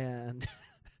 and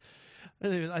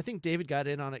I think David got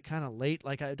in on it kind of late.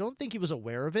 Like, I don't think he was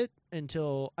aware of it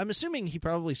until, I'm assuming he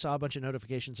probably saw a bunch of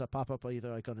notifications that pop up either,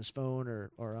 like, on his phone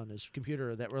or on his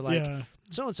computer that were like,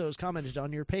 so-and-so has commented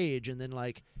on your page, and then,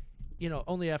 like, you know,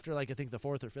 only after, like, I think the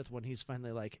fourth or fifth one, he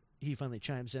finally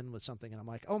chimes in with something, and I'm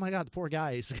like, oh my God, the poor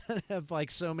guy. He's going to have,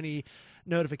 like, so many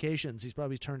notifications. He's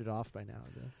probably turned it off by now.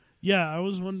 Yeah, I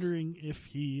was wondering if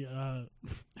he,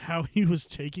 how he was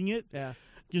taking it. Yeah.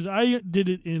 Because I did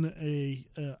it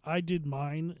I did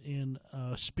mine in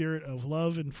a spirit of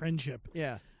love and friendship.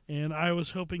 Yeah. And I was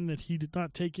hoping that he did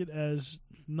not take it as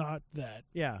not that.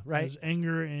 Yeah, right. As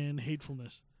anger and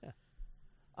hatefulness. Yeah.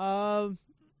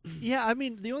 Yeah, I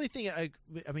mean, the only thing I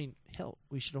mean, hell,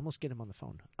 we should almost get him on the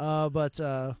phone. But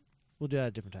we'll do that at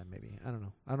a different time, maybe. I don't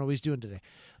know what he's doing today.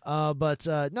 But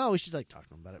no, we should like talk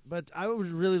to him about it. But I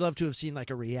would really love to have seen like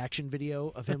a reaction video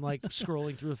of him like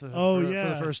scrolling through for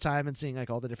the first time and seeing like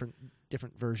all the different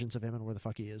versions of him and where the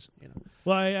fuck he is. You know.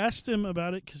 Well, I asked him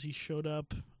about it because he showed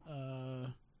up.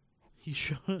 He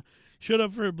showed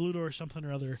up for a Blue Door or something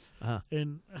or other,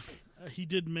 and he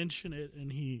did mention it,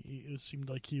 and it seemed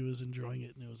like he was enjoying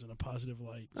it, and it was in a positive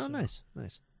light. Oh, so. Nice.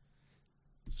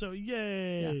 So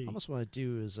yay! Yeah, almost what I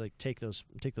do is like take those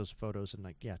photos and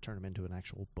like turn them into an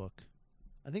actual book.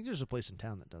 I think there's a place in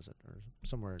town that does it, or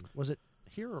somewhere. Was it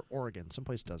here or Oregon?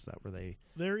 Someplace does that where they.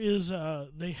 There is.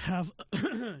 They have.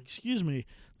 Excuse me.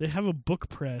 They have a book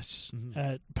press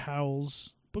at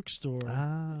Powell's bookstore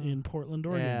in Portland,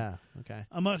 Oregon. Yeah. Okay.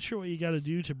 I'm not sure what you got to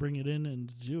do to bring it in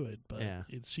and do it, but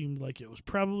it seemed like it was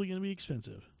probably going to be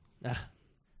expensive.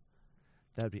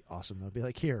 That'd be awesome. That'd be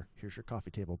like, here's your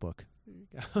coffee table book. There you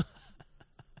go.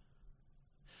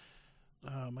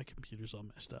 My computer's all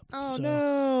messed up. Oh,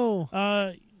 no.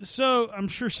 So I'm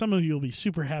sure some of you will be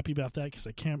super happy about that because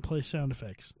I can't play sound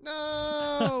effects.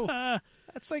 No.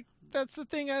 That's the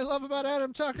thing I love about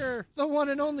Adam Tucker. The one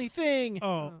and only thing.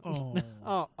 Oh.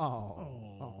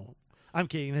 I'm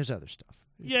kidding. There's other stuff.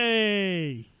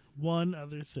 Yay. One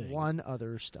other thing. One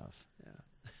other stuff. Yeah.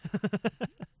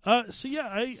 So yeah,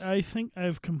 I think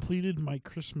I've completed my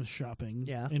Christmas shopping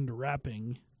and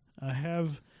wrapping. I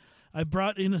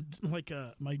brought in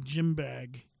my gym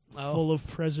bag full of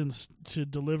presents to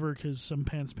deliver because some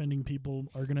pants-pending people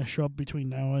are going to show up between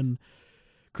now and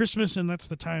Christmas, and that's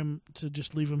the time to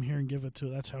just leave them here and give it to.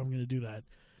 That's how I'm going to do that.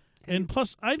 And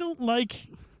plus, I don't like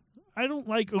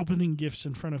opening gifts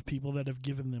in front of people that have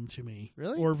given them to me,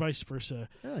 really, or vice versa.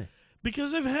 Really,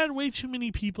 because I've had way too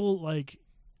many people like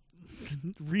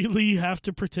really have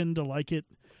to pretend to like it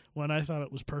when I thought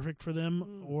it was perfect for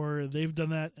them, or they've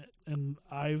done that, and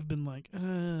I've been like,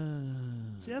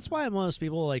 See, that's why I'm one of those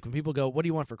people, like, when people go, what do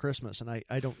you want for Christmas? And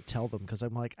I don't tell them, because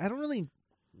I'm like, I don't really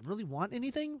want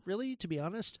anything, really, to be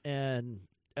honest. And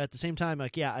at the same time,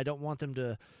 like, I don't want them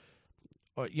to,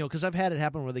 or, because I've had it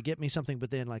happen where they get me something, but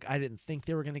then, like, I didn't think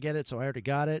they were going to get it, so I already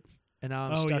got it. And now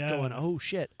I'm stuck going, oh,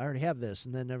 shit, I already have this.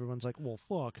 And then everyone's like, well,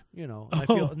 fuck,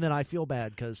 and then I feel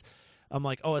bad, because I'm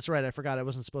like, oh, that's right, I forgot I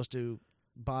wasn't supposed to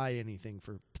buy anything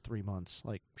for 3 months.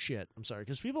 Like, shit, I'm sorry.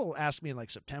 Because people ask me in, like,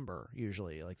 September,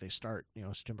 usually. Like, they start,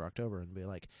 September, October, and be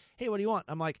like, hey, what do you want?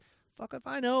 I'm like, fuck if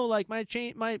I know. Like, my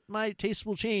taste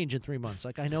will change in 3 months.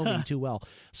 Like, I know me too well.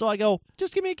 So I go,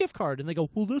 just give me a gift card. And they go,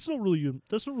 well, that's not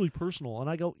really personal. And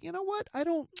I go, you know what? I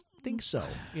don't think so.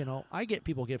 I get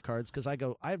people gift cards because I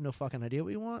go, I have no fucking idea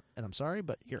what you want, and I'm sorry,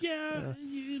 but here. Yeah,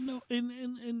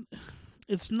 and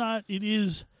it's not, it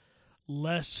is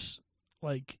less,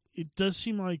 like, it does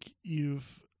seem like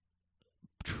you've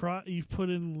put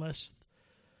in less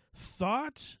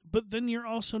thought, but then you're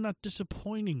also not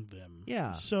disappointing them.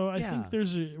 Yeah. So I think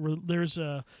there's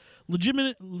a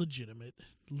legitimate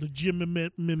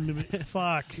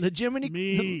fuck. Legiminy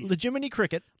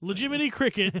cricket. Legiminy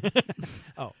cricket.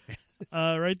 Oh.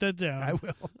 Write that down. I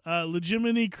will.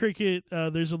 Legiminy cricket.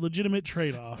 There's a legitimate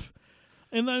trade-off.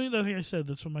 And I mean, like I said,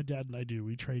 that's what my dad and I do.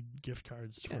 We trade gift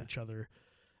cards for each other.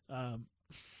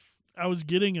 I was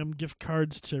getting him gift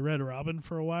cards to Red Robin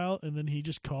for a while, and then he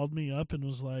just called me up and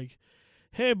was like,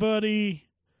 hey, buddy,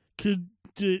 could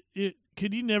you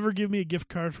never give me a gift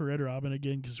card for Red Robin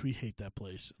again, because we hate that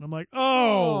place? And I'm like,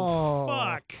 oh,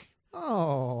 fuck.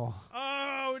 Oh.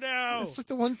 Oh no. It's like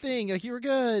the one thing. Like you were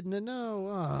good.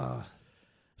 No.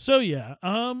 So yeah,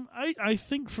 I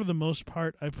think for the most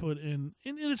part I put in,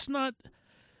 and it's not.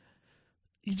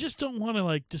 You just don't want to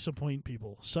like disappoint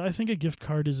people. So I think a gift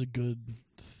card is a good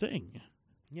thing.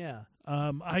 Yeah.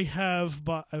 I've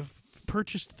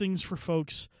purchased things for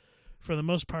folks for the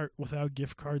most part without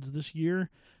gift cards this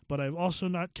year, but I've also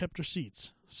not kept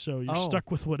receipts. So you're stuck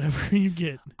with whatever you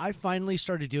get. I finally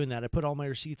started doing that. I put all my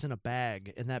receipts in a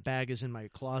bag, and that bag is in my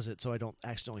closet, so I don't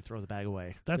accidentally throw the bag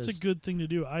away. That's a good thing to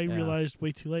do. I realized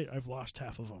way too late I've lost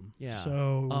half of them. Yeah.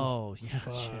 So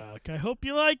fuck. I hope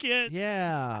you like it.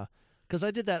 Yeah. Because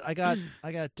I did that. I got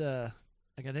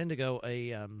Indigo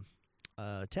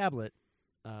a tablet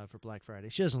for Black Friday.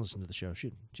 She doesn't listen to the show.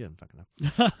 She doesn't fucking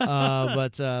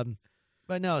know.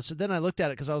 But no. So then I looked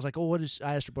at it because I was like, oh,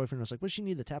 I asked her boyfriend. I was like, what does she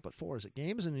need the tablet for? Is it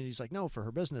games? And he's like, no, for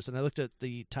her business. And I looked at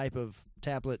the type of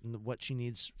tablet and what she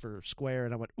needs for Square,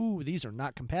 and I went, ooh, these are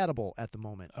not compatible at the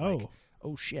moment. Oh. Like,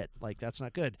 oh shit! Like that's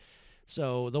not good.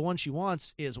 So the one she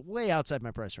wants is way outside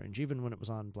my price range. Even when it was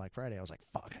on Black Friday, I was like,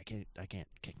 fuck, I can't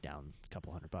kick down a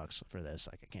couple $100 for this.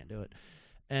 Like, I can't do it.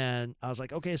 And I was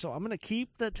like, okay, so I'm going to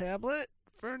keep the tablet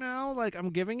for now. Like,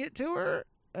 I'm giving it to her.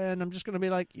 And I'm just going to be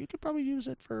like, you could probably use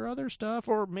it for other stuff.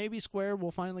 Or maybe Square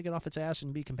will finally get off its ass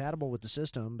and be compatible with the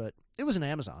system. But it was an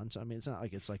Amazon. So, I mean, it's not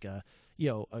like it's like a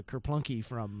Kerplunky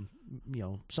from,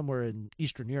 somewhere in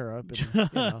Eastern Europe.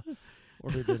 And,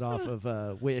 ordered it off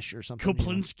of Wish or something.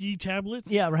 Koplinski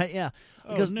tablets? Yeah, right, yeah.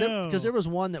 Because no. there was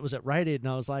one that was at Rite Aid,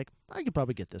 and I was like, I could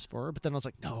probably get this for her. But then I was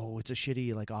like, no, it's a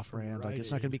shitty, like, off-brand. Like, it's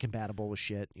not going to be compatible with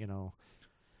shit, It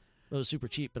was super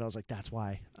cheap, but I was like, that's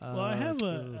why. Well, I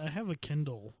have a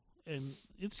Kindle, and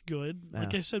it's good. Yeah.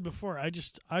 Like I said before,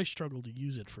 I struggle to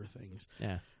use it for things.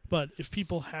 Yeah. But if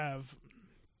people have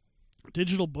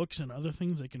digital books and other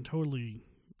things, they can totally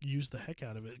use the heck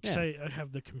out of it. Because I have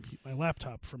my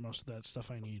laptop for most of that stuff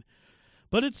I need.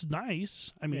 But it's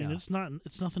nice. I mean, it's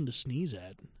nothing to sneeze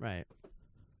at. Right.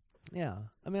 Yeah.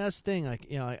 I mean, that's the thing. Like,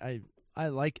 I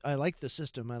like the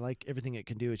system. I like everything it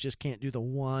can do. It just can't do the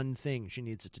one thing she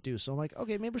needs it to do. So I'm like,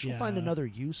 okay, maybe she'll find another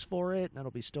use for it, and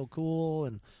that'll be still cool.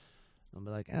 And I'll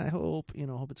be like, I hope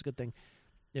it's a good thing.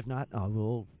 If not, I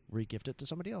will re-gift it to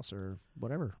somebody else or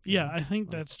whatever. Yeah, I think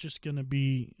that's just going to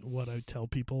be what I tell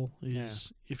people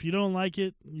is if you don't like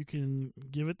it, you can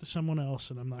give it to someone else,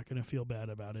 and I'm not going to feel bad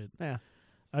about it. Yeah.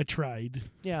 I tried.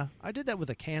 Yeah, I did that with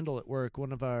a candle at work.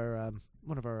 One of our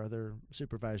other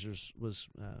supervisors was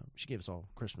she gave us all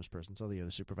Christmas presents, all the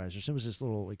other supervisors. It was this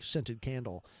little like scented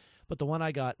candle, but the one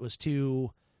I got was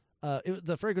too.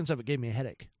 The fragrance of it gave me a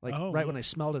headache. Like when I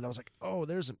smelled it, I was like, "Oh,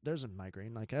 there's a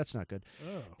migraine. Like that's not good."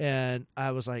 Oh. And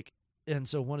I was like, and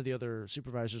so one of the other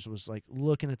supervisors was like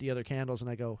looking at the other candles, and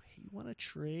I go, "Hey, you want to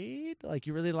trade? Like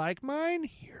you really like mine?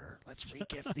 Here, let's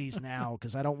regift these now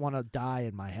because I don't want to die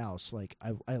in my house. Like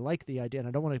I like the idea, and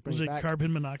I don't want to bring it back." Was it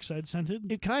carbon monoxide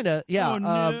scented? It kind of, yeah. Oh,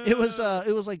 no. It was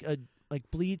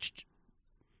like bleached,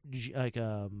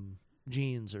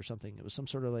 jeans or something. It was some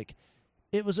sort of like.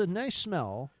 It was a nice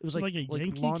smell. It was like a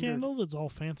Yankee candle that's all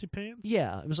fancy pants.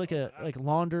 Yeah, it was like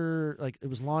it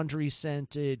was laundry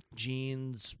scented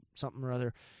jeans, something or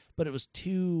other, but it was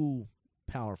too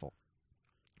powerful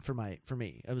for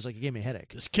me. It was like it gave me a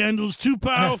headache. This candle's too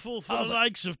powerful for the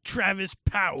likes of Travis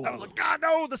Powell. I was like, God,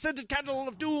 no, the scented candle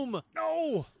of doom,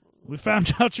 no. We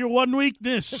found out your one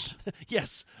weakness.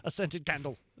 Yes, a scented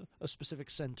candle, a specific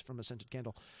scent from a scented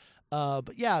candle.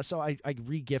 But yeah, so I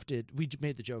re-gifted. We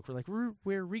made the joke. We're like,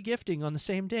 we're re-gifting on the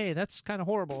same day. That's kind of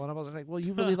horrible. And I was like, well,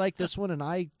 you really like this one, and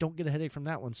I don't get a headache from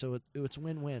that one, so it's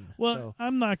win-win. Well, so,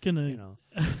 I'm not gonna,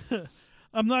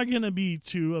 I'm not gonna be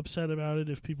too upset about it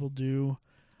if people do,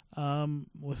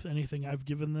 with anything I've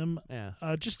given them. Yeah.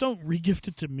 Just don't re-gift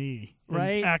it to me. And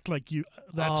right? act like you.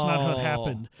 That's not how it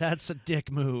happened. That's a dick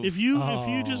move. If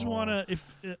you just wanna,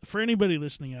 for anybody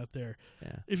listening out there,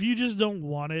 if you just don't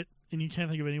want it. And you can't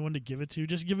think of anyone to give it to,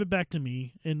 just give it back to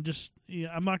me. And just,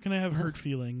 I'm not going to have hurt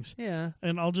feelings. Yeah.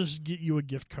 And I'll just get you a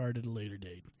gift card at a later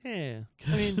date. Yeah.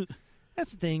 I mean,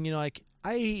 that's the thing, like,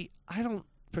 I don't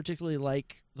particularly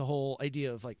like the whole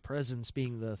idea of, like, presents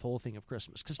being the whole thing of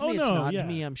Christmas. Because to me, it's not. To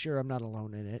me, I'm sure I'm not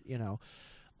alone in it,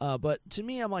 But to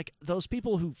me, I'm like, those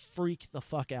people who freak the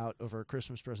fuck out over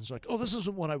Christmas presents are like, oh, this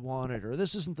isn't what I wanted, or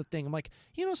this isn't the thing. I'm like,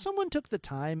 someone took the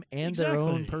time and their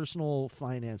own personal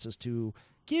finances to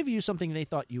give you something they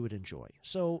thought you would enjoy.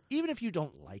 So even if you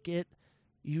don't like it,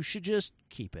 you should just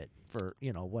keep it for,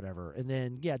 whatever. And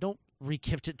then, don't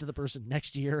re-gift it to the person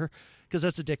next year because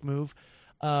that's a dick move.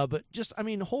 But just,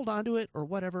 hold on to it or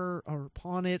whatever, or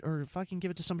pawn it, or fucking give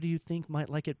it to somebody you think might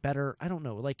like it better. I don't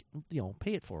know. Like,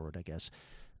 pay it forward, I guess.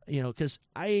 because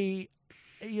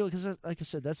because like I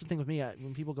said, that's the thing with me.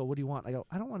 When people go, "What do you want?" I go,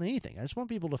 "I don't want anything. I just want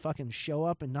people to fucking show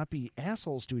up and not be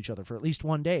assholes to each other for at least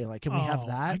one day. Like, can we have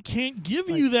that?" I can't give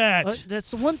you that.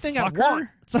 That's the one thing fucker.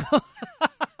 I want.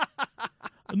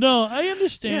 No, I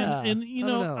understand, Yeah, and I don't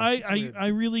know. It's weird. I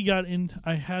really got in.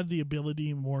 I had the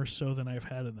ability more so than I've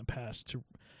had in the past to,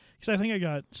 because I think I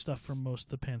got stuff from most of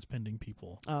the pants pending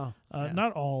people. Oh, yeah.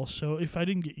 Not all. So if I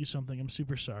didn't get you something, I'm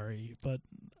super sorry. But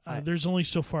there's only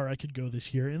so far I could go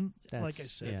this year, and like I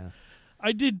said,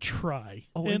 I did try,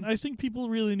 and I think people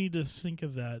really need to think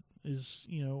of that as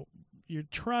you're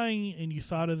trying, and you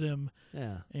thought of them,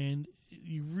 and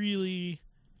you really.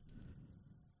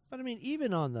 But I mean,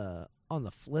 even on the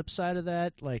flip side of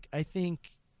that, like, I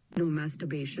think no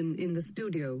masturbation in the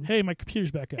studio. Hey, my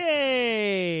computer's back up.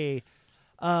 Hey,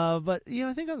 but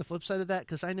I think on the flip side of that,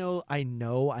 because I know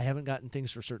I haven't gotten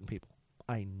things for certain people.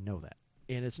 I know that,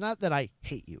 and it's not that I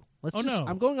hate you.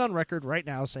 I'm going on record right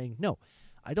now saying no,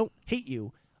 I don't hate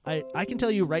you. I can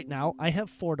tell you right now, I have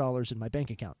 $4 in my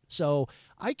bank account, so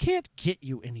I can't get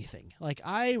you anything. Like,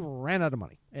 I ran out of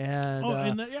money,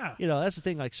 and that's the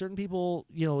thing. Like, certain people,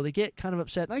 they get kind of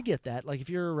upset, and I get that. Like, if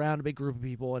you're around a big group of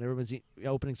people and everyone's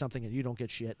opening something and you don't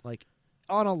get shit, like,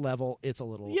 on a level, it's a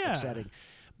little upsetting.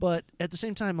 But at the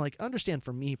same time, like, understand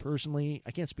for me personally,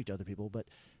 I can't speak to other people, but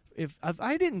if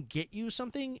I didn't get you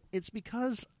something, it's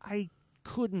because I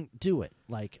couldn't do it.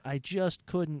 Like, I just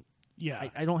couldn't. Yeah,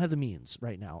 I don't have the means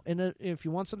right now. And if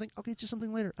you want something, I'll get you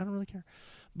something later. I don't really care.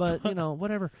 But,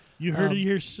 whatever. You heard it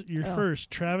here first.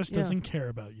 Travis doesn't care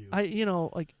about you.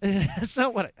 It's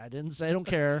not what I didn't say I don't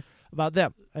care about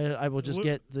them. I will just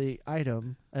get the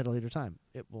item at a later time.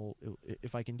 It will,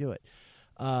 if I can do it.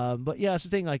 But yeah, it's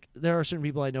the thing. Like, there are certain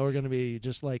people I know are going to be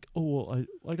just like, oh, well,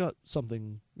 I got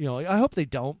something. I hope they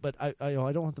don't, but I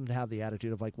don't want them to have the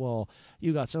attitude of like, well,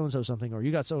 you got so and so something, or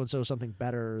you got so and so something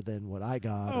better than what I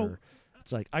got, or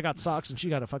it's like I got socks and she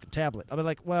got a fucking tablet. I'll be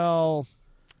like, well,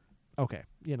 okay,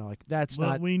 like that's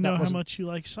not. We know how much you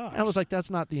like socks. I was like,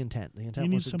 that's not the intent. The intent you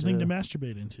need wasn't something to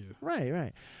masturbate into.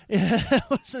 Right. It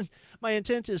wasn't. My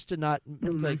intent is to not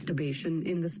masturbation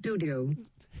in the studio.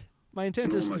 My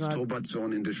intent is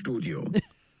masturbation in the studio.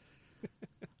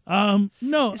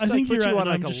 No, I think you're right.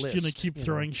 I'm just going to keep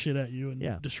throwing shit at you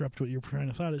and disrupt what your train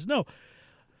of thought is. No,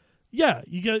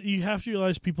 you have to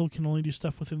realize people can only do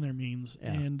stuff within their means,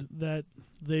 and that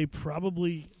they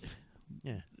probably,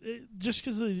 just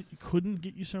because they couldn't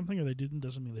get you something or they didn't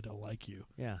doesn't mean they don't like you.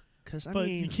 Yeah, but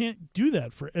you can't do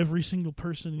that for every single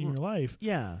person in your life.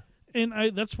 Yeah, and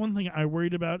that's one thing I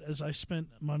worried about as I spent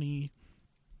money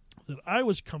that I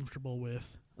was comfortable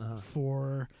with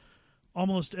for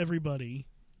almost everybody,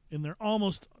 and they're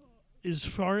almost, as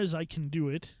far as I can do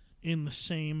it, in the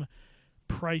same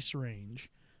price range.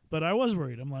 But I was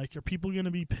worried. I'm like, are people going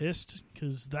to be pissed?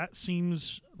 Because that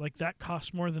seems like that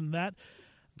costs more than that.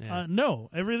 Yeah. No,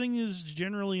 everything is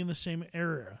generally in the same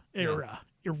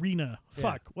arena.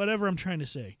 Fuck, whatever I'm trying to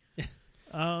say. It's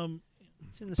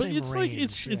in the but same it's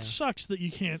range, like it sucks that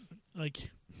you can't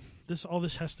this. All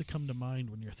this has to come to mind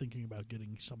when you're thinking about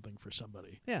getting something for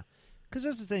somebody. Yeah, because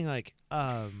that's the thing. Like,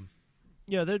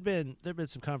 there'd been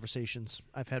some conversations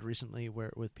I've had recently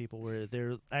with people where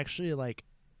they're actually like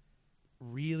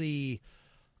really,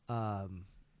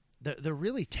 they're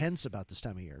really tense about this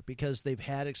time of year because they've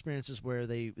had experiences where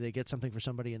they get something for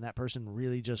somebody and that person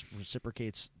really just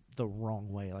reciprocates the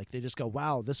wrong way. Like, they just go,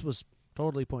 "Wow, this was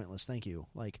totally pointless. Thank you.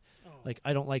 Like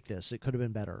I don't like this. It could have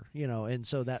been better." And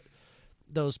so that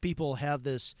those people have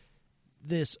this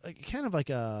kind of like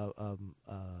a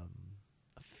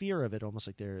fear of it, almost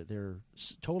like they're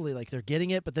totally like they're getting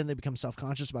it, but then they become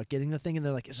self-conscious about getting the thing, and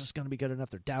they're like, "Is this going to be good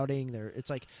enough?" They're doubting. It's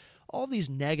like all these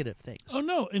negative things. Oh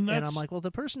no, and I'm like, well,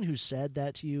 the person who said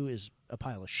that to you is a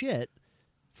pile of shit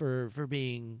for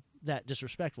being that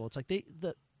disrespectful. It's like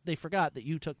they forgot that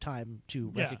you took time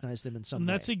to recognize them in some way. And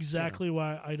that's exactly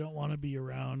why I don't want to be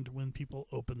around when people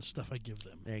open stuff I give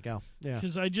them. There you go. Yeah.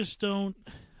 Because I just don't.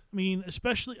 I mean,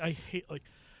 especially I hate, like,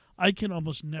 I can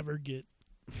almost never get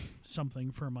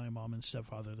something for my mom and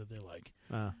stepfather that they like.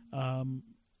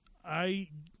 I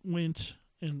went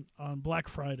on Black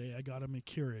Friday. I got them a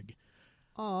Keurig.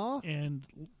 Aww. And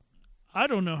I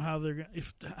don't know how they're gonna.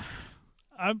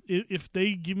 If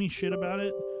they give me shit about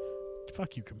it,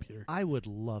 fuck you, computer. I would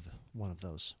love one of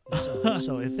those.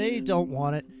 So if they don't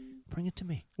want it, bring it to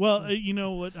me. Well, you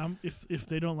know what? If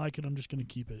they don't like it, I'm just going to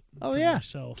keep it. Oh, for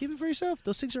myself. Keep it for yourself.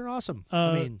 Those things are awesome.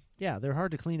 I mean, yeah, they're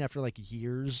hard to clean after like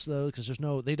years though, because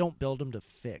they don't build them to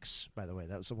fix. By the way,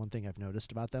 that was the one thing I've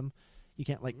noticed about them You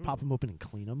can't like pop them open and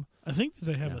clean them. I think that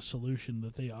they have a solution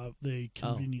that they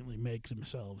conveniently make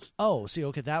themselves. Oh, see,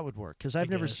 okay, that would work because I've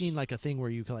never guess. seen like a thing where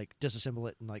you can like disassemble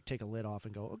it and like take a lid off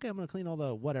and go, okay, I'm gonna clean all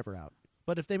the whatever out.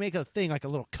 But if they make a thing like a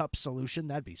little cup solution,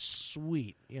 that'd be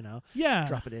sweet. You know, Yeah.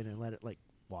 drop it in and let it like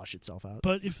wash itself out.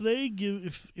 But if they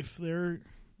give if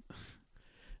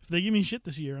they give me shit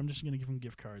this year, I'm just gonna give them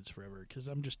gift cards forever because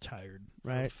I'm just tired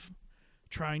of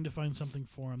trying to find something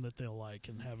for them that they'll like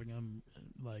and having them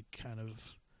like kind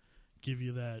of give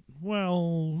you that.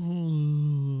 Well,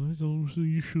 I don't see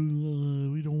you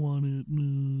should. We don't want it.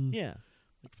 Yeah.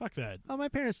 Like, fuck that. Oh, my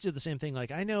parents did the same thing.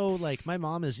 Like I know, like my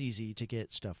mom is easy to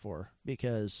get stuff for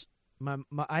because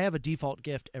I have a default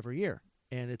gift every year,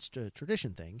 and it's a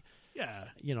tradition thing. Yeah.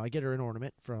 You know, I get her an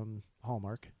ornament from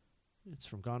Hallmark. It's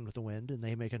from Gone with the Wind, and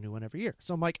they make a new one every year.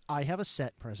 So I'm like, I have a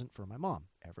set present for my mom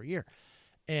every year.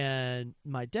 And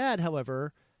my dad,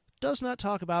 however, does not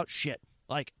talk about shit,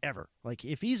 like, ever. Like,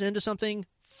 if he's into something,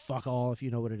 fuck all if you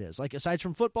know what it is. Like, aside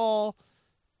from football,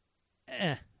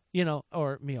 you know,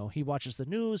 or, you know, he watches the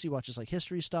news, he watches, like,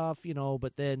 history stuff, you know,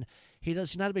 but then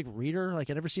he's not a big reader.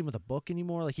 Like, I never see him with a book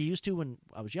anymore. Like, he used to when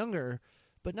I was younger,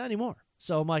 but not anymore.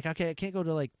 So I'm like, okay, I can't go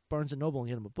to, like, Barnes & Noble and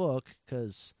get him a book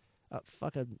because, I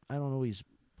don't know what he's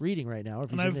reading right now or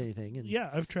if he's into anything. And,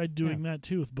 I've tried doing that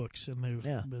too with books, and they've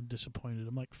been disappointed.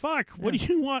 I'm like, fuck, what do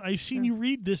you want? I've seen you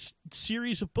read this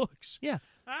series of books. Yeah.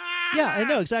 Yeah, I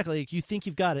know, exactly. Like, you think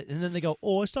you've got it, and then they go,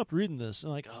 oh, I stopped reading this. And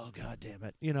I'm like, oh, God damn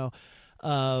it, you know.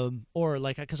 Or,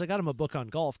 like, because I got him a book on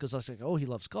golf, because I was like, oh, he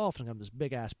loves golf, and I got him this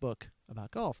big-ass book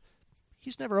about golf.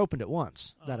 He's never opened it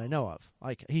once that I know of.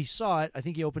 Like, he saw it, I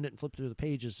think he opened it and flipped through the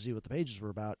pages to see what the pages were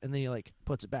about, and then he, like,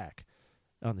 puts it back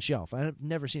on the shelf. I've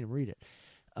never seen him read it.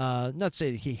 Not to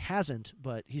say he hasn't,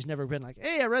 but he's never been like,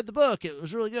 hey, I read the book. It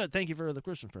was really good. Thank you for the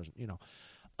Christmas present, you know.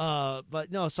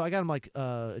 But no, so I got him like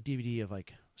a DVD of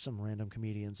like some random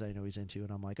comedians that I know he's into,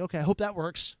 and I'm like, okay, I hope that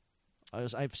works.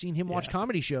 I've seen him watch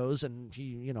comedy shows, and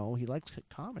he likes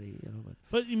comedy, you know.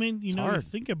 But you mean, you know, hard. to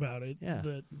think about it,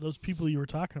 that those people you were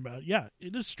talking about,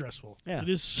 it is stressful. Yeah,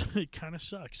 it kind of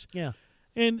sucks. Yeah,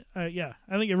 and I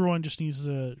think everyone just needs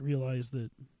to realize that.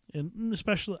 And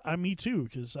especially me too,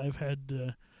 because I've had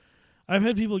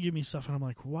people give me stuff, and I'm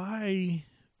like, why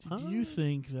did you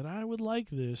think that I would like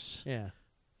this? Yeah.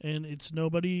 And it's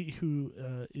nobody who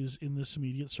is in this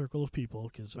immediate circle of people,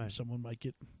 because someone might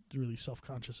get really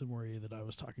self-conscious and worry that I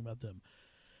was talking about them.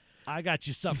 I got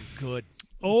you something good.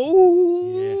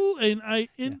 Oh, yeah.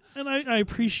 And I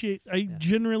appreciate. I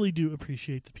generally do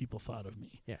appreciate the people thought of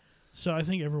me. Yeah. So I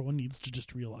think everyone needs to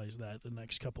just realize that the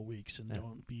next couple weeks and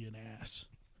don't be an ass.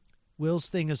 Will's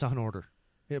thing is on order.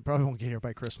 It probably won't get here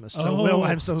by Christmas. So, Will,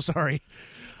 I'm so sorry.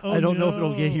 I don't know if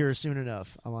it'll get here soon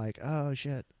enough. I'm like, oh,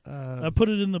 shit. I put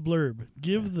it in the blurb.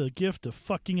 Give the gift of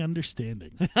fucking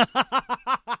understanding.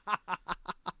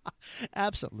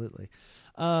 Absolutely.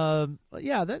 That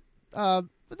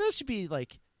should be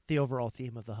like the overall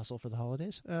theme of the hustle for the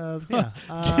holidays.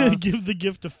 Give the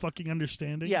gift of fucking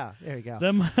understanding. Yeah, there you go.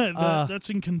 That's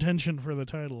in contention for the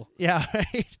title. Yeah,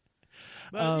 right.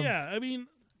 But I mean...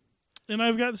 And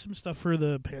I've got some stuff for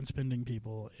the pants-bending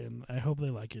people, and I hope they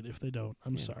like it. If they don't,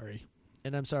 I'm sorry.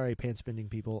 And I'm sorry, pants-bending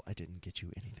people, I didn't get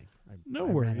you anything. No I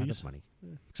worries. ran out of money.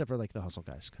 Except for, like, the hustle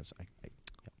guys, because I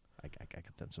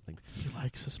got them something. He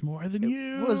likes us more than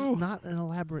you. It was not an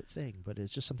elaborate thing, but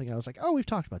it's just something I was like, oh, we've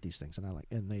talked about these things,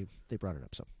 and they brought it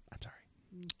up, so I'm sorry.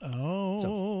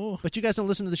 Oh. But you guys don't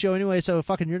listen to the show anyway, so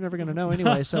fucking you're never going to know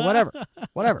anyway, so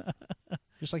whatever.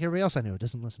 Just like everybody else I know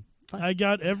doesn't listen. Fine. I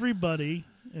got everybody,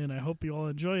 and I hope you all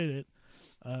enjoyed it,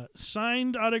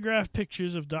 signed autographed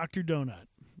pictures of Dr. Donut.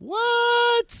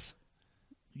 What?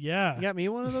 Yeah. You got me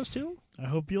one of those too? I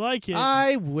hope you like it.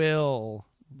 I will.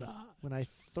 When I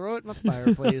throw it in my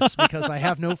fireplace because I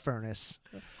have no furnace.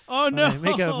 Oh, no.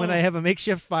 When I have a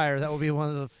makeshift fire, that will be one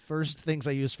of the first things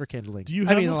I use for kindling. Do you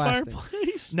have a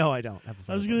fireplace? No, I don't have a fireplace.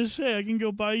 I was going to say, I can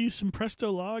go buy you some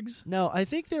Presto logs. No, I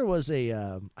think there was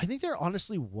I think there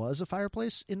honestly was a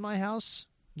fireplace in my house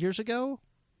years ago.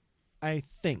 I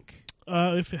think.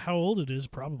 How old it is,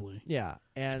 probably. Yeah.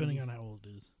 And depending on how old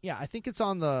it is. Yeah, I think it's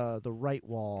on the right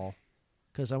wall.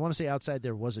 Because I want to say outside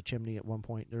there was a chimney at one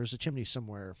point. There was a chimney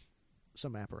somewhere.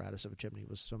 Some apparatus of a chimney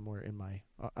was somewhere in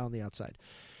on the outside.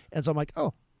 And so I'm like,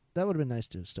 oh, that would have been nice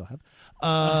to still have.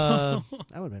 That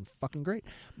would have been fucking great.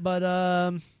 But,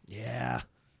 yeah,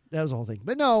 that was the whole thing.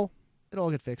 But no, it'll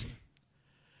all get fixed.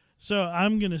 So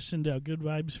I'm going to send out good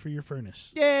vibes for your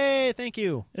furnace. Yay, thank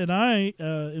you. And I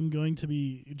am going to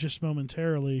be just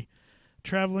momentarily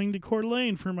traveling to Coeur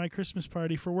d'Alene for my Christmas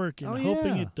party for work and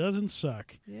hoping it doesn't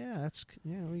suck. Yeah,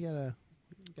 we got to...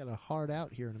 got a hard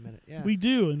out here in a minute. Yeah, We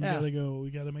do, and Yeah.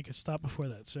 we gotta make a stop before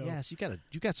that. So Yes,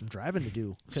 you got some driving to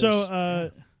do. 'cause-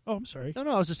 So, oh, I'm sorry. No,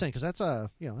 I was just saying because that's a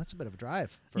that's a bit of a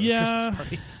drive for a Yeah. Christmas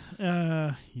party.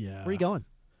 Yeah. Where are you going?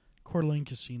 Coeur d'Alene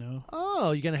Casino.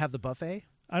 Oh, you gonna have the buffet?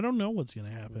 I don't know what's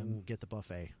gonna happen. Ooh, get the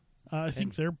buffet. I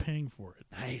think they're paying for it.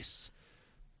 Nice.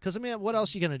 Because I mean, what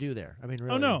else are you gonna do there? I mean,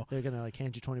 really? no. They're gonna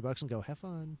hand you $20 and go have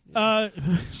fun.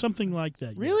 Something like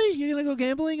that. Really? yes. You're gonna go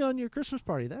gambling on your Christmas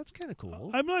party? That's kind of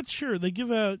cool. I'm not sure. They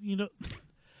give out,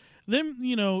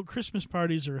 Christmas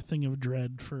parties are a thing of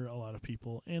dread for a lot of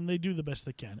people, and they do the best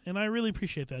they can. And I really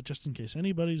appreciate that, just in case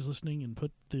anybody's listening and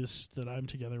put this, that I'm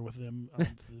together with them,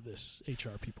 onto this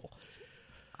HR people.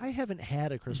 I haven't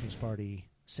had a Christmas party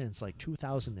since like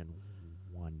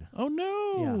 2001. Oh,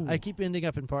 no. Yeah, I keep ending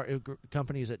up in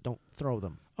companies that don't throw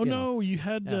them. Oh, you no, know. you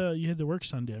had to work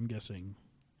Sunday, I'm guessing.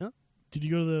 Huh? Did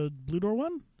you go to the Blue Door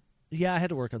one? Yeah, I had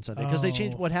to work on Sunday because they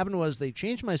changed. Oh. What happened was they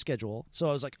changed my schedule, so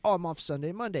I was like, "Oh, I'm off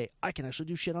Sunday, Monday. I can actually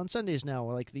do shit on Sundays now,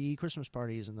 like the Christmas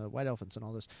parties and the white elephants and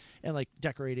all this, and like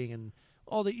decorating and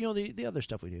all the the other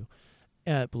stuff we do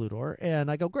at Blue Door." And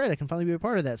I go, "Great, I can finally be a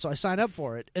part of that." So I sign up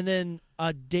for it, and then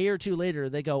a day or two later,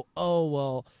 they go, "Oh,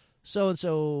 well, so and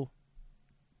so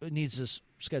needs this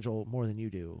schedule more than you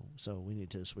do, so we need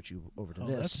to switch you over to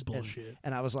this." That's bullshit.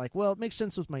 And I was like, "Well, it makes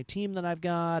sense with my team that I've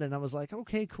got," and I was like,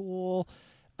 "Okay, cool."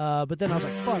 But then I was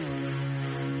like, fuck.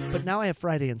 But now I have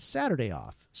Friday and Saturday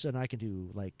off, so now I can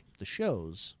do, like, the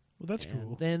shows. Well, that's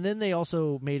cool. And then they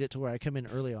also made it to where I come in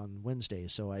early on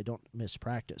Wednesdays, so I don't miss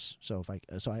practice. So I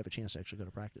have a chance to actually go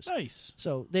to practice. Nice.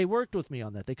 So they worked with me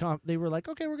on that. They were like,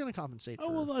 okay, we're going to compensate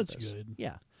for well, that's this. good.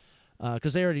 Yeah.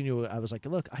 Because they already knew. I was like,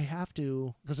 look, I have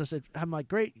to. Because I said, I'm like,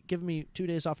 great, give me 2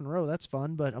 days off in a row. That's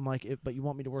fun. But I'm like, but you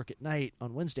want me to work at night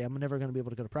on Wednesday? I'm never going to be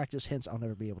able to go to practice. Hence, I'll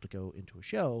never be able to go into a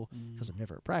show because I'm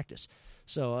never at practice.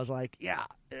 So I was like, yeah,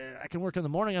 I can work in the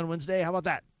morning on Wednesday. How about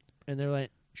that? And they're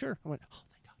like, sure. I went, oh,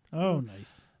 thank God. Oh, nice.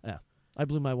 Yeah. I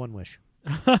blew my one wish.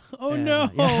 Oh, no.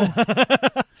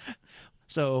 Yeah.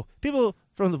 So people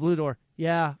from the Blue Door,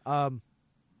 yeah.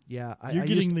 Yeah, You're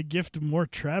getting the gift of more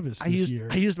Travis this year.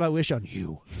 I used my wish on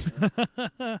you.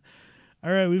 All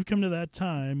right, we've come to that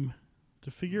time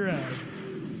to figure out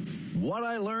what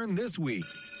I learned this week.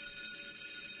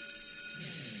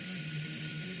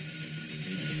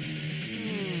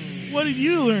 What did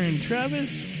you learn,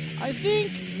 Travis? I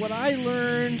think what I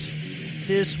learned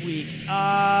this week,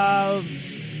 that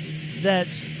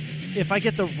if I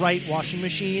get the right washing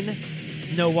machine,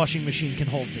 no washing machine can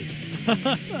hold me.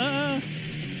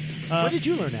 What did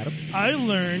you learn, Adam? I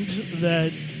learned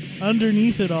that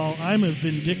underneath it all, I'm a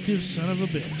vindictive son of a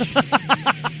bitch.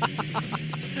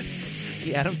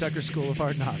 The Adam Tucker School of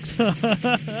Hard Knocks.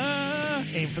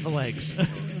 Aim for the legs.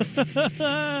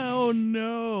 Oh,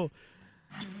 no.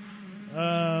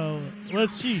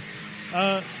 Let's see.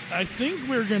 I think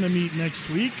we're going to meet next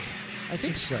week. I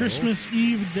think it's so. Christmas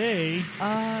Eve day.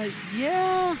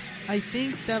 Yeah. I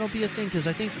think that'll be a thing, because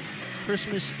I think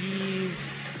Christmas Eve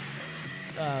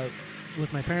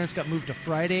with my parents got moved to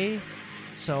Friday,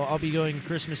 so I'll be going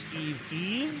Christmas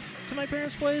Eve to my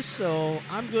parents' place, so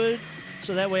I'm good.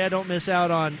 So that way I don't miss out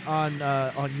on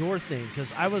your thing,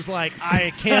 because I was like,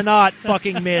 I cannot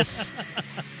fucking miss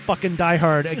fucking Die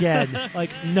Hard again.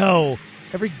 Like, no.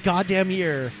 Every goddamn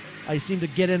year, I seem to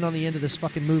get in on the end of this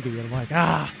fucking movie, and I'm like,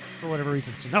 for whatever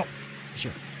reason. So no,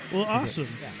 sure. Well, awesome.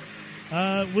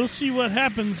 We'll see what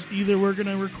happens. Either we're going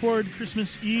to record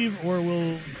Christmas Eve, or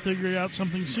we'll figure out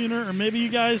something sooner, or maybe you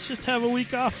guys just have a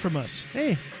week off from us.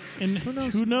 Hey, and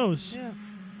who knows? Yeah.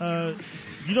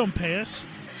 You don't pay us,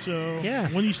 so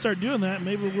when you start doing that,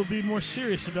 maybe we'll be more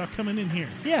serious about coming in here.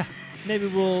 Yeah, maybe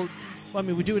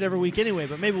we do it every week anyway,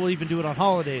 but maybe we'll even do it on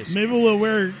holidays. Maybe we'll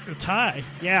wear a tie.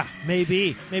 Yeah,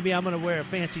 maybe. Maybe I'm going to wear a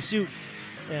fancy suit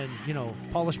and,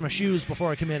 polish my shoes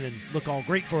before I come in and look all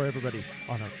great for everybody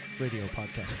on a radio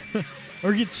podcast.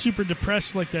 Or get super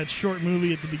depressed like that short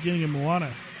movie at the beginning of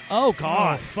Moana. Oh,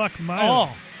 God. Oh, fuck Milo.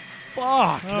 Oh,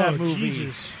 fuck that movie.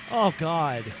 Jesus. Oh,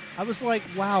 God. I was like,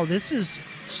 wow, this is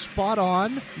spot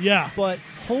on. Yeah. But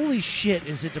holy shit,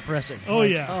 is it depressing. Oh,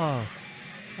 yeah.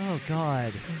 Oh,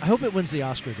 God. I hope it wins the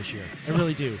Oscar this year. I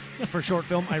really do. For short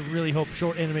film, I really hope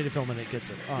short animated film and it gets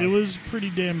it. It was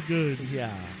pretty damn good.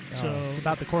 Yeah. So it's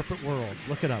about the corporate world.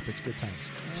 Look it up. It's good times.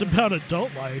 It's about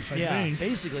adult life, I think.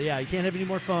 Basically, yeah. You can't have any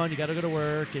more fun. You got to go to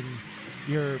work, and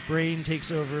your brain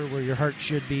takes over where your heart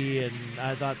should be, and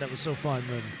I thought that was so fun.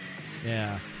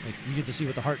 And, like you get to see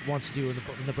what the heart wants to do, and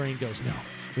the brain goes, no,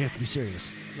 we have to be serious.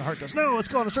 And the heart goes, no, let's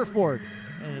go on a surfboard.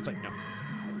 And it's like, no.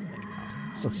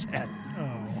 So sad.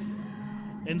 Oh.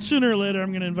 And sooner or later,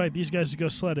 I'm going to invite these guys to go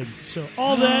sledding. So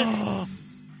all that...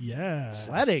 Yeah.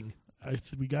 Sledding?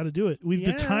 we got to do it. The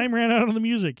Yeah. time ran out on the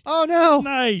music. Oh, no.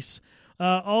 Nice.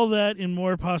 All that and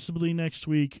more possibly next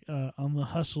week on the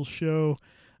Hustle Show.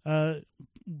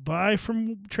 Bye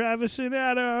from Travis and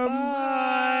Adam.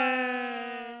 Bye.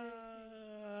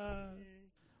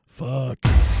 Fuck.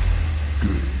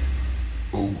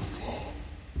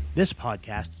 This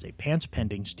podcast is a Pants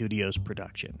Pending Studios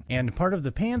production. And part of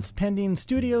the Pants Pending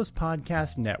Studios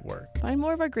Podcast Network. Find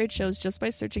more of our great shows just by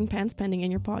searching Pants Pending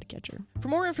in your podcatcher. For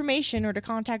more information or to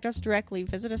contact us directly,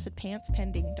 visit us at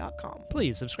pantspending.com.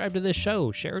 Please subscribe to this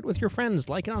show, share it with your friends,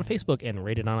 like it on Facebook, and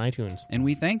rate it on iTunes. And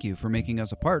we thank you for making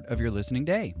us a part of your listening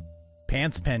day.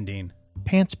 Pants Pending.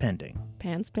 Pants Pending.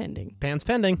 Pants Pending. Pants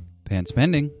Pending. Pants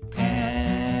Pending.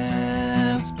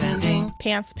 Pants Pending.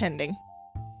 Pants Pending.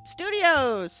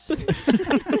 Studios!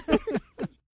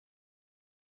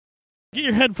 Get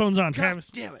your headphones on, Travis.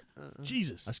 Damn it.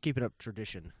 Jesus. I was keeping up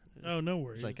tradition. Oh, no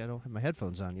worries. It's like I don't have my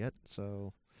headphones on yet,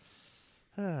 so...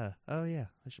 oh, yeah.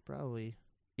 I should probably...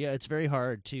 Yeah, it's very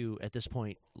hard to, at this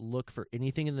point, look for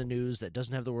anything in the news that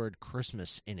doesn't have the word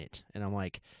Christmas in it. And I'm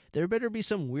like, there better be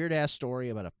some weird-ass story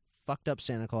about a fucked up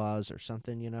Santa Claus or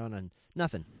something, and then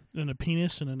nothing. And a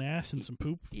penis and an ass and some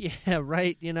poop. Yeah,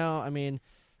 right. I mean...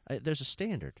 there's a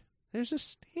standard. There's a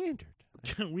standard.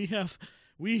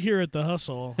 we here at the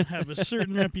Hustle have a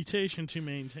certain reputation to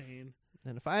maintain.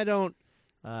 And if I don't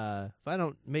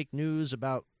make news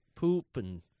about poop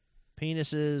and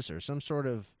penises or some sort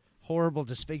of horrible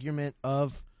disfigurement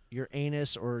of your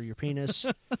anus or your penis,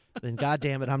 then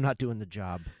goddamn it, I'm not doing the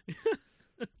job.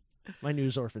 My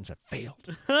news orphans have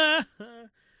failed.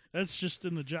 That's just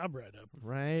in the job write-up,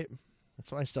 right?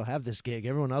 That's why I still have this gig.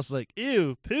 Everyone else is like,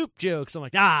 ew, poop jokes. I'm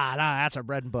like, nah, that's our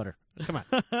bread and butter. Come on.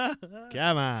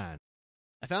 Come on.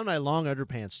 I found my long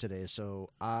underpants today,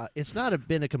 so it's not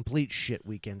been a complete shit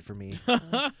weekend for me.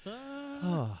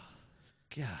 Oh,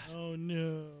 God. Oh,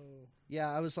 no. Yeah,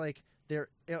 I was like,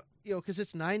 because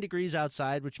it's 9 degrees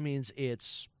outside, which means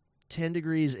it's 10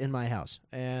 degrees in my house.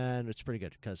 And it's pretty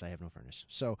good because I have no furnace.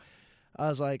 So I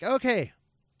was like, okay,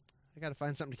 I got to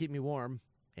find something to keep me warm.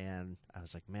 And I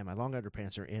was like, man, my long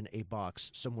underpants are in a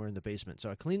box somewhere in the basement. So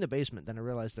I cleaned the basement. Then I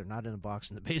realized they're not in a box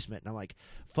in the basement. And I'm like,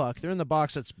 fuck, they're in the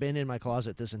box that's been in my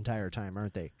closet this entire time,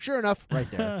 aren't they? Sure enough,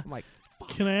 right there. I'm like, fuck.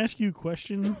 Can I ask you a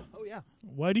question? Oh, yeah.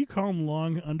 Why do you call them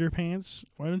long underpants?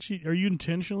 Are you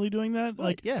intentionally doing that?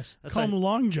 Well, yes. Call them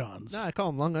long johns. No, I call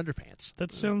them long underpants.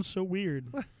 That sounds so weird.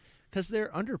 Because they're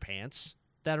underpants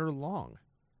that are long.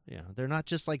 Yeah, they're not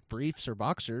just like briefs or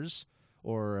boxers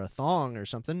or a thong or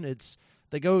something.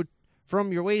 They go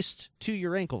from your waist to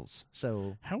your ankles.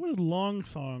 So how would a long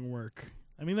thong work?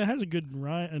 I mean, that has a good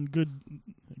rhyme and good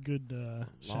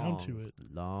sound to it.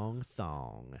 Long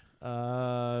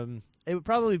thong. It would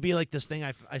probably be like this thing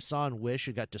I saw in Wish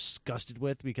and got disgusted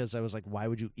with because I was like, why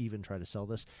would you even try to sell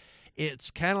this?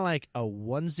 It's kind of like a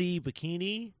onesie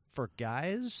bikini for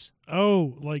guys.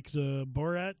 Oh, like the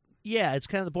Borat? Yeah, it's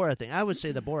kind of the Borat thing. I would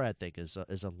say the Borat thing is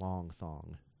a long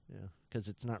thong. Yeah, because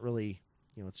it's not really...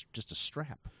 it's just a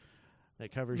strap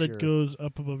that covers that goes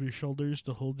up above your shoulders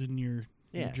to hold in your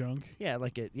junk. Yeah,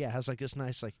 it has like this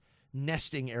nice like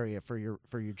nesting area for your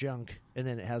junk, and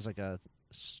then it has like a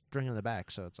string on the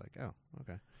back, so it's like, oh,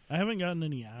 okay. I haven't gotten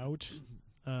any out.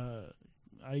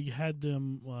 I had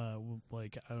them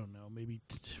like I don't know, maybe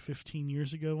 15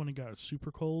 years ago when it got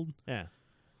super cold. Yeah.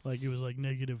 Like it was like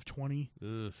 -20.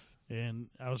 Ugh. And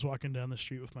I was walking down the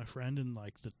street with my friend, and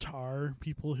like the tar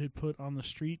people had put on the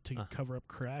street to cover up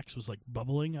cracks was like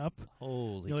bubbling up.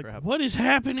 Holy You're crap! Like, what is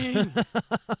happening?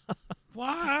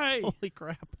 Why? Holy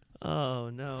crap! Oh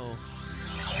no!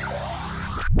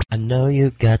 I know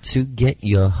you got to get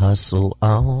your hustle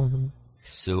on,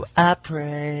 so I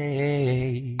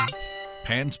pray.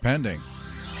 Pants Pending.